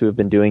of us who have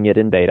been doing it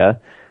in beta.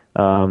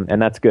 And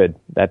that's good.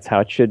 That's how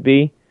it should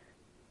be.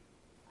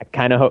 I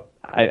kind of hope,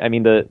 I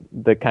mean,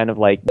 the kind of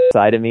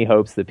side of me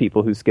hopes that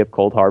people who skip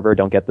Cold Harbor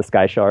don't get the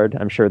Sky Shard.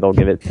 I'm sure they'll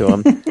give it to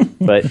them.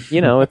 But,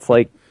 it's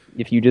like,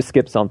 if you just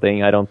skip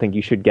something, I don't think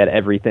you should get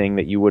everything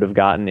that you would have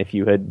gotten if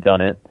you had done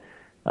it.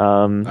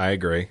 I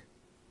agree.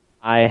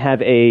 I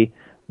have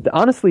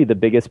honestly, the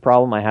biggest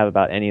problem I have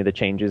about any of the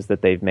changes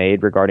that they've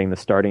made regarding the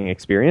starting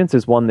experience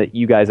is one that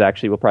you guys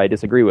actually will probably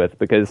disagree with,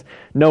 because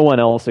no one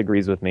else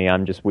agrees with me.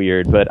 I'm just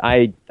weird. But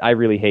I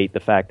really hate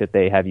the fact that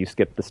they have you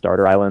skip the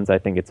starter islands. I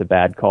think it's a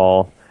bad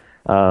call.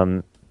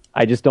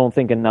 I just don't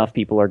think enough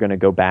people are going to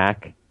go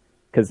back,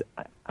 because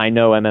I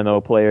know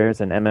MMO players,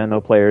 and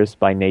MMO players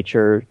by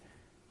nature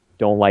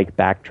don't like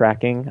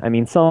backtracking. I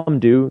mean, some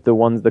do. The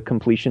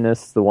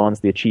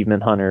completionists, the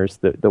achievement hunters,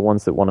 the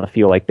ones that want to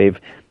feel like they've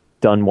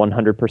done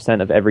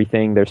 100% of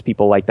everything. There's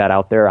people like that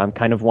out there. I'm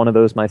kind of one of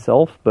those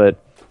myself,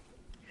 but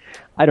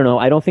I don't know.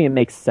 I don't think it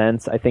makes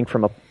sense. I think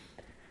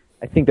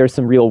there's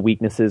some real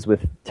weaknesses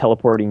with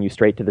teleporting you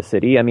straight to the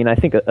city. I mean, I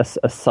think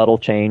a subtle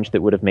change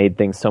that would have made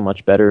things so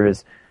much better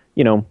is,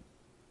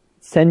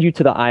 send you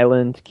to the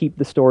island, keep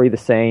the story the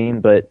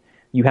same, but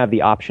you have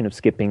the option of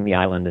skipping the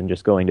island and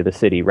just going to the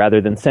city, rather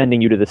than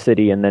sending you to the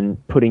city and then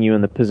putting you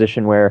in the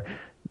position where,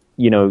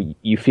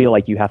 you feel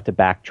like you have to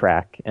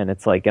backtrack. And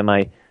it's like, am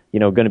I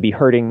going to be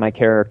hurting my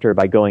character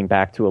by going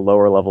back to a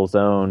lower level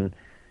zone?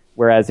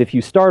 Whereas if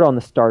you start on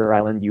the starter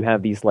island, you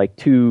have these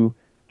two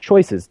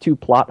choices, 2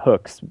 plot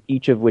hooks,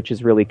 each of which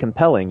is really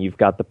compelling. You've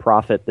got the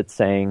prophet that's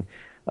saying,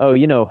 oh,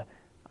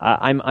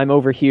 I'm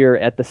over here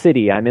at the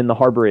city. I'm in the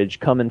harborage.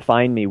 Come and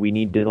find me. We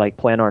need to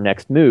plan our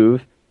next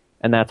move.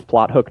 And that's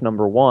plot hook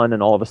number 1.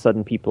 And all of a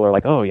sudden people are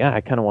like, oh yeah, I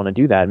kind of want to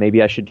do that.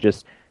 Maybe I should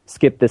just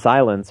skip this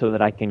island so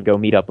that I can go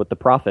meet up with the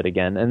prophet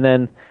again. And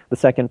then the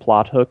second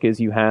plot hook is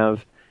you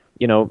have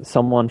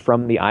someone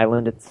from the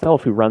island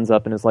itself who runs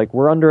up and is like,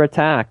 we're under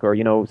attack,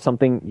 or,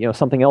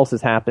 something else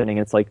is happening.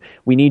 It's like,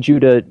 we need you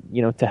to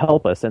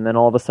help us. And then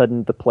all of a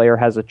sudden the player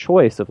has a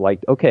choice of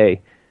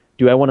okay,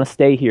 do I want to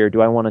stay here?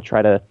 Do I want to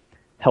try to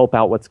help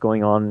out what's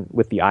going on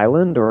with the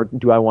island? Or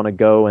do I want to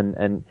go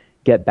and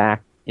get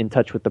back in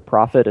touch with the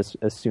prophet as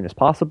soon as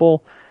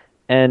possible?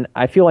 And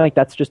I feel like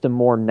that's just a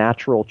more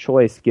natural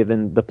choice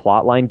given the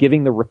plot line,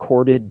 given the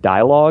recorded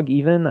dialogue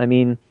even. I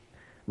mean,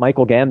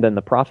 Michael Gambon,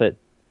 the prophet,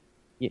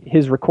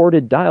 his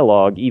recorded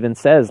dialogue even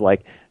says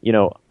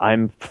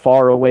I'm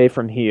far away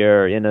from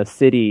here in a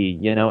city,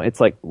 it's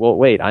like, well,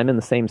 wait, I'm in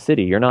the same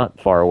city. You're not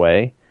far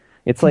away.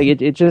 It's like,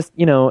 it just,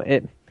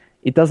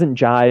 it doesn't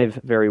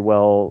jive very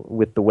well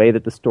with the way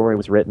that the story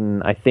was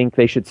written. I think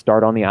they should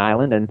start on the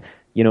island, and,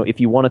 if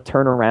you want to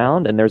turn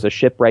around and there's a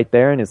ship right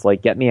there and it's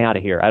like, get me out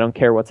of here, I don't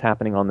care what's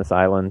happening on this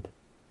island,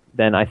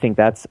 then I think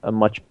that's a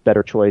much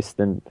better choice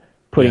than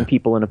putting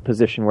people in a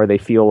position where they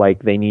feel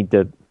like they need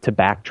to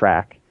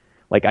backtrack.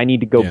 Like, I need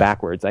to go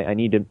backwards. I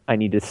need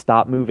to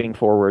stop moving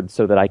forward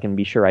so that I can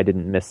be sure I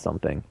didn't miss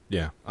something.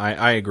 Yeah,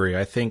 I agree.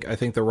 I think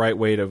the right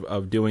way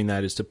of doing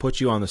that is to put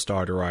you on the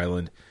starter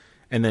island,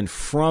 and then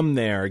from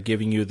there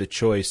giving you the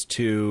choice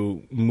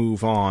to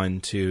move on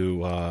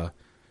to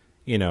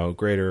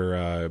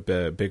greater,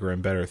 bigger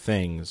and better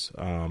things.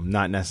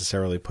 Not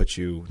necessarily put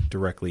you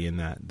directly in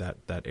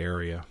that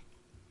area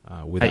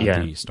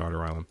without the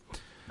starter island.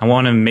 I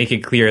want to make it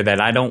clear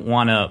that I don't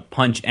want to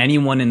punch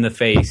anyone in the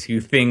face who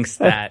thinks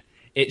that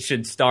it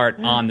should start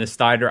on the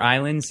starter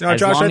islands. No,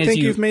 Josh, I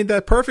think you've made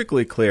that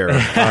perfectly clear.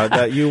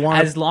 That you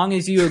want, as long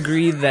as you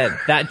agree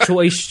that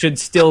choice should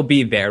still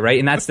be there, right?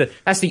 And that's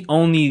the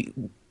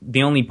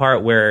only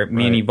part where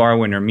me and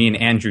Evarwyn or me and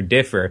Andrew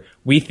differ.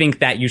 We think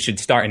that you should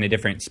start in a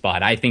different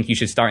spot. I think you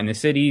should start in the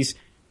cities.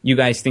 You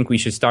guys think we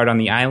should start on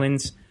the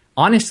islands.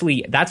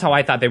 honestly, that's how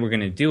I thought they were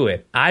going to do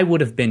it. I would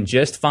have been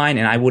just fine,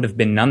 and I would have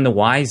been none the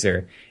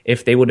wiser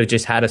if they would have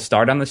just had a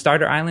start on the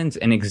starter islands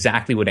and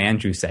exactly what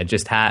Andrew said.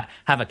 Just have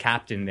a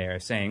captain there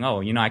saying,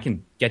 "Oh, I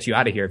can get you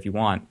out of here if you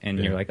want," and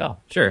you're like, "Oh,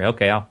 sure,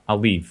 okay, I'll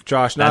leave."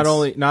 Josh, not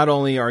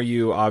only are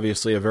you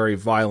obviously a very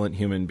violent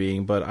human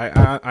being, but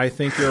I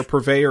think you're a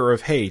purveyor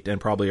of hate and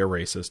probably a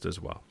racist as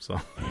well. So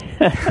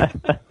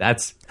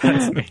that's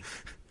me.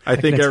 I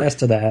think can attest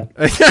to that.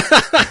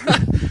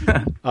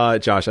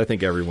 Josh, I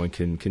think everyone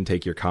can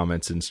take your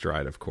comments in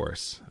stride, of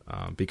course,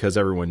 because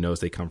everyone knows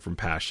they come from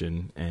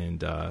passion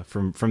and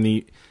from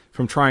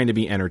trying to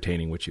be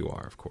entertaining, which you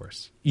are, of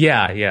course.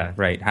 Yeah,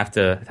 right. Have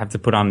to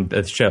put on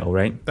the show,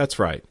 right? That's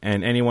right.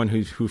 And anyone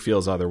who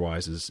feels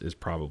otherwise is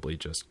probably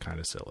just kind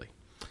of silly.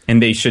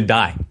 And they should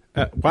die.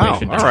 Wow.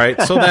 All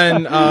right. So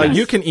then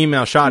you can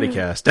email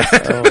Shoddycast.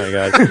 Oh my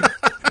God.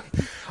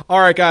 All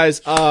right,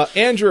 guys.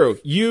 Andrew,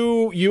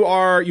 you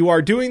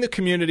are doing the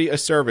community a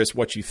service.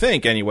 What you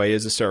think, anyway,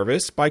 is a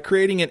service by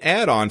creating an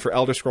add-on for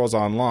Elder Scrolls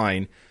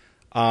Online.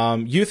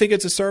 You think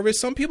it's a service.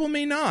 Some people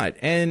may not,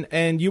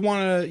 and you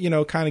want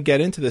to kind of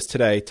get into this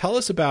today. Tell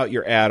us about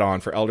your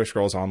add-on for Elder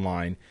Scrolls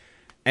Online,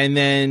 and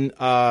then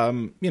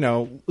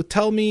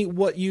tell me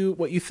what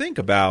you think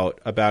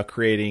about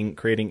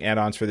creating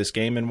add-ons for this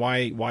game and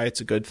why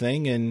it's a good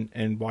thing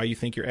and why you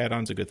think your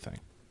add-on's a good thing.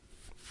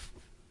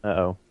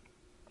 Uh-oh.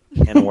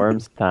 Can of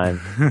worms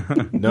time.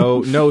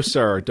 No,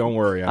 sir. Don't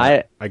worry.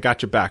 I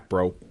got your back,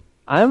 bro.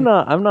 I'm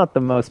not the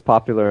most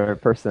popular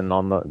person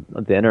on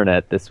the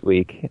internet this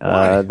week.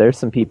 There's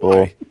some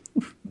people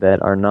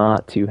that are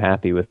not too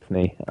happy with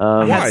me.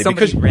 I had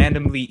somebody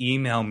randomly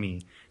email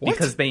me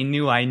because they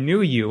knew I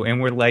knew you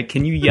and were like,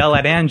 "Can you yell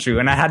at Andrew?"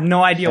 And I had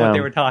no idea what they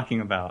were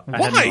talking about.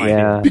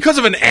 Why? Because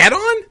of an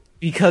add-on?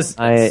 Because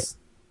I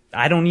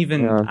don't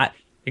even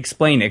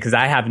explain it because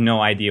I have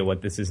no idea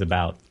what this is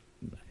about.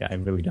 I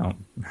really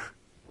don't.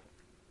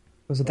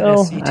 Was it the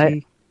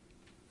SCT?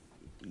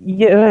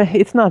 Yeah,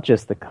 it's not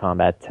just the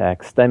combat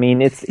text. I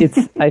mean, it's.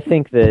 I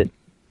think that.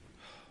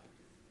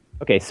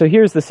 Okay, so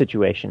here's the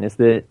situation: is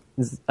that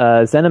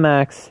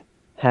ZeniMax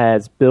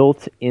has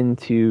built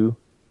into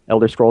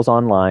Elder Scrolls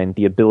Online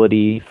the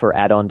ability for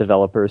add-on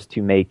developers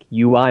to make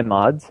UI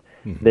mods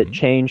that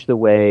change the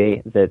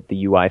way that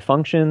the UI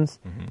functions,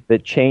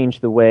 that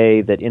change the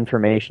way that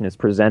information is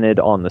presented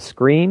on the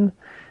screen,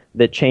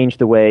 that change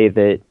the way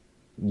that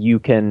you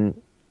can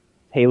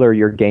tailor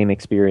your game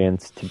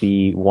experience to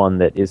be one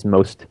that is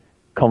most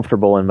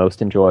comfortable and most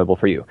enjoyable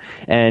for you.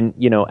 And,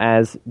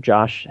 as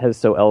Josh has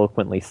so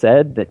eloquently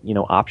said, that,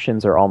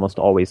 options are almost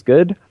always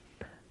good.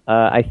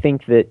 I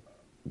think that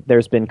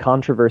there's been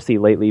controversy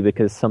lately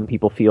because some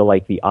people feel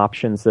like the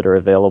options that are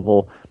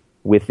available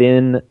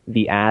within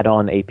the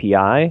add-on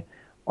API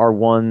are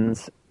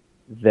ones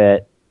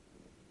that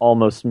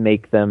almost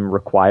make them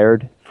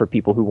required for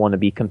people who want to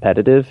be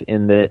competitive,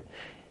 in that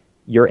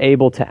you're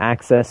able to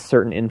access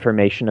certain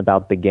information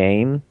about the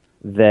game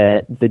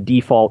that the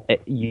default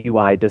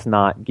UI does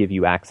not give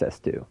you access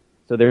to.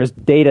 So there's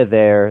data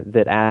there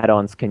that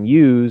add-ons can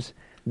use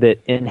that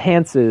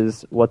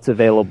enhances what's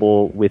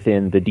available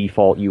within the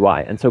default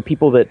UI. And so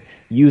people that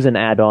use an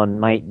add-on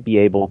might be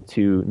able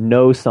to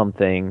know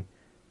something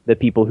that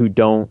people who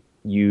don't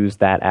use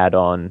that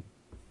add-on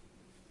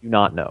do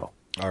not know.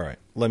 All right.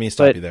 Let me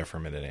stop you there for a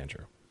minute,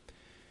 Andrew.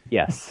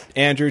 Yes.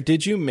 Andrew,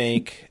 did you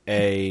make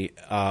a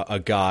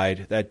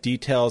guide that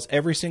details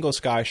every single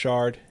sky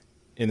shard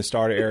in the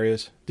starter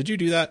areas? Did you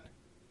do that?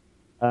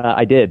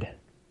 I did.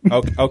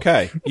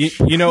 Okay.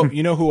 You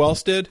know who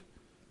else did?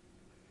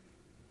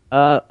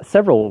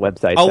 Several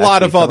websites. A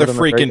lot of other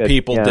freaking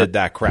people did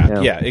that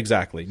crap. Yeah,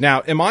 exactly.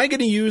 Now, am I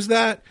going to use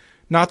that?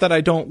 Not that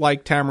I don't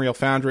like Tamriel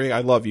Foundry. I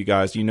love you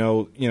guys.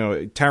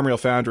 Tamriel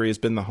Foundry has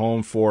been the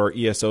home for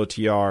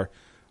ESOTR,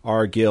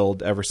 our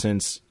guild, ever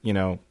since,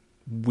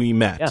 we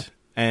met. Yeah.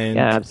 And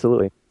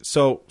absolutely.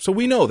 So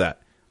we know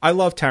that. I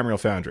love Tamriel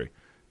Foundry.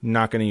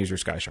 Not going to use your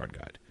Sky Shard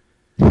guide.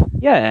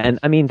 Yeah, and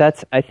I mean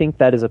I think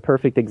that is a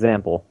perfect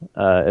example,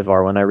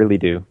 Ivarwin. I really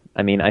do.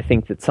 I mean, I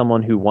think that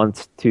someone who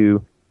wants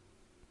to,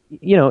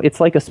 it's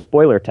like a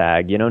spoiler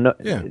tag.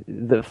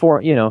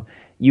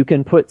 You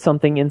can put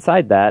something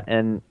inside that,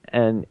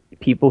 and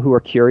people who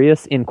are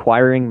curious,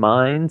 inquiring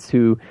minds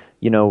who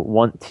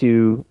want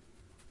to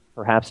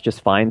perhaps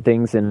just find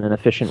things in an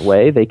efficient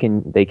way, they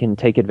can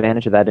take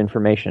advantage of that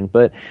information.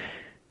 But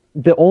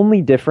the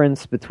only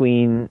difference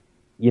between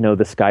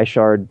the Sky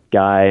Shard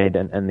guide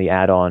and the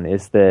add-on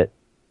is that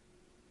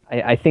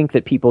I think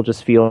that people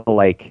just feel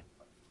like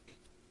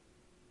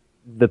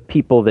the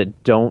people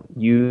that don't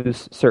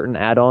use certain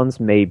add-ons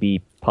may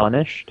be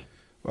punished.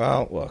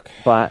 Well, look.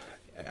 But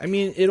I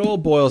mean, it all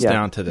boils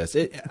down to this.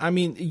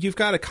 You've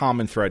got a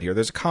common thread here.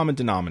 There's a common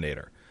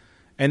denominator.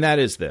 And that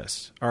is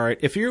this. All right.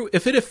 If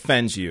it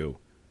offends you,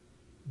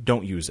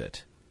 don't use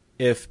it.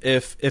 If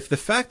the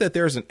fact that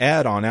there's an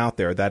add-on out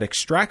there that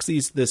extracts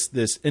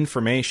this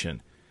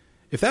information,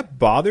 if that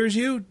bothers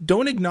you,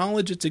 don't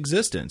acknowledge its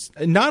existence.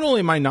 And not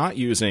only am I not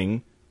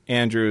using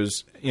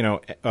Andrew's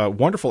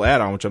wonderful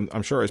add-on, which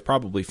I'm sure is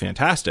probably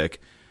fantastic,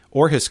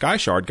 or his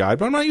Skyshard guide,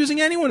 but I'm not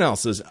using anyone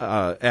else's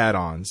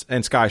add-ons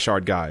and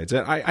Skyshard guides.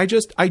 And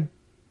I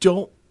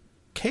don't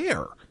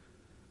care.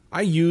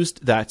 I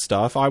used that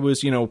stuff. I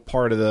was,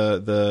 part of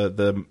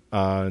the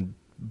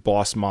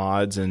boss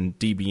mods and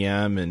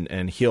DBM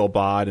and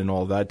Healbot and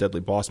all that, Deadly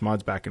Boss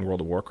mods back in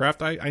World of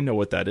Warcraft. I know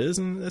what that is,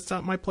 and that's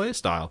not my play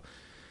style.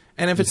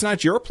 And if it's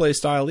not your play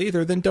style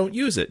either, then don't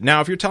use it. Now,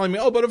 if you're telling me,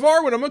 but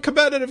Varwin, I'm a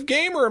competitive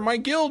gamer and my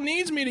guild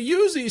needs me to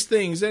use these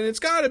things and it's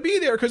got to be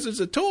there because it's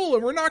a tool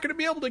and we're not going to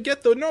be able to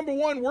get the number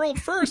one world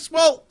first.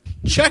 Well,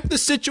 check the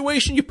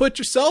situation you put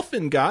yourself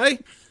in, guy.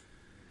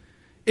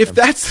 If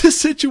that's the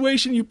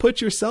situation you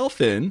put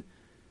yourself in,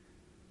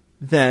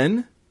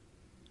 then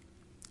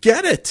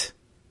get it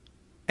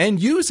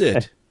and use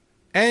it.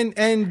 And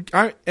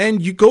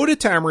you go to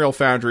Tamriel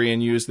Foundry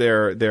and use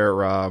their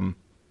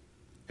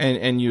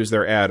and use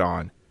their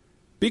add-on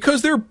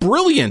because they're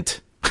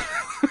brilliant.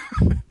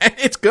 And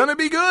it's gonna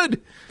be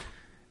good.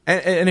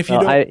 And if you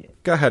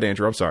don't, go ahead,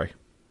 Andrew. I'm sorry.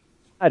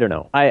 I don't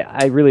know.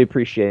 I really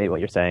appreciate what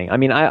you're saying. I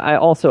mean,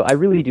 I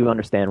really do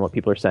understand what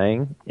people are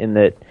saying in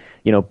that,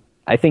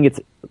 I think it's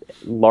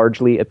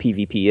largely a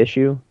PvP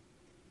issue.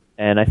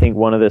 And I think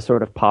one of the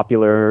sort of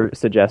popular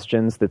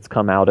suggestions that's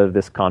come out of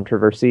this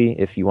controversy,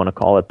 if you want to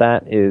call it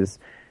that, is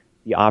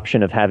the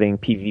option of having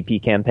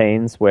PvP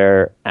campaigns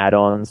where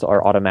add-ons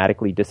are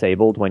automatically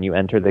disabled when you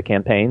enter the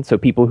campaign. So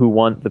people who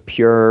want the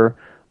pure,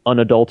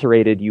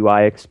 unadulterated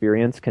UI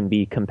experience can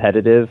be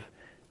competitive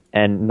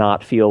and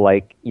not feel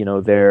like,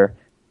 they're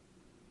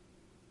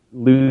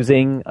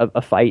losing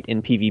a fight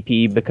in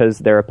PvP because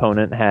their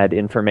opponent had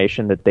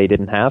information that they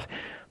didn't have.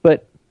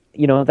 But,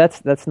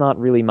 that's not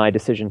really my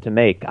decision to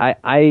make.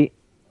 I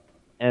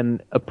am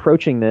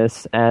approaching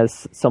this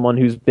as someone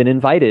who's been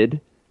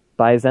invited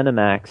by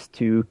ZeniMax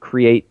to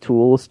create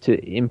tools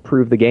to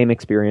improve the game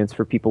experience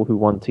for people who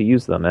want to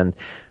use them. And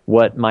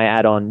what my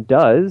add-on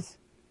does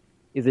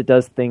is it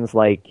does things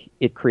like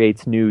it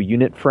creates new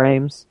unit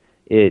frames.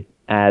 It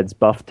adds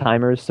buff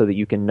timers so that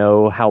you can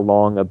know how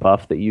long a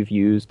buff that you've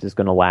used is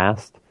going to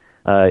last.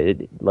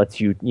 It lets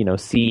you,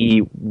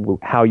 see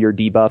how your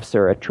debuffs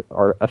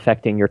are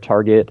affecting your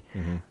target,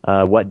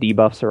 what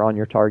debuffs are on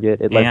your target.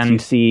 It lets you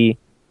see...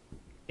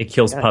 It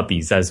kills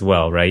puppies as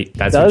well, right?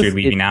 That's what you're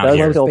leaving out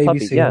here. Kill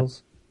puppies,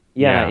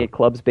 yeah, it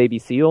clubs baby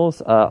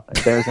seals.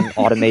 There's an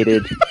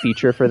automated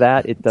feature for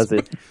that. It does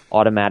it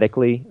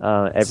automatically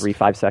every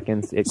 5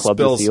 seconds. It clubs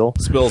a seal.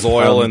 Spills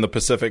oil in the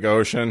Pacific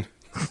Ocean.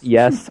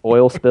 Yes,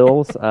 oil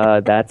spills.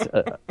 That's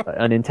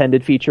an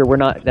intended feature.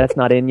 That's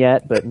not in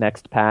yet, but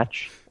next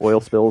patch,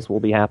 oil spills will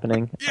be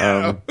happening.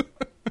 Yeah.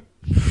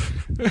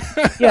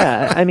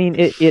 Yeah, I mean,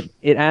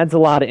 it adds a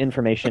lot of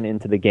information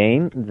into the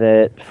game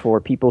that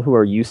for people who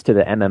are used to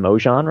the MMO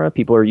genre,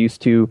 people are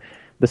used to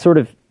the sort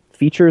of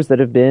features that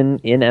have been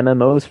in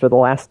MMOs for the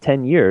last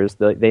 10 years,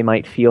 they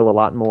might feel a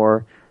lot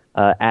more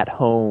at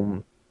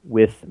home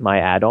with my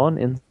add-on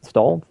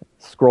installed.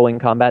 Scrolling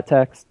combat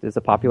text is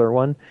a popular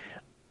one.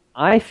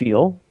 I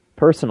feel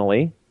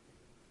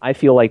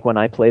like when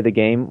I play the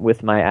game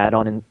with my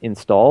add-on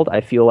installed,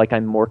 I feel like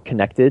I'm more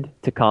connected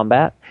to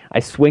combat. I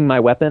swing my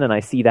weapon and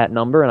I see that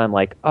number and I'm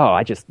like, oh,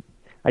 I just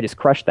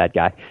crushed that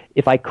guy.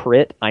 If I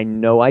crit, I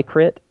know I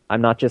crit.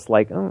 I'm not just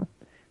like, oh,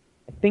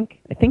 I think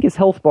his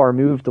health bar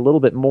moved a little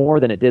bit more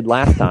than it did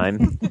last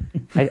time.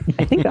 I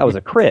think that was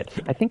a crit.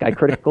 I think I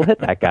critical hit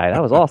that guy.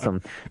 That was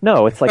awesome.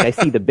 No, it's like I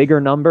see the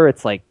bigger number.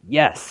 It's like,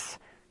 yes,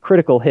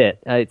 critical hit.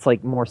 It's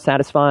like more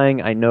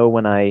satisfying. I know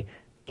when I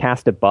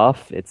cast a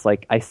buff, it's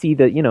like I see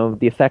the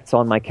effects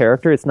on my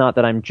character. It's not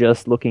that I'm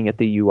just looking at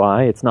the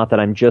UI. It's not that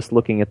I'm just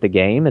looking at the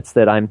game. It's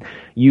that I'm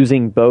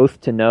using both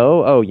to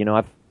know,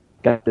 I've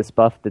got this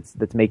buff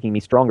that's making me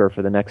stronger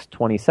for the next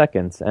 20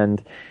 seconds.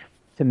 And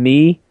to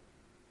me,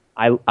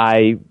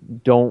 I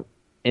don't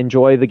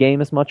enjoy the game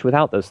as much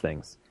without those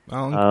things.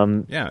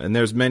 Well, yeah, and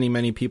there's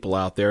many people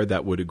out there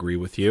that would agree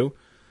with you.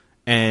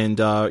 And,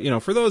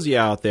 for those of you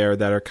out there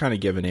that are kind of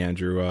giving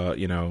Andrew,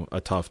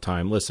 a tough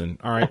time, listen,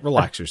 all right,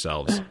 relax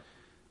yourselves.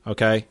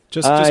 Okay?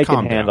 Just calm down. I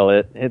can handle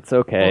it. It's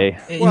okay.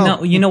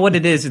 Well, you know what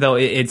it is, though?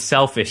 It's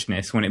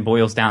selfishness when it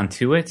boils down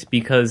to it,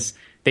 because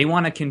they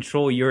want to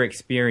control your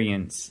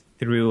experience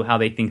through how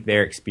they think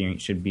their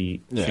experience should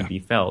be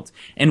felt.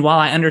 And while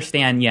I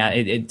understand,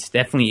 it's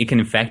definitely, it can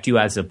affect you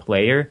as a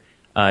player.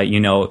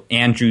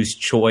 Andrew's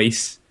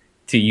choice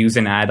to use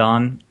an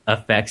add-on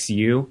affects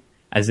you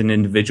as an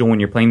individual when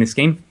you're playing this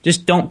game.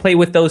 Just don't play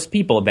with those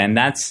people. Then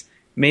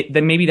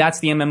maybe that's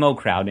the MMO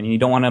crowd, and you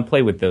don't want to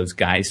play with those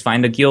guys.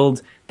 Find a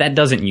guild that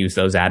doesn't use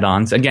those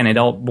add-ons. Again, it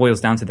all boils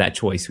down to that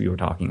choice we were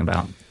talking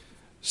about.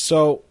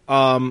 So,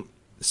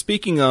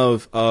 speaking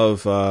of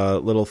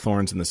little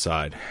thorns in the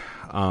side,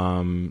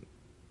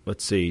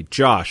 let's see,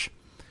 Josh,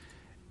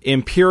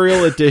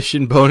 Imperial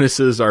Edition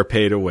bonuses are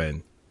pay to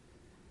win.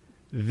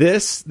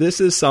 This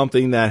is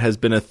something that has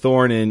been a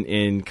thorn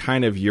in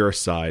kind of your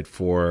side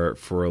for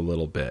a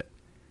little bit.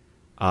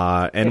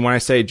 And when I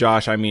say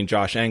Josh, I mean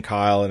Josh and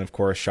Kyle, and of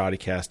course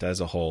Shoddycast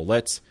as a whole.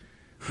 Let's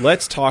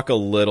talk a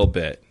little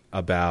bit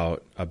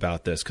about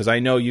this, because I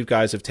know you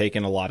guys have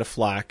taken a lot of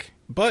flack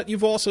but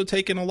you've also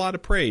taken a lot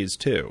of praise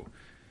too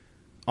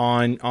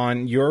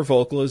on your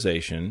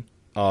vocalization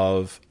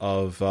of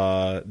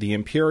the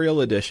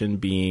Imperial Edition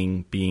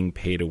being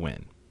pay to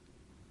win.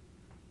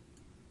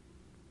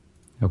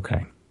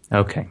 Okay.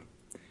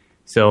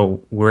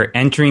 So we're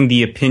entering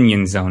the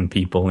opinion zone,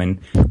 people, and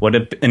what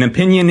an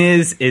opinion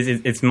is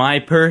it's my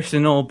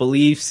personal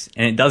beliefs,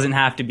 and it doesn't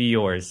have to be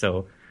yours.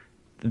 So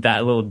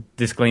that little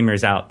disclaimer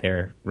is out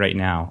there right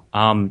now.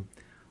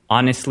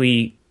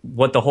 Honestly,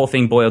 what the whole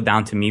thing boiled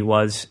down to me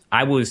was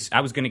I was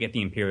going to get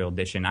the Imperial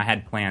Edition. I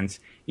had plans.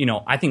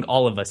 I think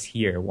all of us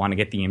here want to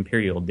get the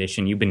Imperial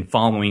Edition. You've been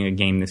following a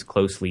game this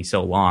closely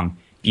so long.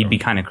 You'd be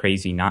kind of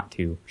crazy not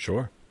to.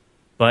 Sure.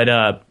 But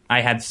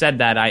I had said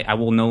that I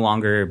will no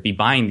longer be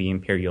buying the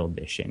Imperial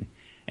Edition.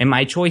 And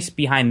my choice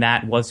behind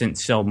that wasn't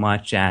so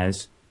much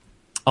as,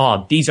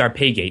 these are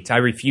pay gates. I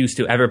refuse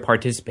to ever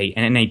participate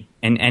in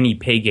any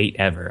pay gate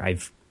ever.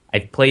 I've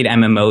played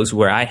MMOs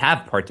where I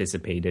have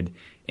participated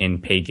in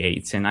pay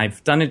gates, and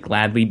I've done it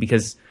gladly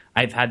because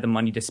I've had the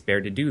money to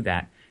spare to do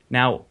that.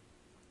 Now,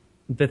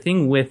 the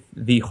thing with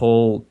the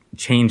whole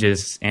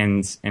changes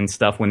and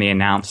stuff when they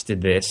announced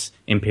this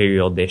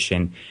Imperial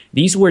Edition,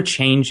 these were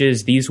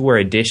changes, these were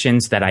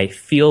additions that I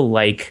feel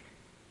like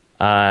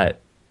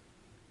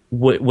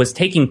was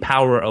taking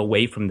power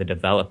away from the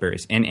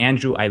developers. And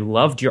Andrew, I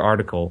loved your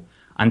article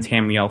on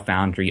Tamriel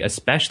Foundry,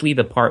 especially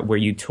the part where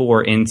you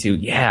tore into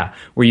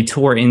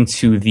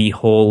the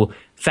whole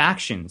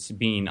factions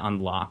being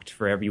unlocked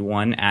for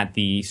everyone at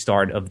the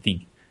start of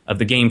the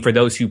game for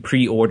those who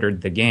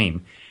pre-ordered the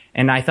game.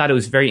 And I thought it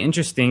was very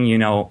interesting,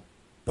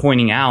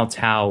 pointing out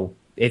how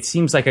it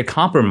seems like a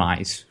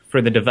compromise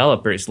for the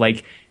developers.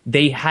 Like,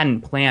 they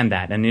hadn't planned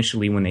that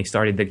initially when they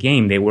started the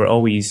game. They were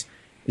always...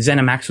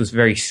 ZeniMax was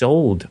very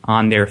sold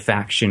on their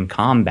faction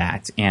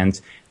combat and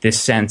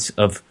this sense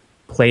of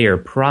player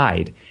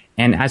pride.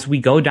 And as we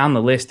go down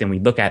the list and we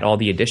look at all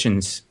the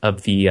additions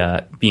of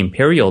the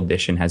Imperial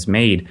Edition has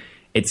made,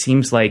 it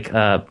seems like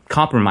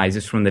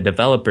compromises from the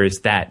developers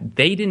that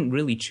they didn't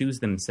really choose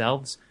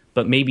themselves,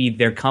 but maybe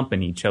their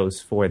company chose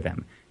for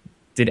them.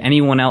 Did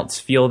anyone else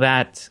feel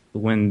that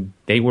when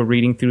they were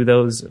reading through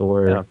those?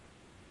 Or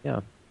Yeah.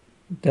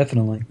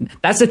 Definitely.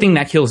 That's the thing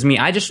that kills me.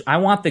 I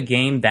want the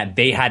game that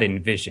they had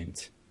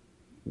envisioned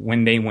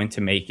when they went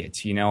to make it.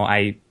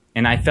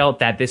 I felt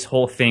that this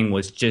whole thing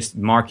was just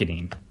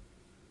marketing.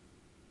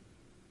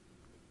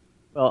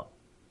 Well,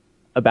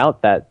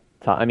 about that,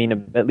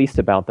 at least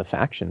about the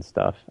faction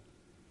stuff,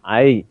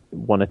 I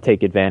want to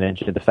take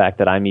advantage of the fact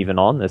that I'm even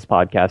on this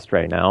podcast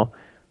right now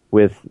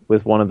with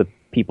one of the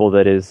people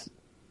that is,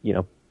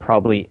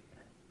 probably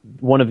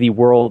one of the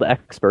world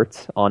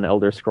experts on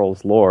Elder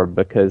Scrolls lore,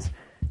 because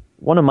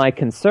one of my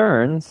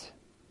concerns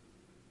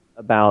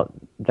about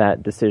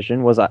that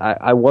decision was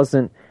I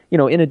wasn't,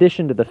 in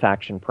addition to the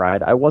faction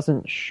pride, I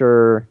wasn't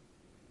sure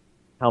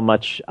how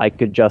much I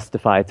could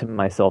justify to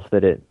myself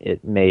that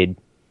it made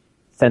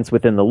sense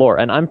within the lore.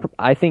 And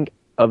I think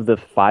of the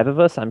five of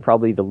us, I'm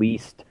probably the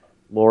least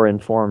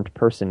lore-informed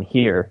person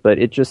here, but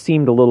it just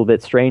seemed a little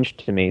bit strange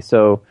to me.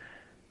 So,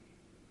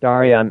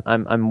 Daria,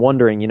 I'm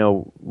wondering,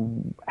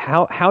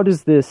 how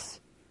does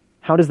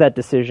that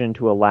decision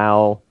to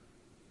allow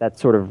that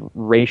sort of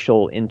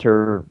racial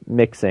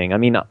intermixing? I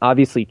mean,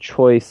 obviously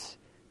choice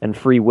and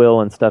free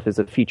will and stuff is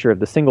a feature of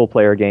the single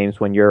player games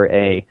when you're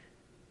a,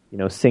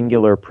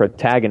 singular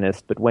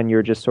protagonist, but when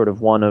you're just sort of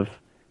one of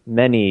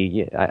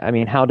many, I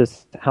mean, how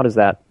does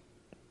that,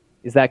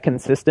 is that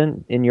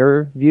consistent in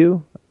your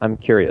view? I'm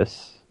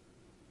curious.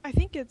 I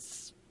think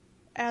it's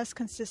as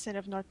consistent,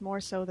 if not more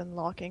so, than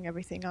locking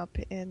everything up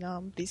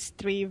in these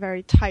three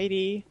very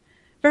tidy,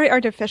 very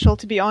artificial,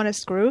 to be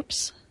honest,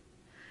 groups.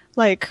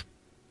 Like,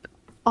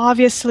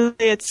 obviously,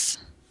 it's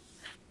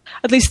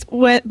at least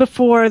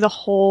before the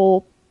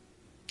whole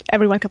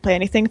everyone could play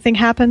anything thing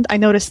happened. I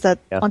noticed that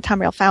on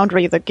Tamriel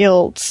Foundry, the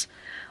guilds,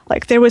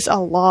 like, there was a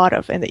lot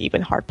of in the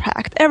Ebenheart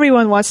Pact.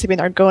 Everyone wants to be an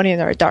Argonian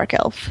or a Dark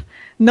Elf.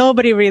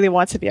 Nobody really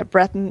wants to be a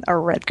Breton, a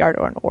Redguard,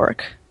 or an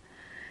Orc.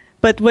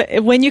 But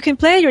when you can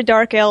play your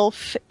Dark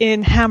Elf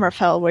in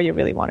Hammerfell, where you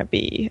really want to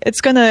be,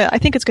 I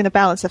think it's gonna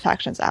balance the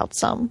factions out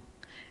some.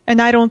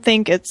 And I don't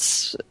think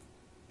it's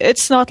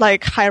not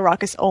like High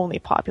Rock is only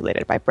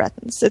populated by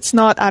Bretons. It's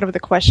not out of the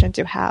question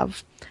to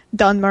have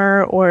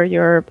Dunmer or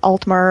your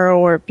Altmer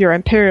or your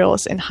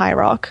Imperials in High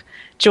Rock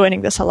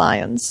joining this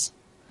alliance.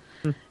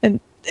 And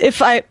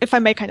if I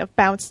may kind of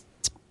bounce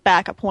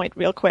back a point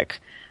real quick,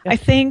 I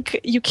think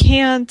you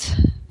can't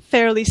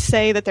fairly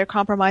say that they're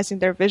compromising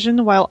their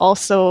vision while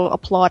also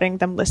applauding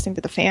them listening to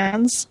the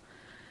fans.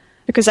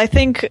 Because I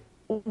think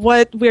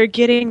what we're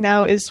getting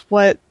now is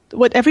what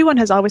everyone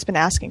has always been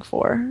asking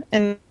for.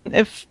 And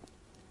if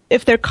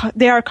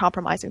they are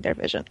compromising their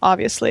vision,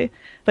 obviously,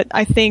 but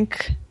I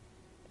think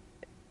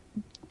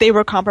they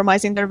were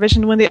compromising their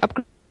vision when they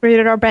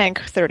upgraded our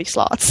bank 30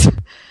 slots.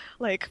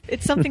 Like,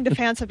 it's something the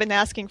fans have been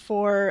asking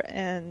for,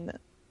 and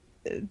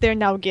they're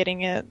now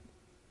getting it.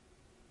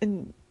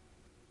 And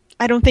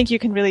I don't think you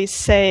can really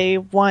say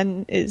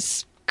one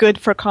is good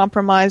for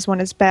compromise,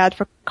 one is bad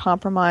for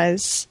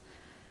compromise.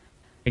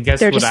 I guess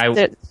They're what just, I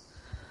they're- Go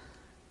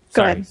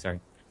sorry, ahead. sorry.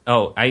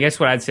 Oh, I guess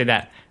what I'd say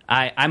that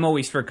I'm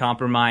always for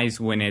compromise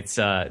when it's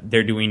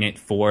they're doing it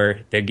for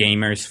the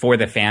gamers, for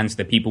the fans,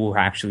 the people who are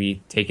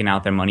actually taking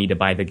out their money to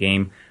buy the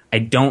game. I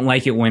don't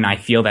like it when I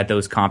feel that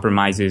those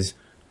compromises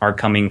are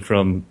coming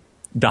from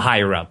the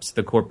higher ups,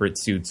 the corporate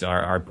suits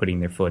are putting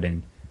their foot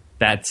in.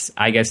 That's,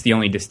 I guess, the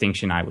only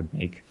distinction I would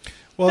make.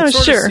 Well, Oh, it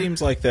sort sure. of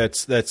seems like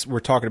that's we're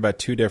talking about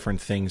two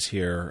different things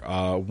here.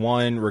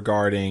 One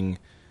regarding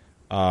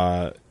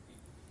the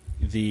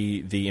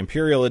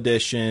Imperial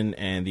Edition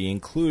and the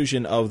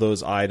inclusion of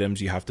those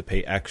items you have to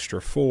pay extra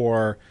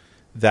for.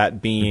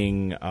 That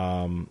being,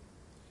 an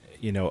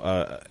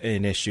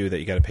issue that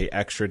you got to pay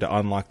extra to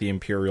unlock the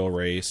Imperial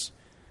race.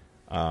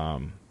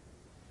 5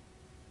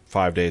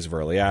 days of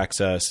early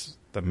access,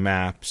 the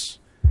maps,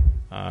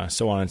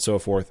 so on and so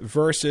forth.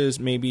 Versus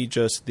maybe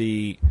just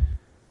the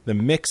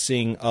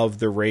mixing of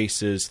the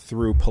races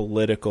through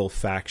political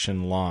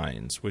faction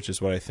lines, which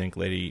is what I think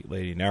Lady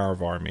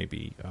Naravar may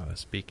be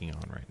speaking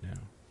on right now.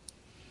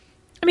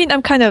 I mean,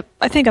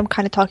 I think I'm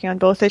kind of talking on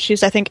both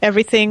issues. I think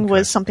everything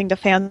was something the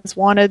fans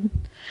wanted.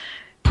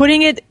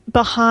 Putting it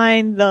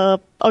behind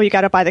you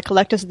got to buy the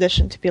collector's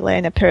edition to be Leia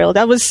and Imperial.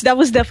 That was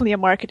definitely a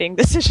marketing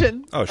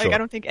decision. Oh, sure. Like, I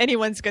don't think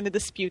anyone's going to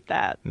dispute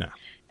that. No.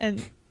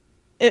 And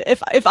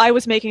if I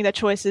was making the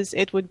choices,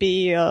 it would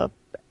be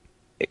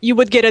you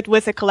would get it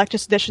with a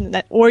collector's edition,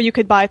 or you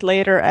could buy it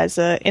later as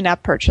a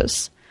in-app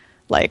purchase.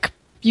 Like,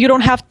 you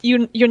don't have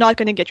you're not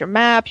going to get your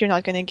map, you're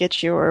not going to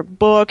get your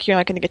book, you're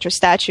not going to get your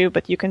statue,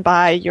 but you can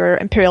buy your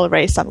Imperial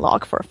race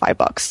unlock for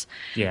 $5.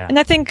 Yeah. And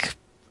I think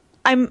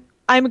I'm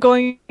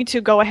going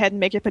to go ahead and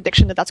make a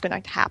prediction that that's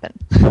going to happen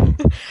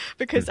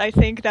because I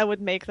think that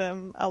would make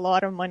them a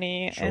lot of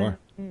money. Sure.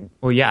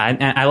 Well, yeah,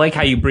 and I like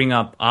how you bring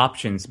up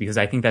options because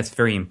I think that's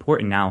very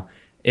important. Now,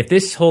 if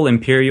this whole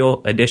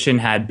Imperial Edition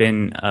had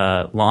been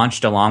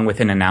launched along with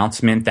an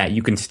announcement that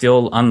you can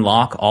still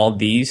unlock all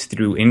these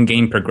through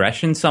in-game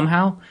progression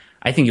somehow,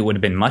 I think it would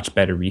have been much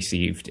better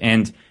received.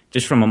 And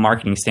just from a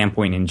marketing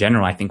standpoint in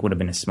general, I think would have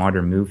been a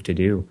smarter move to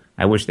do.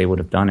 I wish they would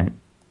have done it.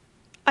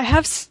 I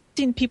have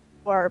seen people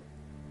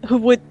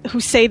who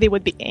say they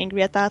would be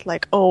angry at that,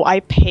 like, oh,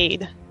 I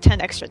paid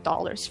 $10 extra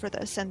for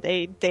this, and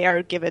they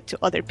dare give it to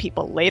other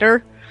people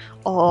later.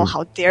 Oh,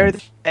 how dare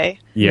they?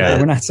 Yeah.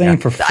 We're not saying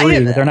for free.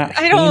 They're not.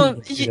 I don't. handing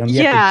it to them.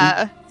 You have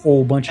to do a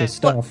whole bunch of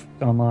stuff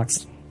to unlock.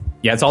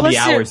 Yeah, it's all Plus the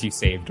it- hours you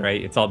saved,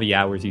 right? It's all the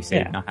hours you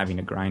saved, Yeah. not having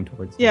to grind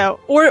towards. them. Yeah,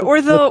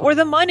 or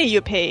the money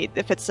you paid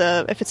if it's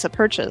a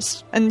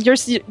purchase, and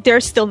they're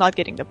still not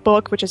getting the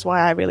book, which is why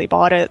I really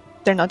bought it.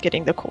 They're not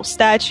getting the cool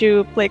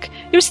statue. Like,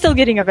 you're still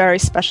getting a very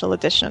special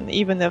edition,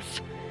 even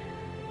if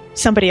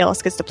somebody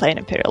else gets to play an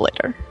Imperial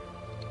later.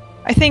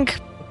 I think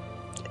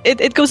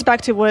it goes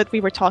back to what we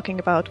were talking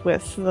about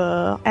with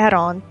the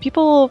add-on.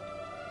 People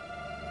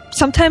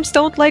sometimes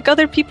don't like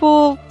other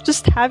people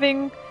just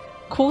having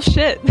cool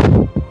shit.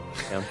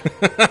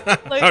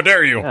 Like, How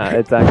dare you? Yeah,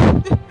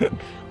 exactly.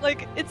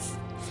 like, it's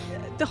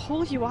the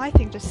whole UI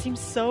thing just seems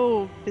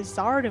so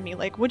bizarre to me.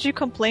 Like, would you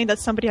complain that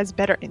somebody has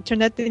better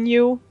internet than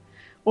you,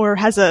 or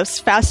has a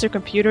faster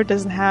computer,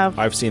 doesn't have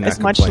I've seen as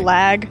that much complaint.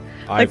 lag?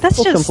 Like, that's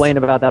People just complain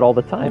about that all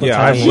the time. Yeah,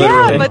 I've Yeah,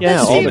 literally but yeah, that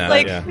all seems that,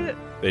 like yeah.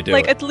 They do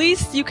like it. at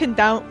least you can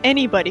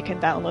anybody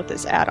can download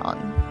this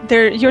add-on.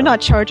 You're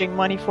not charging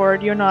money for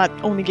it. You're not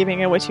only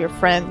giving it away to your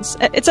friends.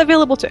 It's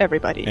available to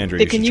everybody. Andrew,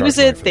 they you can should use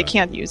charge money it. for They that.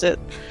 can't use it.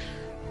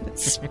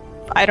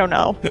 I don't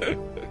know.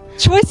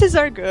 Choices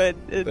are good.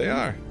 They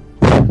are.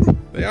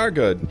 They are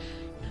good.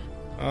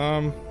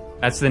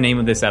 That's the name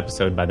of this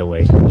episode, by the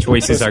way.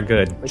 Choices are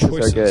good.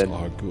 Choices are good.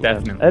 are good.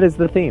 Definitely. That is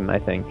the theme, I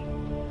think.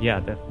 Yeah,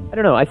 definitely. I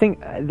don't know. I think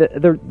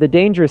the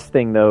dangerous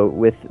thing, though,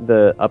 with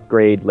the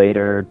upgrade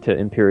later to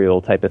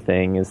Imperial type of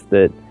thing is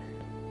that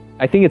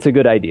I think it's a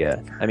good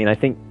idea. I mean, I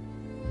think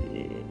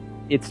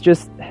it's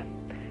just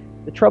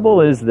the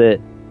trouble is that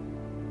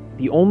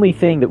the only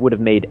thing that would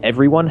have made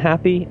everyone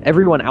happy,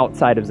 everyone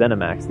outside of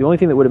ZeniMax, the only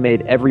thing that would have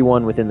made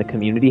everyone within the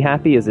community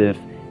happy is if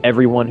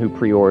everyone who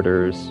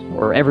pre-orders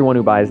or everyone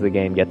who buys the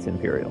game gets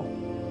Imperial.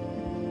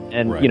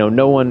 And, Right.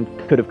 no one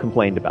could have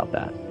complained about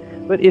that.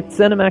 But it's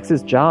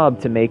ZeniMax's job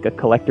to make a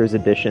collector's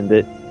edition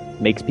that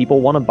makes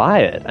people want to buy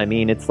it. I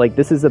mean, it's like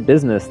this is a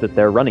business that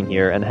they're running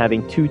here, and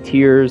having 2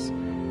 tiers,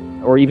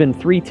 or even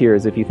 3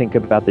 tiers if you think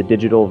about the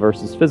digital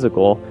versus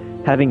physical,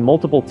 having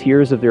multiple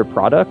tiers of their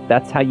product,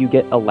 that's how you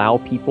allow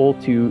people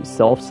to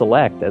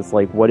self-select as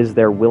like what is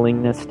their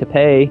willingness to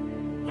pay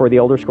for the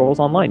Elder Scrolls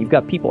Online. You've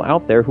got people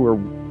out there who are,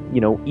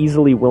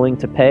 easily willing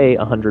to pay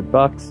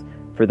 $100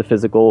 for the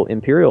physical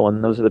Imperial,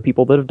 and those are the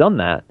people that have done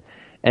that.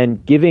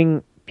 And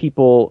giving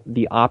people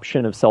the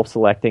option of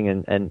self-selecting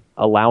and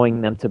allowing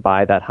them to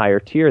buy that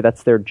higher tier,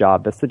 that's their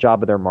job. That's the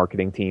job of their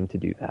marketing team to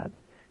do that.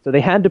 So they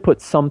had to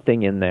put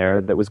something in there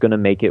that was going to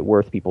make it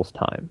worth people's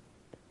time.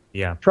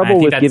 Yeah. Trouble I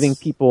think with that's- giving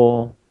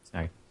people...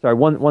 Sorry,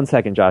 one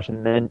second, Josh,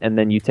 and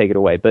then you take it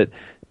away. But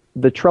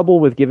the trouble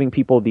with giving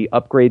people the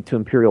upgrade to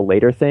Imperial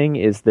later thing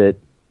is that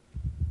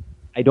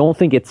I don't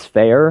think it's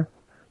fair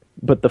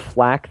But the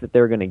flack that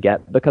they're going to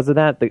get because of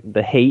that,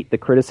 the hate, the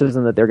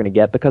criticism that they're going to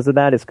get because of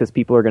that is because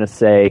people are going to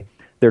say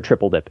they're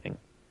triple dipping.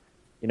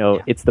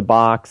 It's the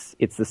box,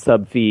 it's the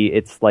sub fee,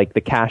 it's like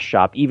the cash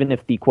shop. Even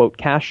if the quote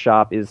cash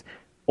shop is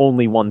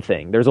only one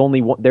thing,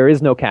 there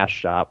is no cash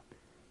shop,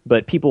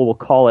 but people will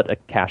call it a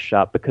cash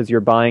shop because you're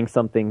buying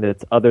something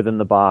that's other than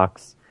the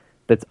box,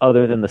 that's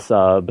other than the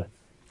sub,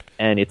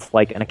 and it's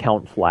like an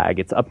account flag.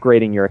 It's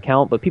upgrading your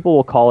account, but people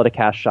will call it a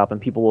cash shop, and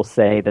people will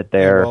say that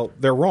they're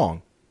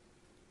wrong.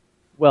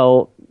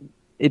 Well,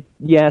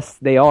 yes,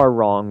 they are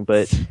wrong,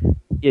 but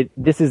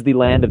this is the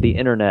land of the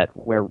internet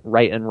where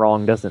right and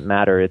wrong doesn't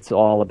matter. It's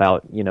all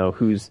about,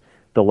 who's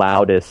the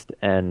loudest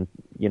and,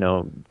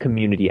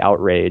 community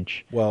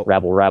outrage,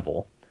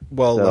 rabble.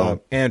 Well,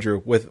 So,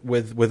 Andrew,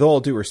 with all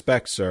due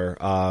respect, sir,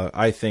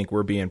 I think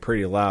we're being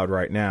pretty loud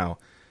right now.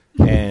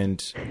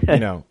 And,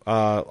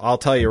 I'll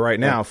tell you right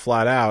now,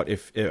 flat out,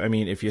 if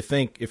you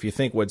think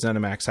what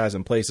ZeniMax has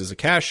in place is a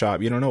cash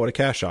shop, you don't know what a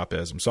cash shop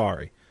is. I'm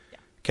sorry.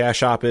 Cash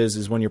shop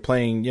is when you're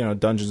playing,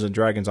 Dungeons and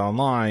Dragons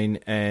online,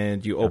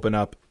 and you open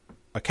up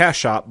a cash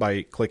shop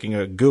by clicking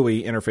a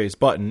GUI interface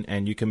button,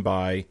 and you can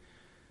buy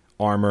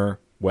armor,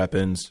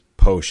 weapons,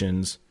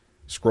 potions,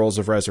 scrolls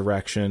of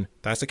resurrection.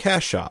 That's a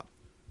cash shop.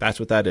 That's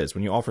what that is.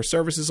 When you offer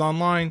services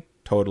online,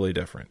 totally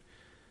different.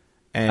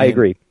 And I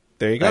agree.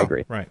 There you go. I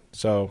agree. Right.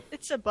 So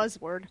It's a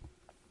buzzword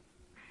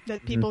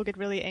that people get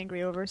really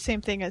angry over.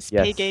 Same thing as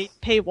Yes. paygate,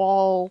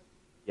 paywall,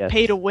 Yes.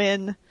 pay to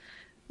win.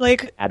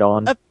 Like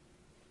Add-on.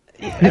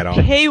 add-on.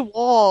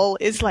 paywall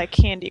is like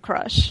Candy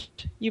Crush.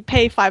 You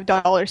pay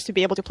 $5 to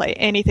be able to play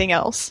anything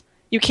else.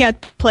 You can't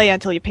play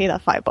until you pay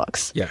that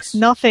 $5. Yes.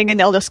 Nothing in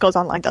Elder Scrolls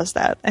Online does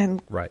that.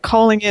 And Right.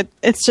 calling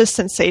it's just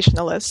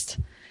sensationalist.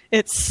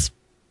 It's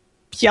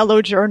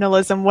yellow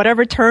journalism,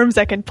 whatever terms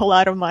I can pull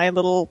out of my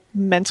little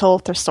mental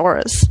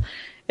thesaurus.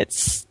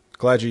 It's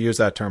Glad you used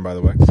that term, by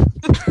the way.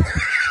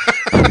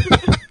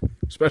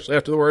 Especially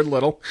after the word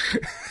little.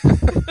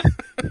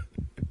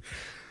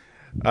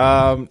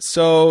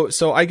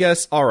 So I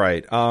guess, all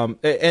right.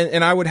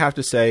 And I would have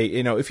to say,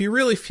 if you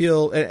really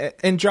feel,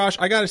 and Josh,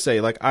 I gotta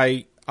say, like,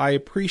 I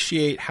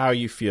appreciate how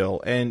you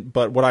feel,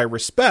 but what I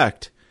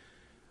respect,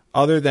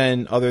 other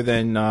than,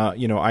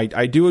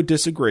 I do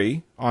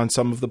disagree on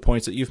some of the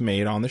points that you've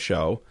made on the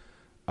show.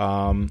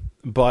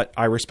 But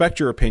I respect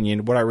your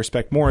opinion. What I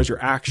respect more is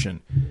your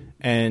action.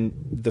 And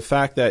the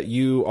fact that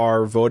you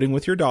are voting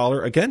with your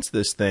dollar against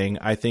this thing,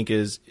 I think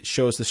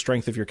shows the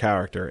strength of your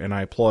character, and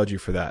I applaud you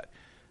for that.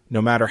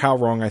 No matter how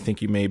wrong I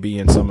think you may be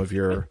in some of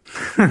your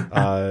Well,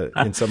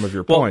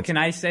 points. can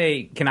I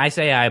say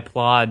I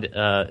applaud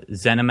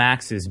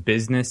ZeniMax's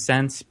business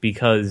sense,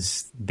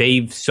 because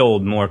they've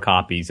sold more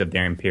copies of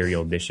their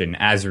Imperial Edition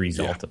as a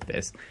result of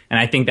this, and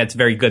I think that's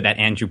very good that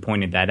Andrew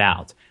pointed that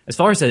out. As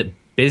far as a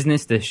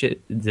business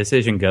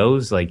decision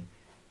goes, like,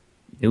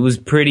 it was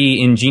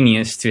pretty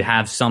ingenious to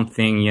have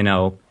something,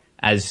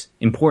 as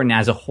important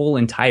as a whole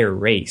entire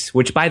race,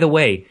 which, by the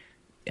way,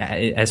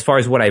 as far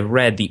as what I've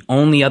read, the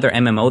only other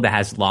MMO that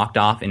has locked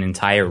off an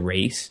entire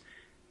race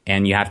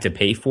and you have to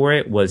pay for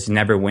it was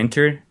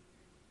Neverwinter,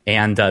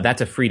 and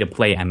that's a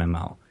free-to-play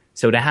MMO.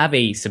 So to have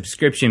a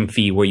subscription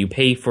fee where you're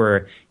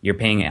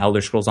paying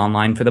Elder Scrolls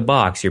Online for the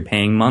box, you're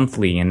paying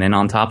monthly, and then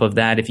on top of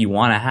that, if you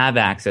want to have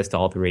access to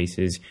all the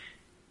races,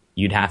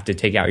 you'd have to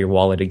take out your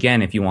wallet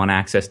again if you want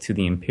access to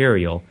the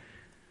Imperial.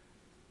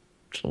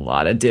 It's a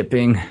lot of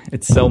dipping.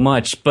 It's so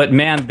much. But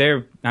man,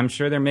 I'm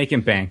sure they're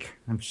making bank.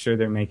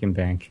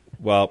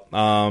 Well,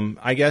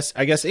 I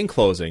guess in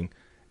closing,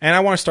 and I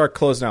want to start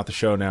closing out the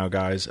show now,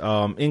 guys.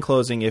 In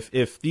closing,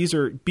 if these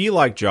be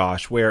like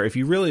Josh, where if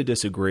you really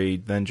disagree,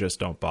 then just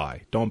don't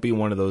buy. Don't be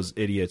one of those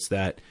idiots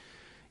that,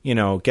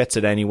 gets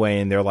it anyway,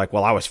 and they're like,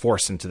 well, I was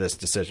forced into this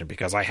decision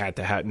because I had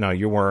to have. No,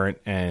 you weren't,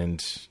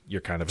 and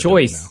you're kind of a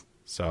Choice. dummy now.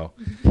 So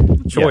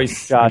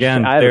Choice. Josh,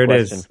 Again, I have there a it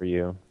question is. for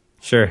you.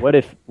 Sure. What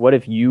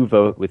if you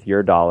vote with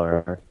your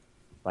dollar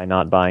by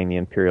not buying the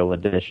Imperial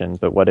Edition,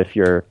 but what if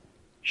your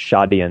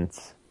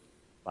audience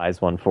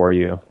buys one for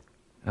you?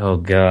 Oh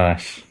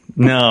gosh.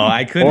 No,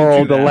 I couldn't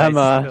Moral do that.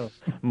 dilemma.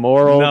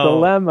 Moral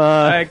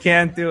dilemma. I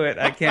can't do it.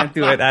 I'd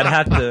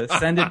have to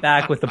send it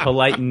back with a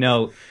polite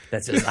note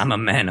that says, I'm a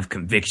man of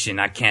conviction.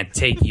 I can't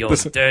take your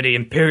dirty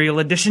Imperial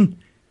Edition.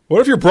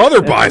 what if your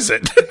brother buys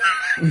it?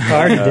 I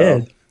already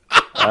did.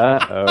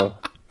 Uh-oh.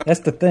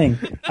 That's the thing.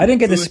 I didn't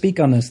get to speak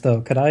on this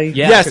though. Could I?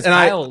 Yeah, Yes, 'cause and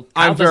Kyle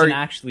I'm doesn't very-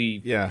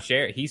 actually yeah.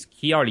 share.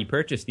 He already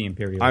purchased the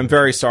Imperial. I'm Edition.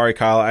 very sorry,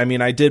 Kyle. I mean,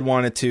 I did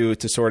want it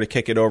to sort of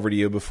kick it over to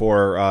you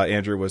before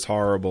Andrew was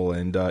horrible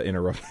and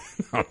interrupted.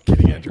 I'm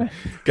kidding, Andrew.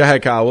 Go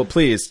ahead, Kyle. Well,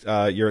 please,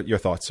 your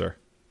thoughts, sir.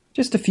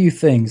 Just a few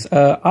things.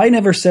 I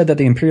never said that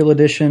the Imperial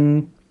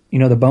Edition,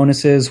 the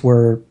bonuses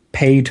were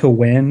pay to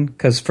win,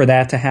 because for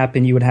that to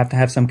happen, you would have to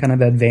have some kind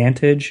of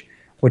advantage,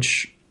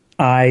 which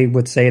I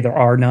would say there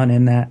are none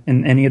in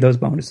any of those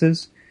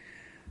bonuses.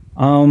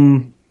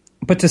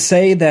 But to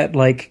say that,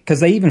 because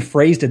they even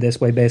phrased it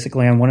this way,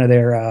 basically, on one of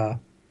their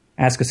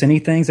Ask Us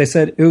Anythings, they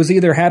said it was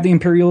either have the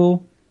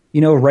Imperial,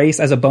 race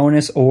as a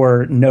bonus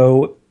or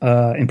no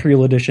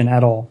Imperial Edition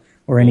at all,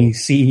 or any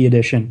CE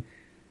edition.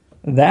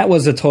 That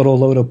was a total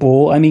load of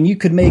bull. I mean, you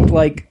could make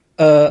like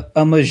Maik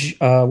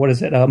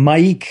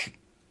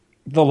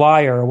the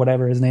Liar or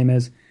whatever his name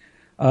is,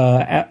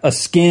 a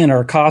skin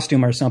or a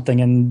costume or something,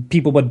 and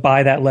people would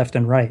buy that left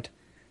and right.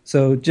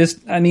 So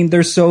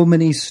there's so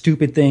many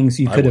stupid things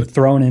you could have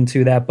thrown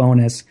into that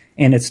bonus,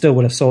 and it still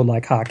would have sold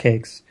like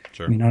hotcakes.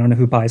 Sure. I mean, I don't know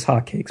who buys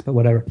hotcakes, but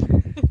whatever.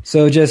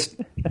 So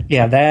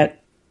that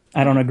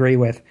I don't agree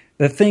with.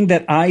 The thing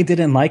that I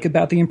didn't like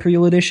about the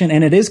Imperial Edition,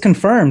 and it is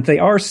confirmed, they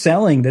are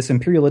selling this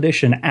Imperial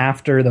Edition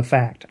after the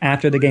fact.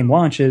 After the game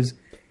launches,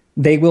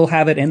 they will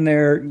have it in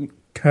their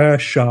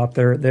cash shop,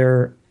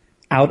 their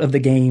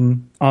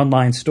out-of-the-game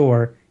online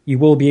store. You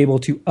will be able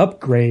to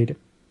upgrade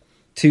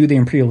to the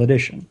Imperial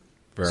Edition.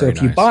 So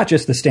if you bought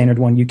just the standard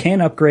one, you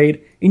can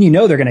upgrade, and you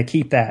know they're going to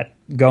keep that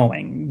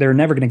going. They're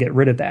never going to get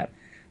rid of that.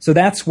 So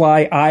that's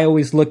why I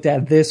always looked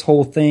at this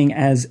whole thing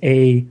as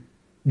a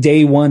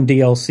day one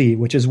DLC,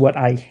 which is what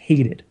I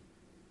hated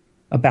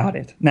about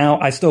it. Now,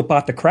 I still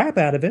bought the crap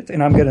out of it,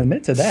 and I'm going to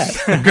admit to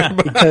that,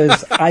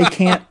 because I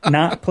can't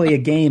not play a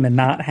game and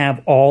not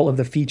have all of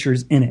the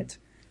features in it.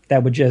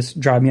 That would just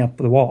drive me up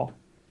the wall.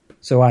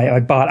 So I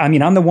bought,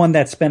 I'm the one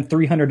that spent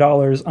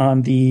 $300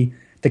 on the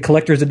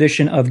collector's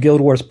edition of Guild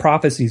Wars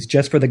Prophecies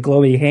just for the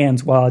glowy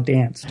hands while I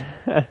danced.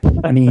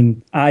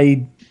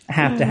 I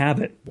have to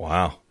have it.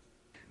 Wow.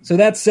 So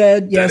that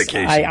said, yes,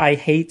 Dedication. I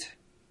hate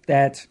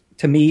that.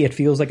 To me, it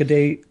feels like a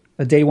day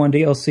one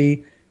DLC,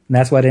 and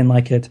that's why I didn't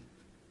like it.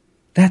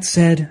 That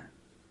said,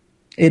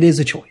 it is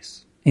a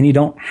choice, and you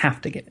don't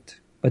have to get it.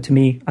 But to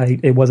me,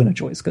 it wasn't a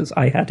choice because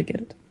I had to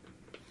get it.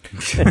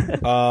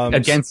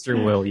 Against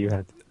your will, you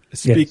had to.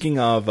 Speaking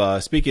of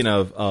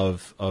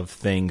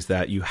things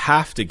that you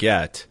have to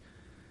get,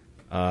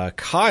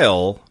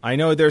 Kyle, I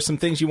know there's some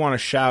things you want to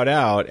shout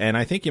out, and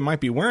I think you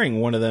might be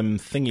wearing one of them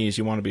thingies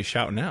you want to be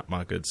shouting out,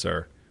 my good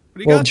sir. What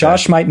do you got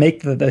Josh there? might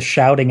make the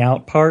shouting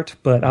out part,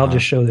 but I'll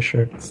just show the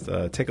shirt. Let's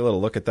take a little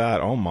look at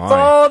that. Oh my!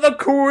 For the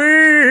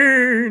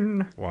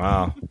Queen.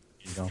 Wow!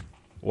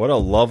 What a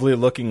lovely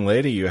looking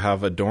lady you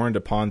have adorned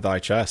upon thy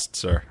chest,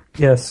 sir.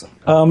 Yes.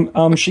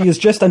 She is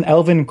just an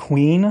elven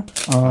queen.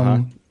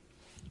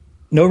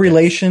 No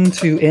relation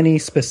to any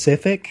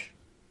specific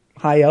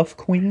high elf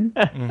queen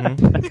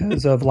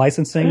because of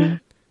licensing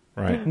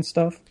and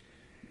stuff.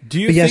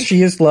 Yes,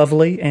 she is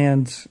lovely,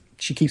 and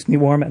she keeps me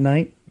warm at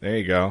night. There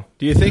you go.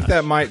 Do you think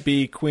that might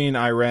be Queen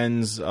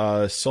Irene's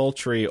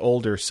sultry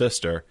older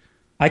sister?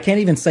 I can't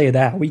even say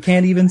that. We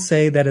can't even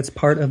say that it's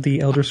part of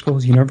the Elder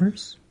Scrolls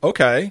universe.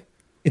 Okay.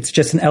 It's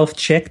just an elf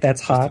chick that's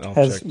hot,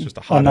 has just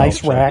a hot a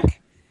nice elf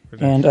rack,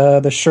 chick. and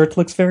the shirt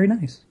looks very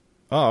nice.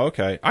 Oh,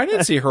 okay. I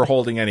didn't see her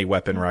holding any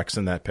weapon racks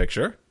in that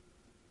picture.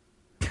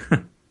 They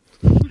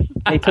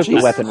took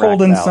the weapon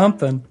holding racks out.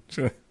 something.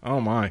 Oh,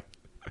 my.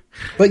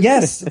 But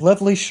yes,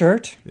 lovely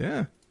shirt.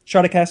 Yeah.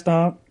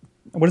 Shottycast.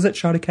 What is it?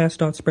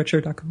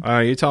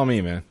 Shottycast.spreadshirt.com. You tell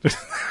me, man.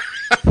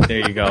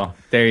 There you go.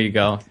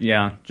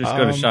 Yeah, just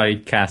go to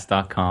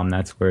shoddycast.com.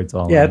 That's where it's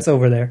all. Yeah, at. it's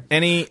over there.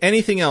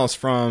 Anything else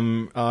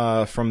from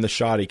the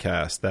Shoddy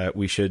Cast that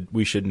we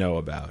should know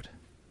about?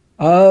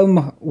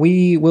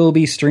 We will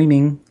be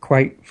streaming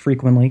quite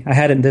frequently. I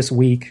had it this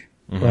week,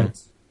 but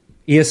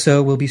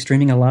ESO will be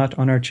streaming a lot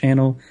on our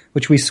channel,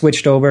 which we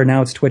switched over.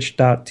 Now it's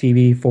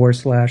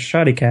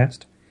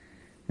twitch.tv/ShoddyCast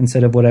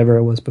instead of whatever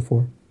it was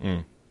before.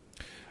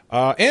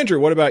 Andrew,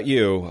 what about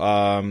you?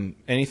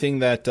 Anything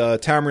that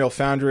Tamriel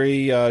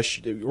Foundry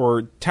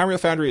or Tamriel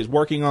Foundry is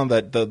working on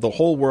that the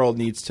whole world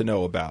needs to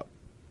know about?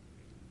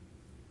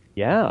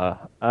 Yeah.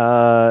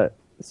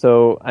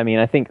 So,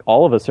 I think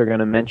all of us are going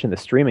to mention the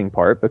streaming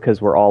part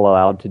because we're all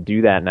allowed to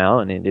do that now,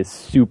 and it is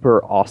super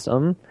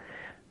awesome.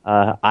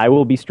 I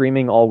will be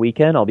streaming all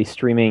weekend. I'll be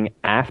streaming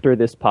after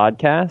this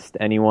podcast.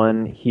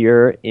 Anyone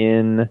here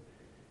in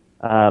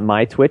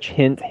my Twitch,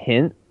 hint,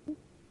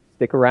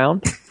 stick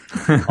around.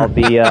 I'll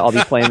be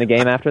playing the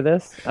game after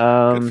this.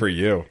 Good for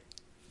you.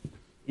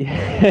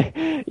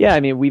 Yeah,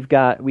 we've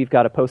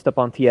got a post up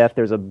on TF.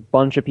 There's a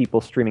bunch of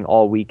people streaming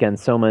all weekend.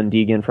 Soma and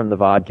Deegan from the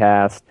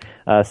Vodcast,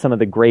 some of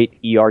the great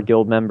ER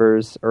Guild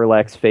members,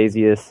 Erlex,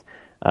 Phasius,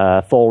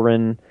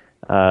 Thulrin,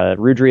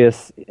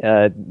 Rudrius.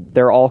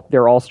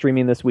 They're all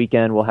streaming this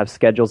weekend. We'll have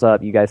schedules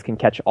up. You guys can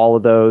catch all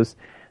of those.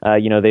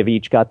 They've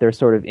each got their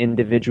sort of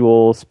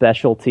individual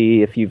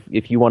specialty. If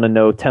you want to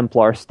know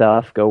Templar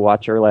stuff, go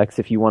watch Erlex.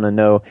 If you want to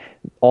know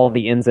all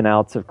the ins and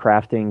outs of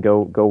crafting,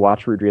 go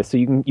watch Rudrius. So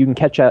you can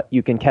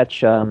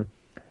catch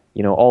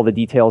all the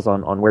details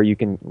on where you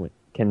can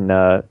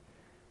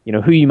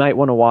who you might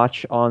want to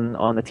watch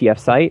on the TF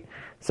site.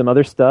 Some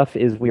other stuff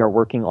is we are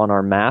working on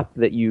our map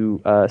that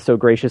you so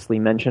graciously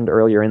mentioned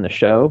earlier in the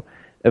show.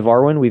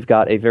 Evarwyn, we've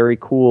got a very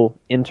cool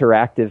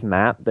interactive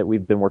map that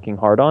we've been working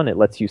hard on. It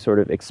lets you sort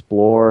of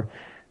explore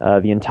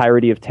the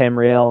entirety of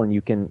Tamriel, and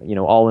you can,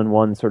 all in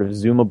one sort of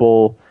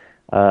zoomable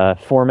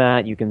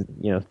format. You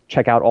can,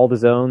 check out all the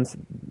zones.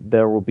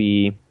 There will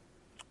be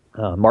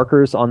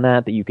markers on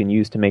that you can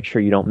use to make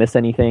sure you don't miss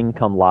anything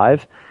come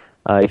live.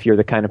 If you're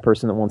the kind of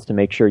person that wants to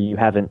make sure you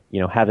haven't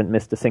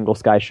missed a single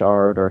sky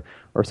shard or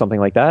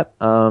something like that.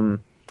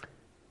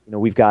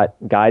 we've got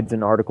guides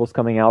and articles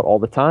coming out all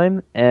the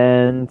time,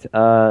 and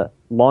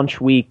launch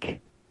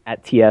week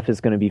at TF is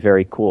going to be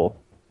very cool.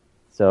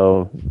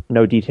 So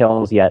no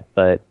details yet,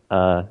 but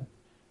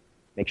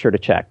make sure to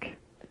check.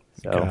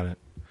 So. Got it.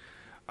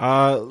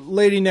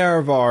 Lady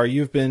Naravar,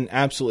 you've been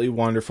absolutely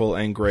wonderful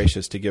and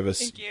gracious to give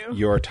us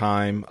your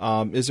time.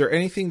 Is there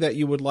anything that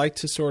you would like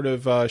to sort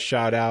of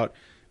shout out?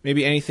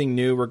 Maybe anything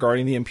new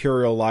regarding the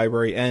Imperial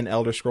Library and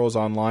Elder Scrolls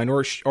Online,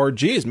 or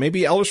geez,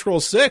 maybe Elder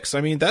Scrolls 6. I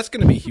mean, that's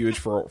going to be huge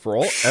for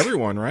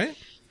everyone, right?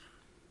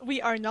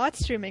 We are not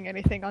streaming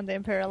anything on the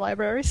Imperial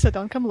Library, so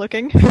don't come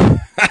looking.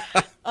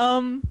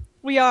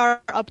 We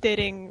are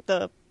updating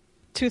the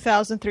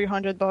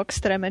 2,300 books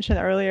that I mentioned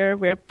earlier.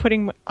 We're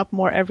putting up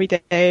more every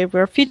day.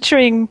 We're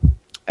featuring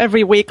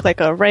every week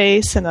like a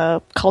race and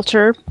a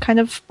culture kind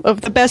of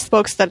the best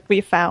books that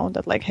we found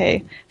that like, hey,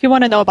 if you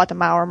want to know about the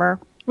Maormer,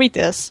 read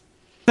this.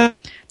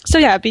 So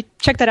yeah,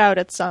 check that out.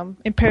 It's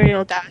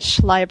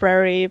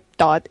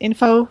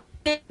imperial-library.info.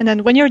 And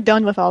then when you're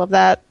done with all of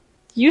that,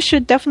 you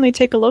should definitely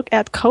take a look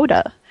at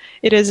Coda.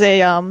 It is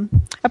a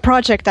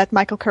project that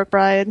Michael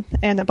Kirkbride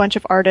and a bunch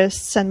of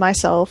artists and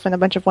myself and a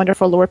bunch of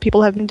wonderful lore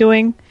people have been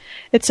doing.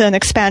 It's an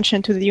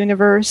expansion to the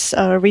universe,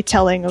 a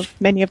retelling of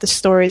many of the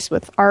stories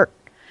with art.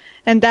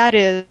 And that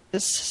is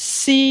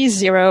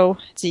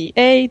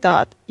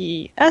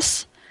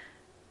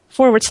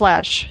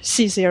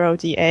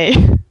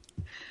c0da.es/C0da.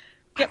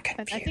 Yep,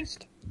 and I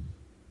think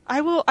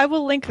I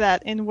will link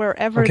that in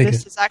wherever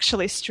this is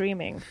actually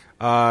streaming.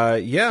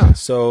 Yeah,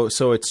 so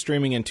it's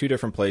streaming in two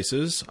different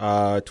places,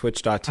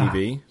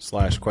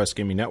 twitch.tv/Quest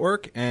Gaming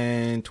Network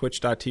and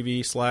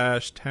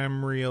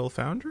twitch.tv/Tamriel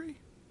Foundry.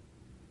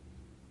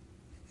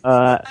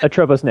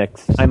 Atropos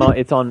Nix.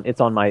 It's on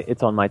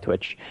my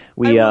Twitch.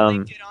 We'll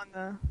link it on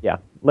the... Yeah.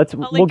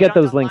 We'll get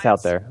those links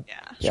out there.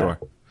 Yeah. Sure.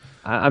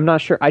 I'm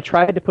not sure. I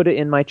tried to put it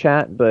in my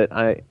chat, but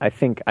I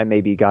think I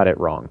maybe got it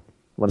wrong.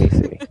 Let me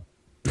see.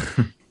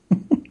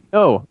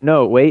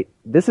 No, wait.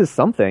 This is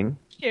something.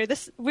 Here,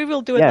 we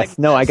will do it. Yes, like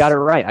no, this. I got it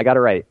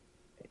right.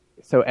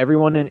 So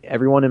everyone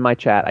in my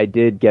chat, I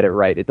did get it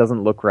right. It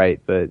doesn't look right,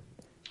 but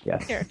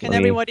yes. Here, can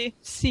everybody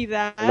see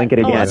that? Link it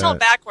again. Oh, it's all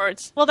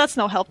backwards. Well, that's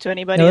no help to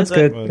anybody. No, that's is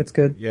good. It? That's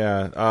good.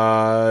 Yeah,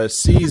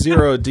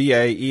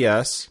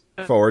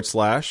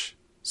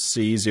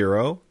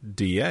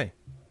 C0DAES//C0DA.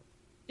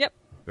 Yep.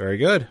 Very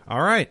good.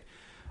 All right.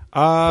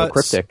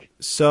 Cryptic.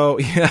 So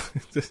yeah,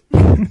 did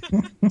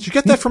you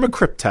get that from a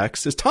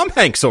cryptex? Is Tom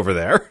Hanks over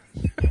there?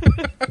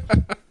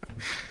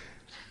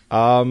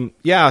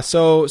 Yeah.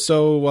 So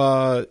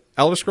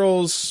Elder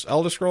Scrolls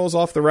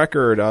Off the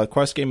Record,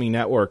 Quest Gaming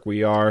Network.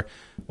 We are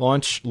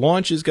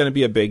launch is going to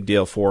be a big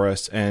deal for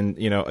us, and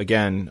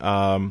again,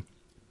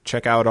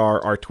 check out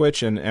our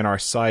Twitch and our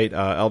site,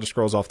 Elder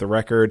Scrolls Off the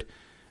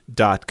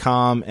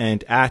Record.com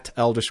and at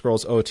Elder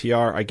Scrolls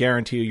OTR. I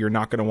guarantee you're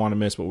not going to want to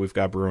miss what we've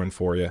got brewing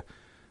for you.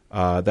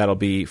 That'll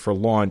be for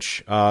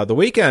launch. The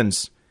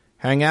weekends,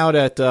 hang out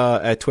at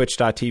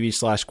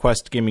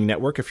twitch.tv/Quest Gaming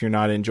Network if you're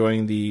not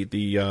enjoying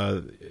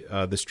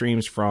the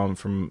streams from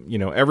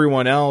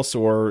everyone else,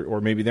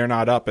 or maybe they're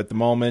not up at the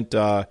moment.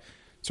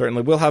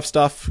 Certainly we'll have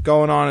stuff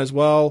going on as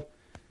well,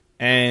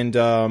 and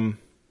we'll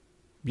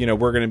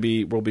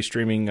be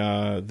streaming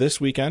this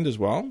weekend as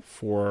well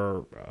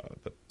for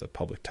the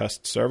public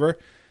test server.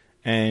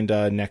 And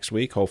next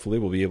week, hopefully,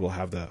 we'll be able to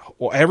have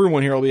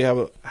everyone here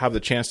will have the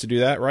chance to do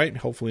that, right?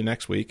 Hopefully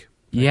next week.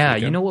 Yeah,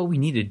 you know what we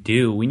need to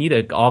do? We need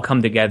to all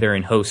come together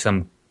and host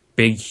some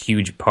big,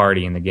 huge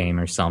party in the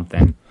game or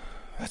something.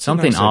 That's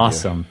something nice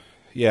awesome.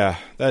 Idea.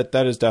 Yeah,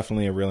 that is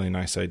definitely a really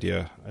nice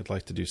idea. I'd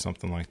like to do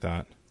something like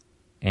that.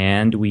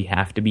 And we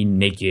have to be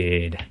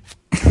naked.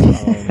 So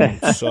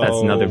That's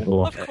another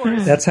rule. Of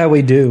course. That's how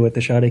we do with the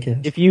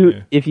Shoddycast.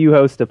 If you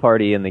host a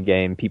party in the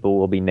game, people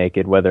will be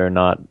naked whether or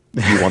not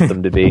you want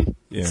them to be.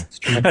 Yeah,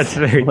 That's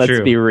very Let's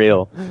true. be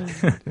real.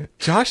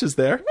 Josh is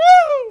there.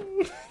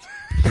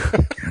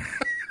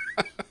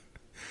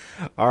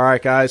 All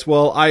right, guys.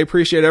 Well, I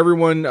appreciate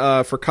everyone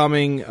for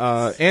coming.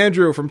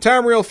 Andrew from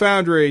Tamriel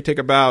Foundry, take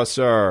a bow,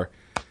 sir.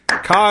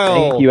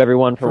 Kyle, thank you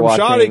everyone for from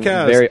watching.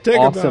 Shoddycast, Very take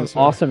a bow, sir.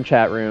 awesome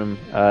chat room.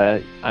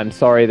 I'm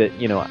sorry that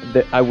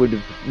that I would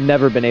have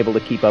never been able to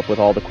keep up with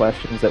all the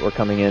questions that were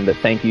coming in, but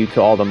thank you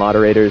to all the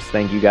moderators.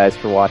 Thank you guys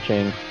for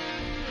watching.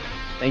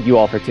 Thank you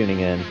all for tuning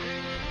in.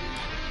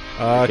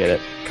 Get it.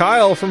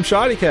 Kyle from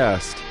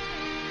Shoddycast.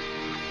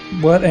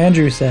 What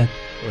Andrew said.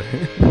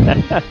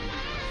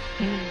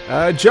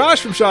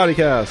 Josh from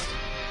Shoddycast.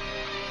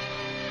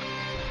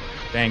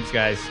 Thanks,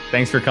 guys.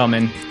 Thanks for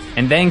coming.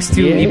 And thanks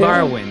to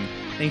Ibarwin.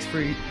 Thanks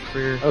for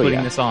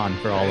putting this on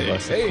for all of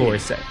us, of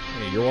course. Hey,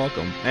 you're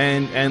welcome.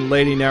 And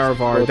Lady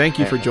Naravar, thank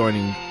you for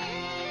joining.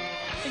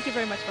 Thank you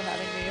very much for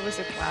having me. It was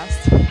a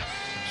blast.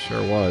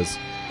 Sure was.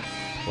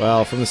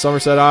 Well, from the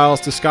Somerset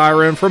Isles to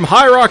Skyrim, from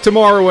High Rock to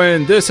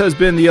Morrowind, this has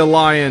been the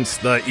Alliance,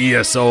 the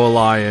ESO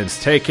Alliance.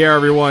 Take care,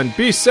 everyone.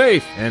 Be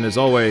safe. And as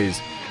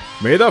always,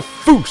 may the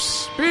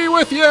Foos be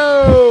with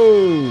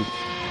you!